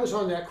 when I was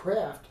on that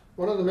craft,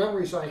 one of the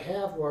memories I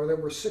have were there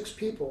were 6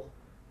 people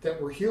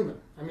that were human.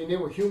 I mean, they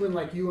were human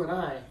like you and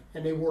I,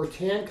 and they wore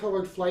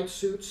tan-colored flight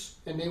suits,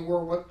 and they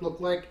wore what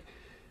looked like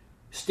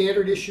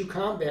standard issue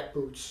combat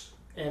boots,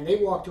 and they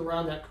walked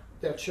around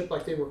that ship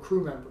like they were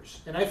crew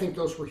members. And I think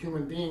those were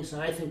human beings,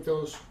 and I think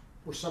those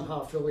were somehow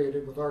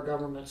affiliated with our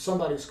government,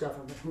 somebody's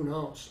government, who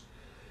knows.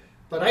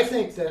 But I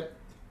think that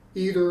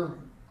either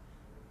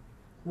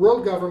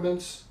world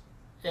governments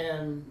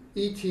and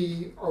ET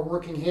are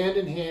working hand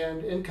in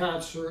hand, in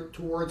concert,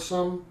 towards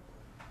some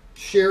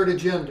shared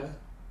agenda,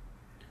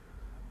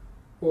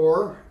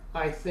 or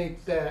I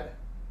think that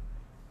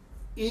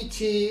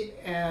ET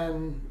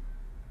and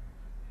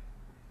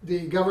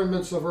the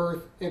governments of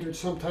Earth entered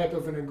some type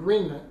of an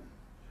agreement,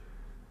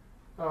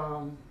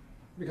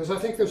 because I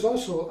think there's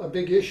also a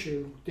big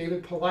issue.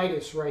 David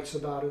Paulides writes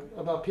about it,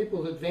 about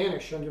people that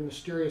vanish under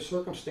mysterious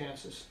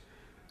circumstances.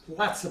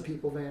 Lots of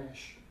people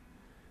vanish.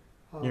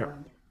 Yeah,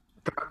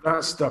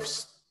 that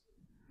stuff's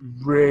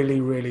really,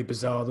 really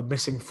bizarre. The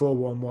missing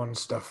 411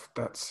 stuff,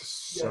 that's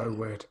so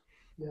weird.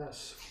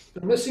 Yes.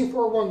 The Missing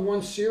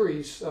 411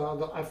 series,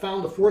 I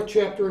found the 4th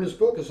chapter in his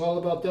book is all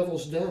about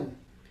Devil's Den.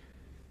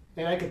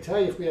 And I could tell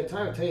you, if we had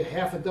time, I'd tell you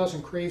half a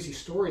dozen crazy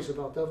stories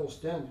about Devil's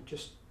Den that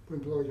just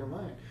would blow your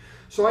mind.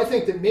 So I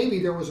think that maybe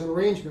there was an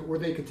arrangement where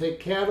they could take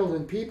cattle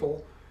and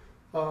people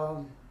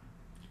for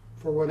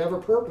whatever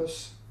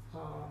purpose,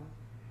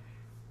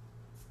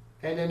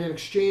 and in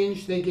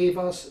exchange they gave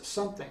us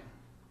something.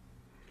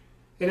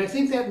 And I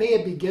think that may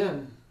have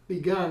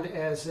begun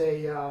as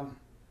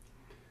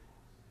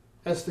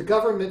as the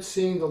government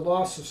seeing the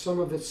loss of some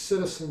of its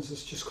citizens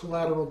as just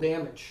collateral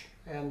damage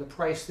and the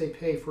price they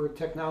pay for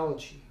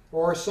technology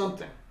or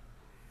something.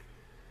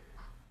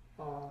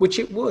 Which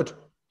it would,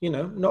 you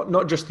know,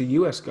 not just the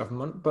US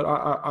government, but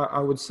I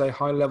would say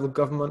high-level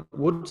government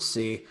would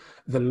see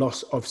the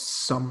loss of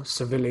some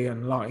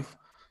civilian life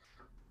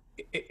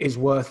is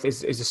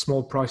a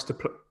small price to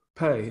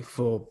pay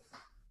for,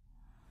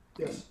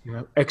 Yes. you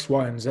know, X,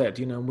 Y, and Z.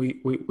 You know,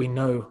 we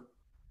know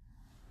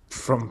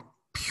from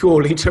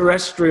purely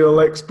terrestrial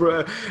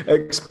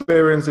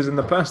experiences in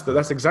the past that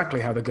that's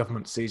exactly how the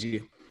government sees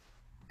you.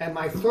 And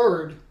my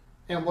third,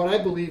 and what I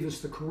believe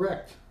is the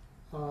correct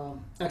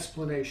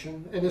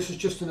explanation, and this is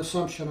just an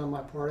assumption on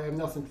my part, I have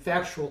nothing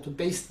factual to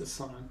base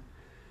this on,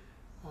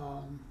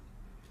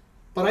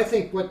 but I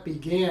think what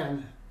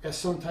began as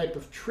some type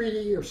of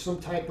treaty or some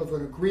type of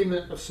an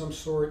agreement of some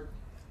sort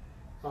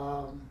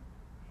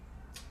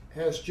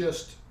has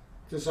just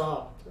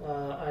dissolved.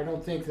 I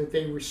don't think that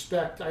they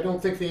respect, I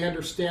don't think they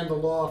understand the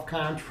law of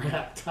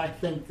contract. I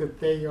think that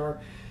they are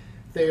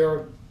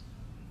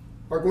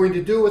going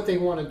to do what they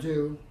want to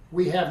do.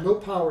 We have no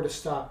power to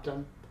stop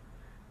them.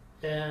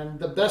 And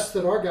the best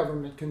that our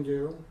government can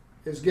do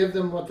is give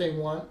them what they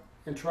want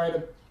and try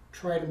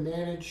to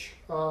manage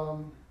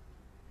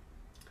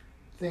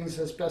things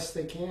as best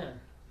they can.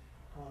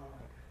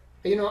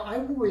 You know, I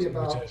worry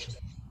about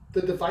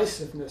the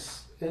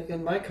divisiveness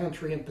in my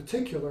country in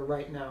particular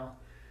right now.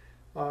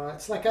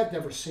 It's like I've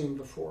never seen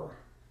before.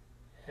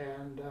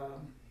 And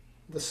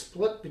the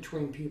split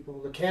between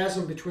people, the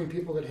chasm between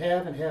people that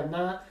have and have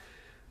not,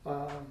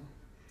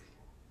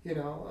 you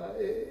know,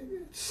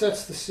 it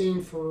sets the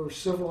scene for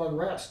civil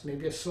unrest,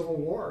 maybe a civil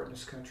war in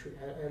this country.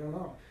 I don't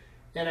know.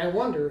 And I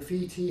wonder if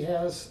ET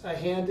has a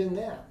hand in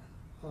that.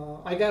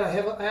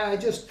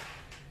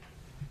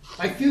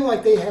 I feel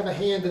like they have a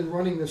hand in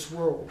running this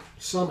world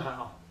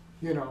somehow,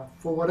 you know,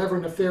 for whatever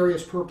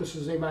nefarious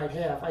purposes they might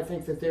have. I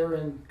think that they're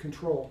in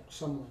control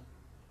somewhat.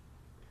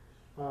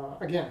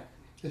 Again,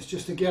 it's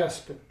just a guess,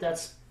 but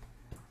that's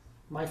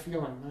my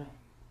feeling,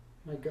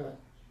 my gut.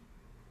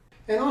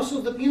 And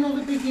also, the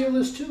big deal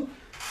is too,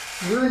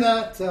 we're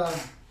not, to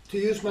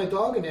use my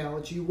dog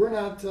analogy, we're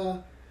not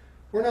the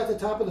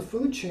top of the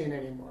food chain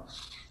anymore.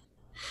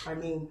 I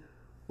mean,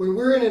 when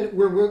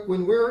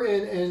we're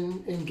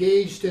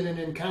engaged in an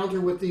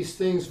encounter with these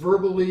things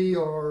verbally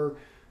or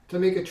to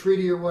make a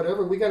treaty or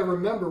whatever, we got to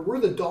remember we're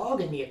the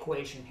dog in the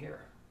equation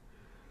here.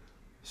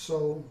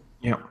 So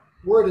yeah,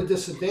 we're at a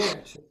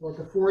disadvantage. It's like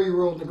a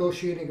 4-year-old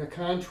negotiating a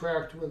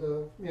contract with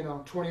a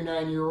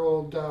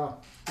 29-year-old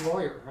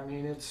lawyer. I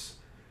mean,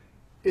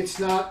 it's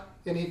not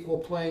an equal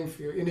playing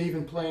field, an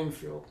even playing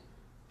field.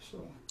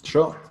 So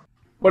sure.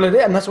 Well,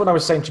 and that's what I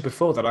was saying to you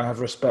before, that I have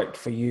respect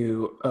for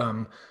you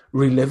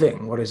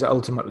reliving what is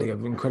ultimately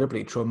an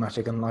incredibly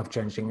traumatic and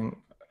life-changing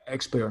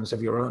experience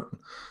of your own,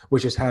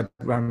 which has had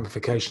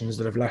ramifications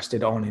that have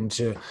lasted on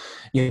into,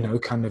 you know,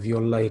 kind of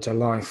your later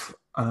life,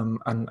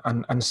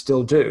 and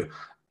still do,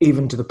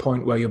 even to the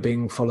point where you're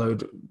being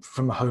followed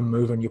from a home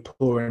move and your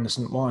poor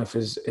innocent wife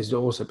is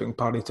also being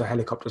party to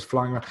helicopters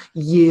flying around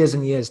years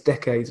and years,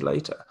 decades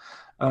later.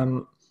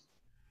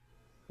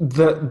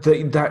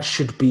 That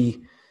should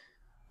be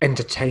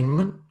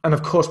entertainment. And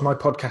of course, my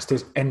podcast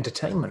is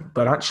entertainment,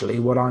 but actually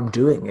what I'm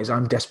doing is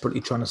I'm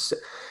desperately trying to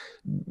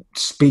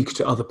speak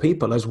to other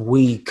people as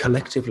we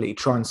collectively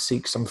try and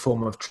seek some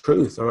form of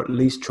truth, or at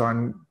least try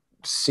and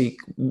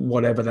seek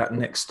whatever that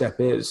next step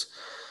is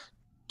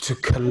to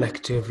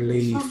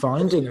collectively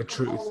finding a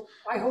truth.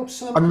 I hope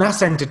so. And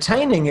that's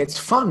entertaining. It's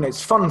fun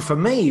for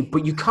me,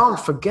 but you can't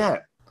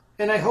forget.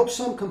 And I hope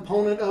some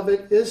component of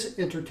it is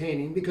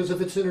entertaining, because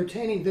if it's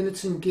entertaining, then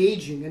it's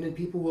engaging, and then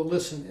people will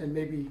listen and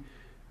maybe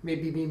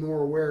be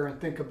more aware and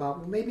think about,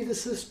 well, maybe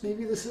this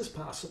is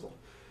possible.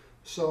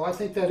 So I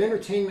think that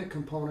entertainment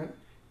component,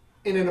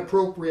 in an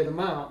appropriate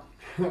amount,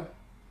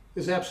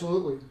 is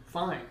absolutely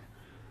fine.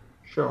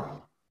 Sure.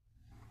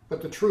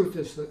 But the truth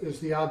is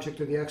the object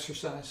of the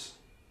exercise.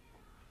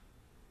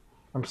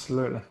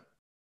 Absolutely.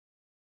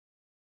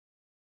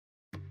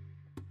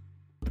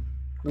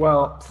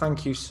 Well,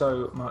 thank you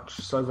so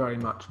very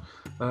much,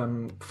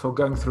 for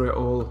going through it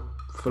all,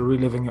 for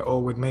reliving it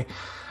all with me.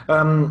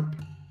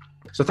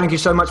 So thank you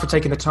so much for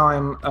taking the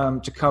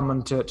time to come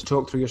and to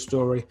talk through your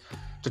story,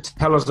 to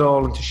tell us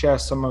all and to share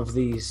some of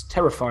these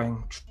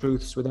terrifying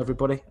truths with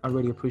everybody. I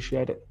really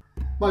appreciate it.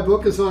 My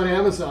book is on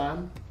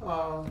Amazon,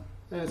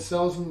 and it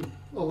sells in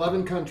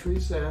 11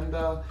 countries, and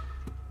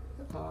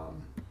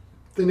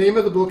the name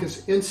of the book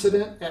is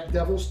Incident at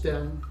Devil's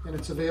Den, and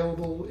it's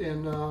available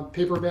in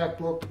paperback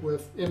book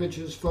with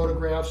images,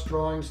 photographs,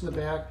 drawings in the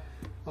back,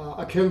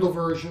 a Kindle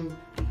version,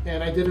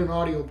 and I did an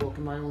audiobook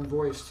in my own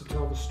voice to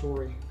tell the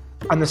story.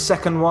 And the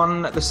second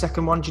one, do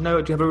you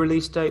know? Do you have a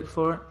release date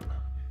for it?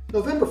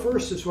 November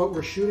 1st is what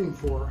we're shooting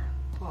for.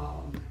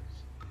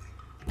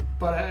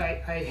 But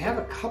I have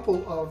a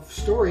couple of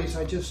stories.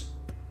 I just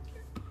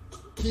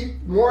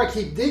more I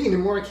keep digging, the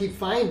more I keep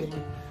finding.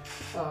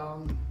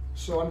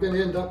 So I'm going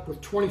to end up with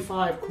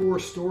 25 core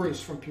stories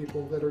from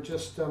people that are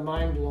just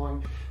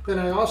mind-blowing. Then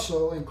I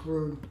also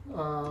include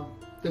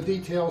the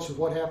details of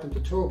what happened to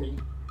Toby,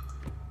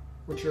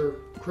 which are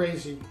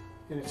crazy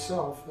in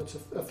itself. It's a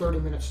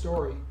 30-minute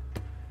story.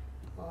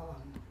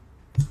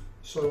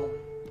 So,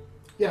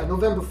 yeah,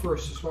 November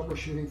 1st is what we're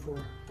shooting for.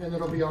 And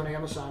it'll be on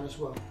Amazon as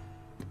well.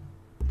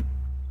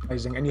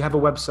 Amazing. And you have a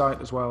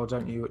website as well,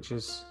 don't you, which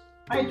is...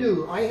 I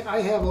do.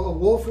 I have a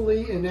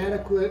woefully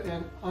inadequate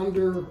and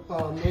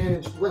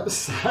under-managed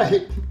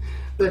website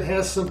that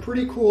has some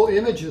pretty cool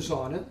images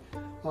on it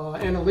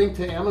and a link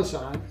to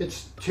Amazon.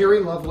 It's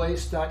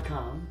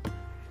terrylovelace.com.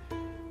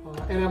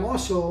 And I'm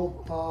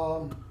also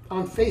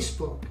on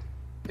Facebook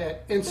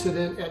at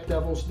Incident at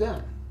Devil's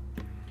Den.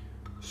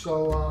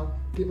 So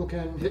people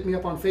can hit me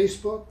up on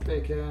Facebook.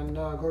 They can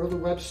go to the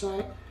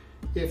website.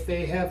 If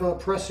they have a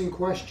pressing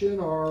question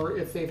or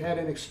if they've had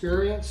an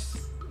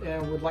experience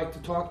and would like to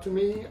talk to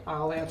me,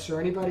 I'll answer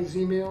anybody's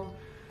email.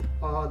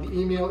 The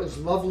email is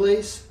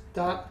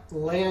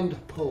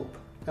lovelace.landpope,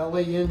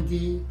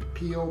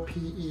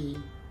 LANDPOPE,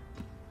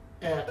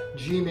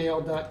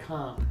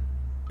 @gmail.com.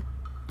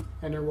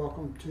 And they're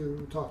welcome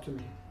to talk to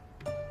me.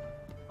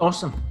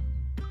 Awesome.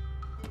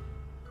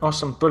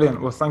 Awesome.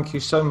 Brilliant. Well, thank you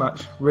so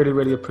much. Really,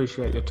 really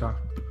appreciate your time.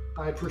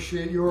 I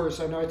appreciate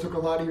yours. I know I took a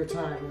lot of your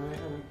time.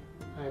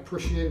 I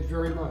appreciate it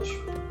very much.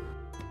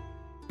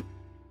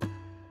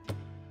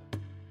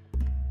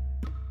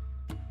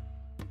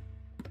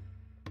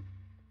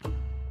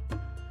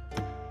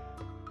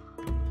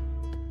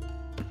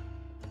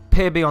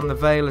 Peer Beyond the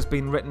Veil has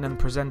been written and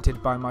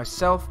presented by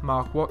myself,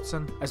 Mark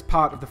Watson, as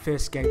part of the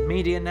Fearscape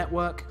Media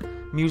Network.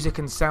 Music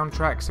and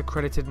soundtracks are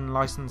credited and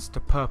licensed to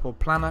Purple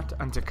Planet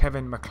and to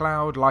Kevin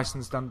MacLeod,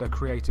 licensed under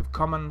Creative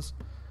Commons.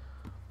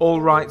 All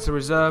rights are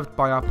reserved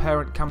by our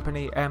parent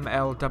company,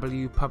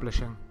 MLW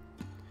Publishing.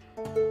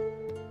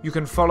 You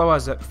can follow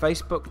us at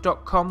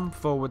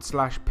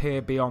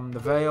facebook.com/Peer Beyond the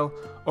Veil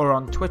or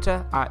on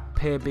Twitter at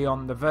Peer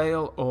Beyond the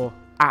Veil or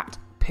at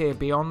Peer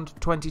Beyond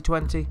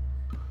 2020.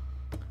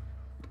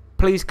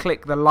 Please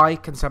click the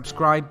like and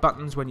subscribe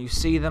buttons when you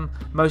see them,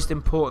 most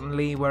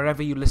importantly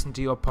wherever you listen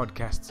to your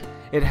podcasts.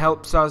 It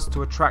helps us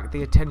to attract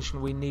the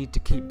attention we need to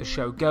keep the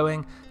show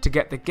going, to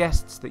get the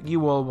guests that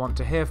you all want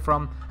to hear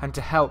from, and to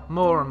help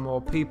more and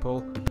more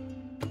people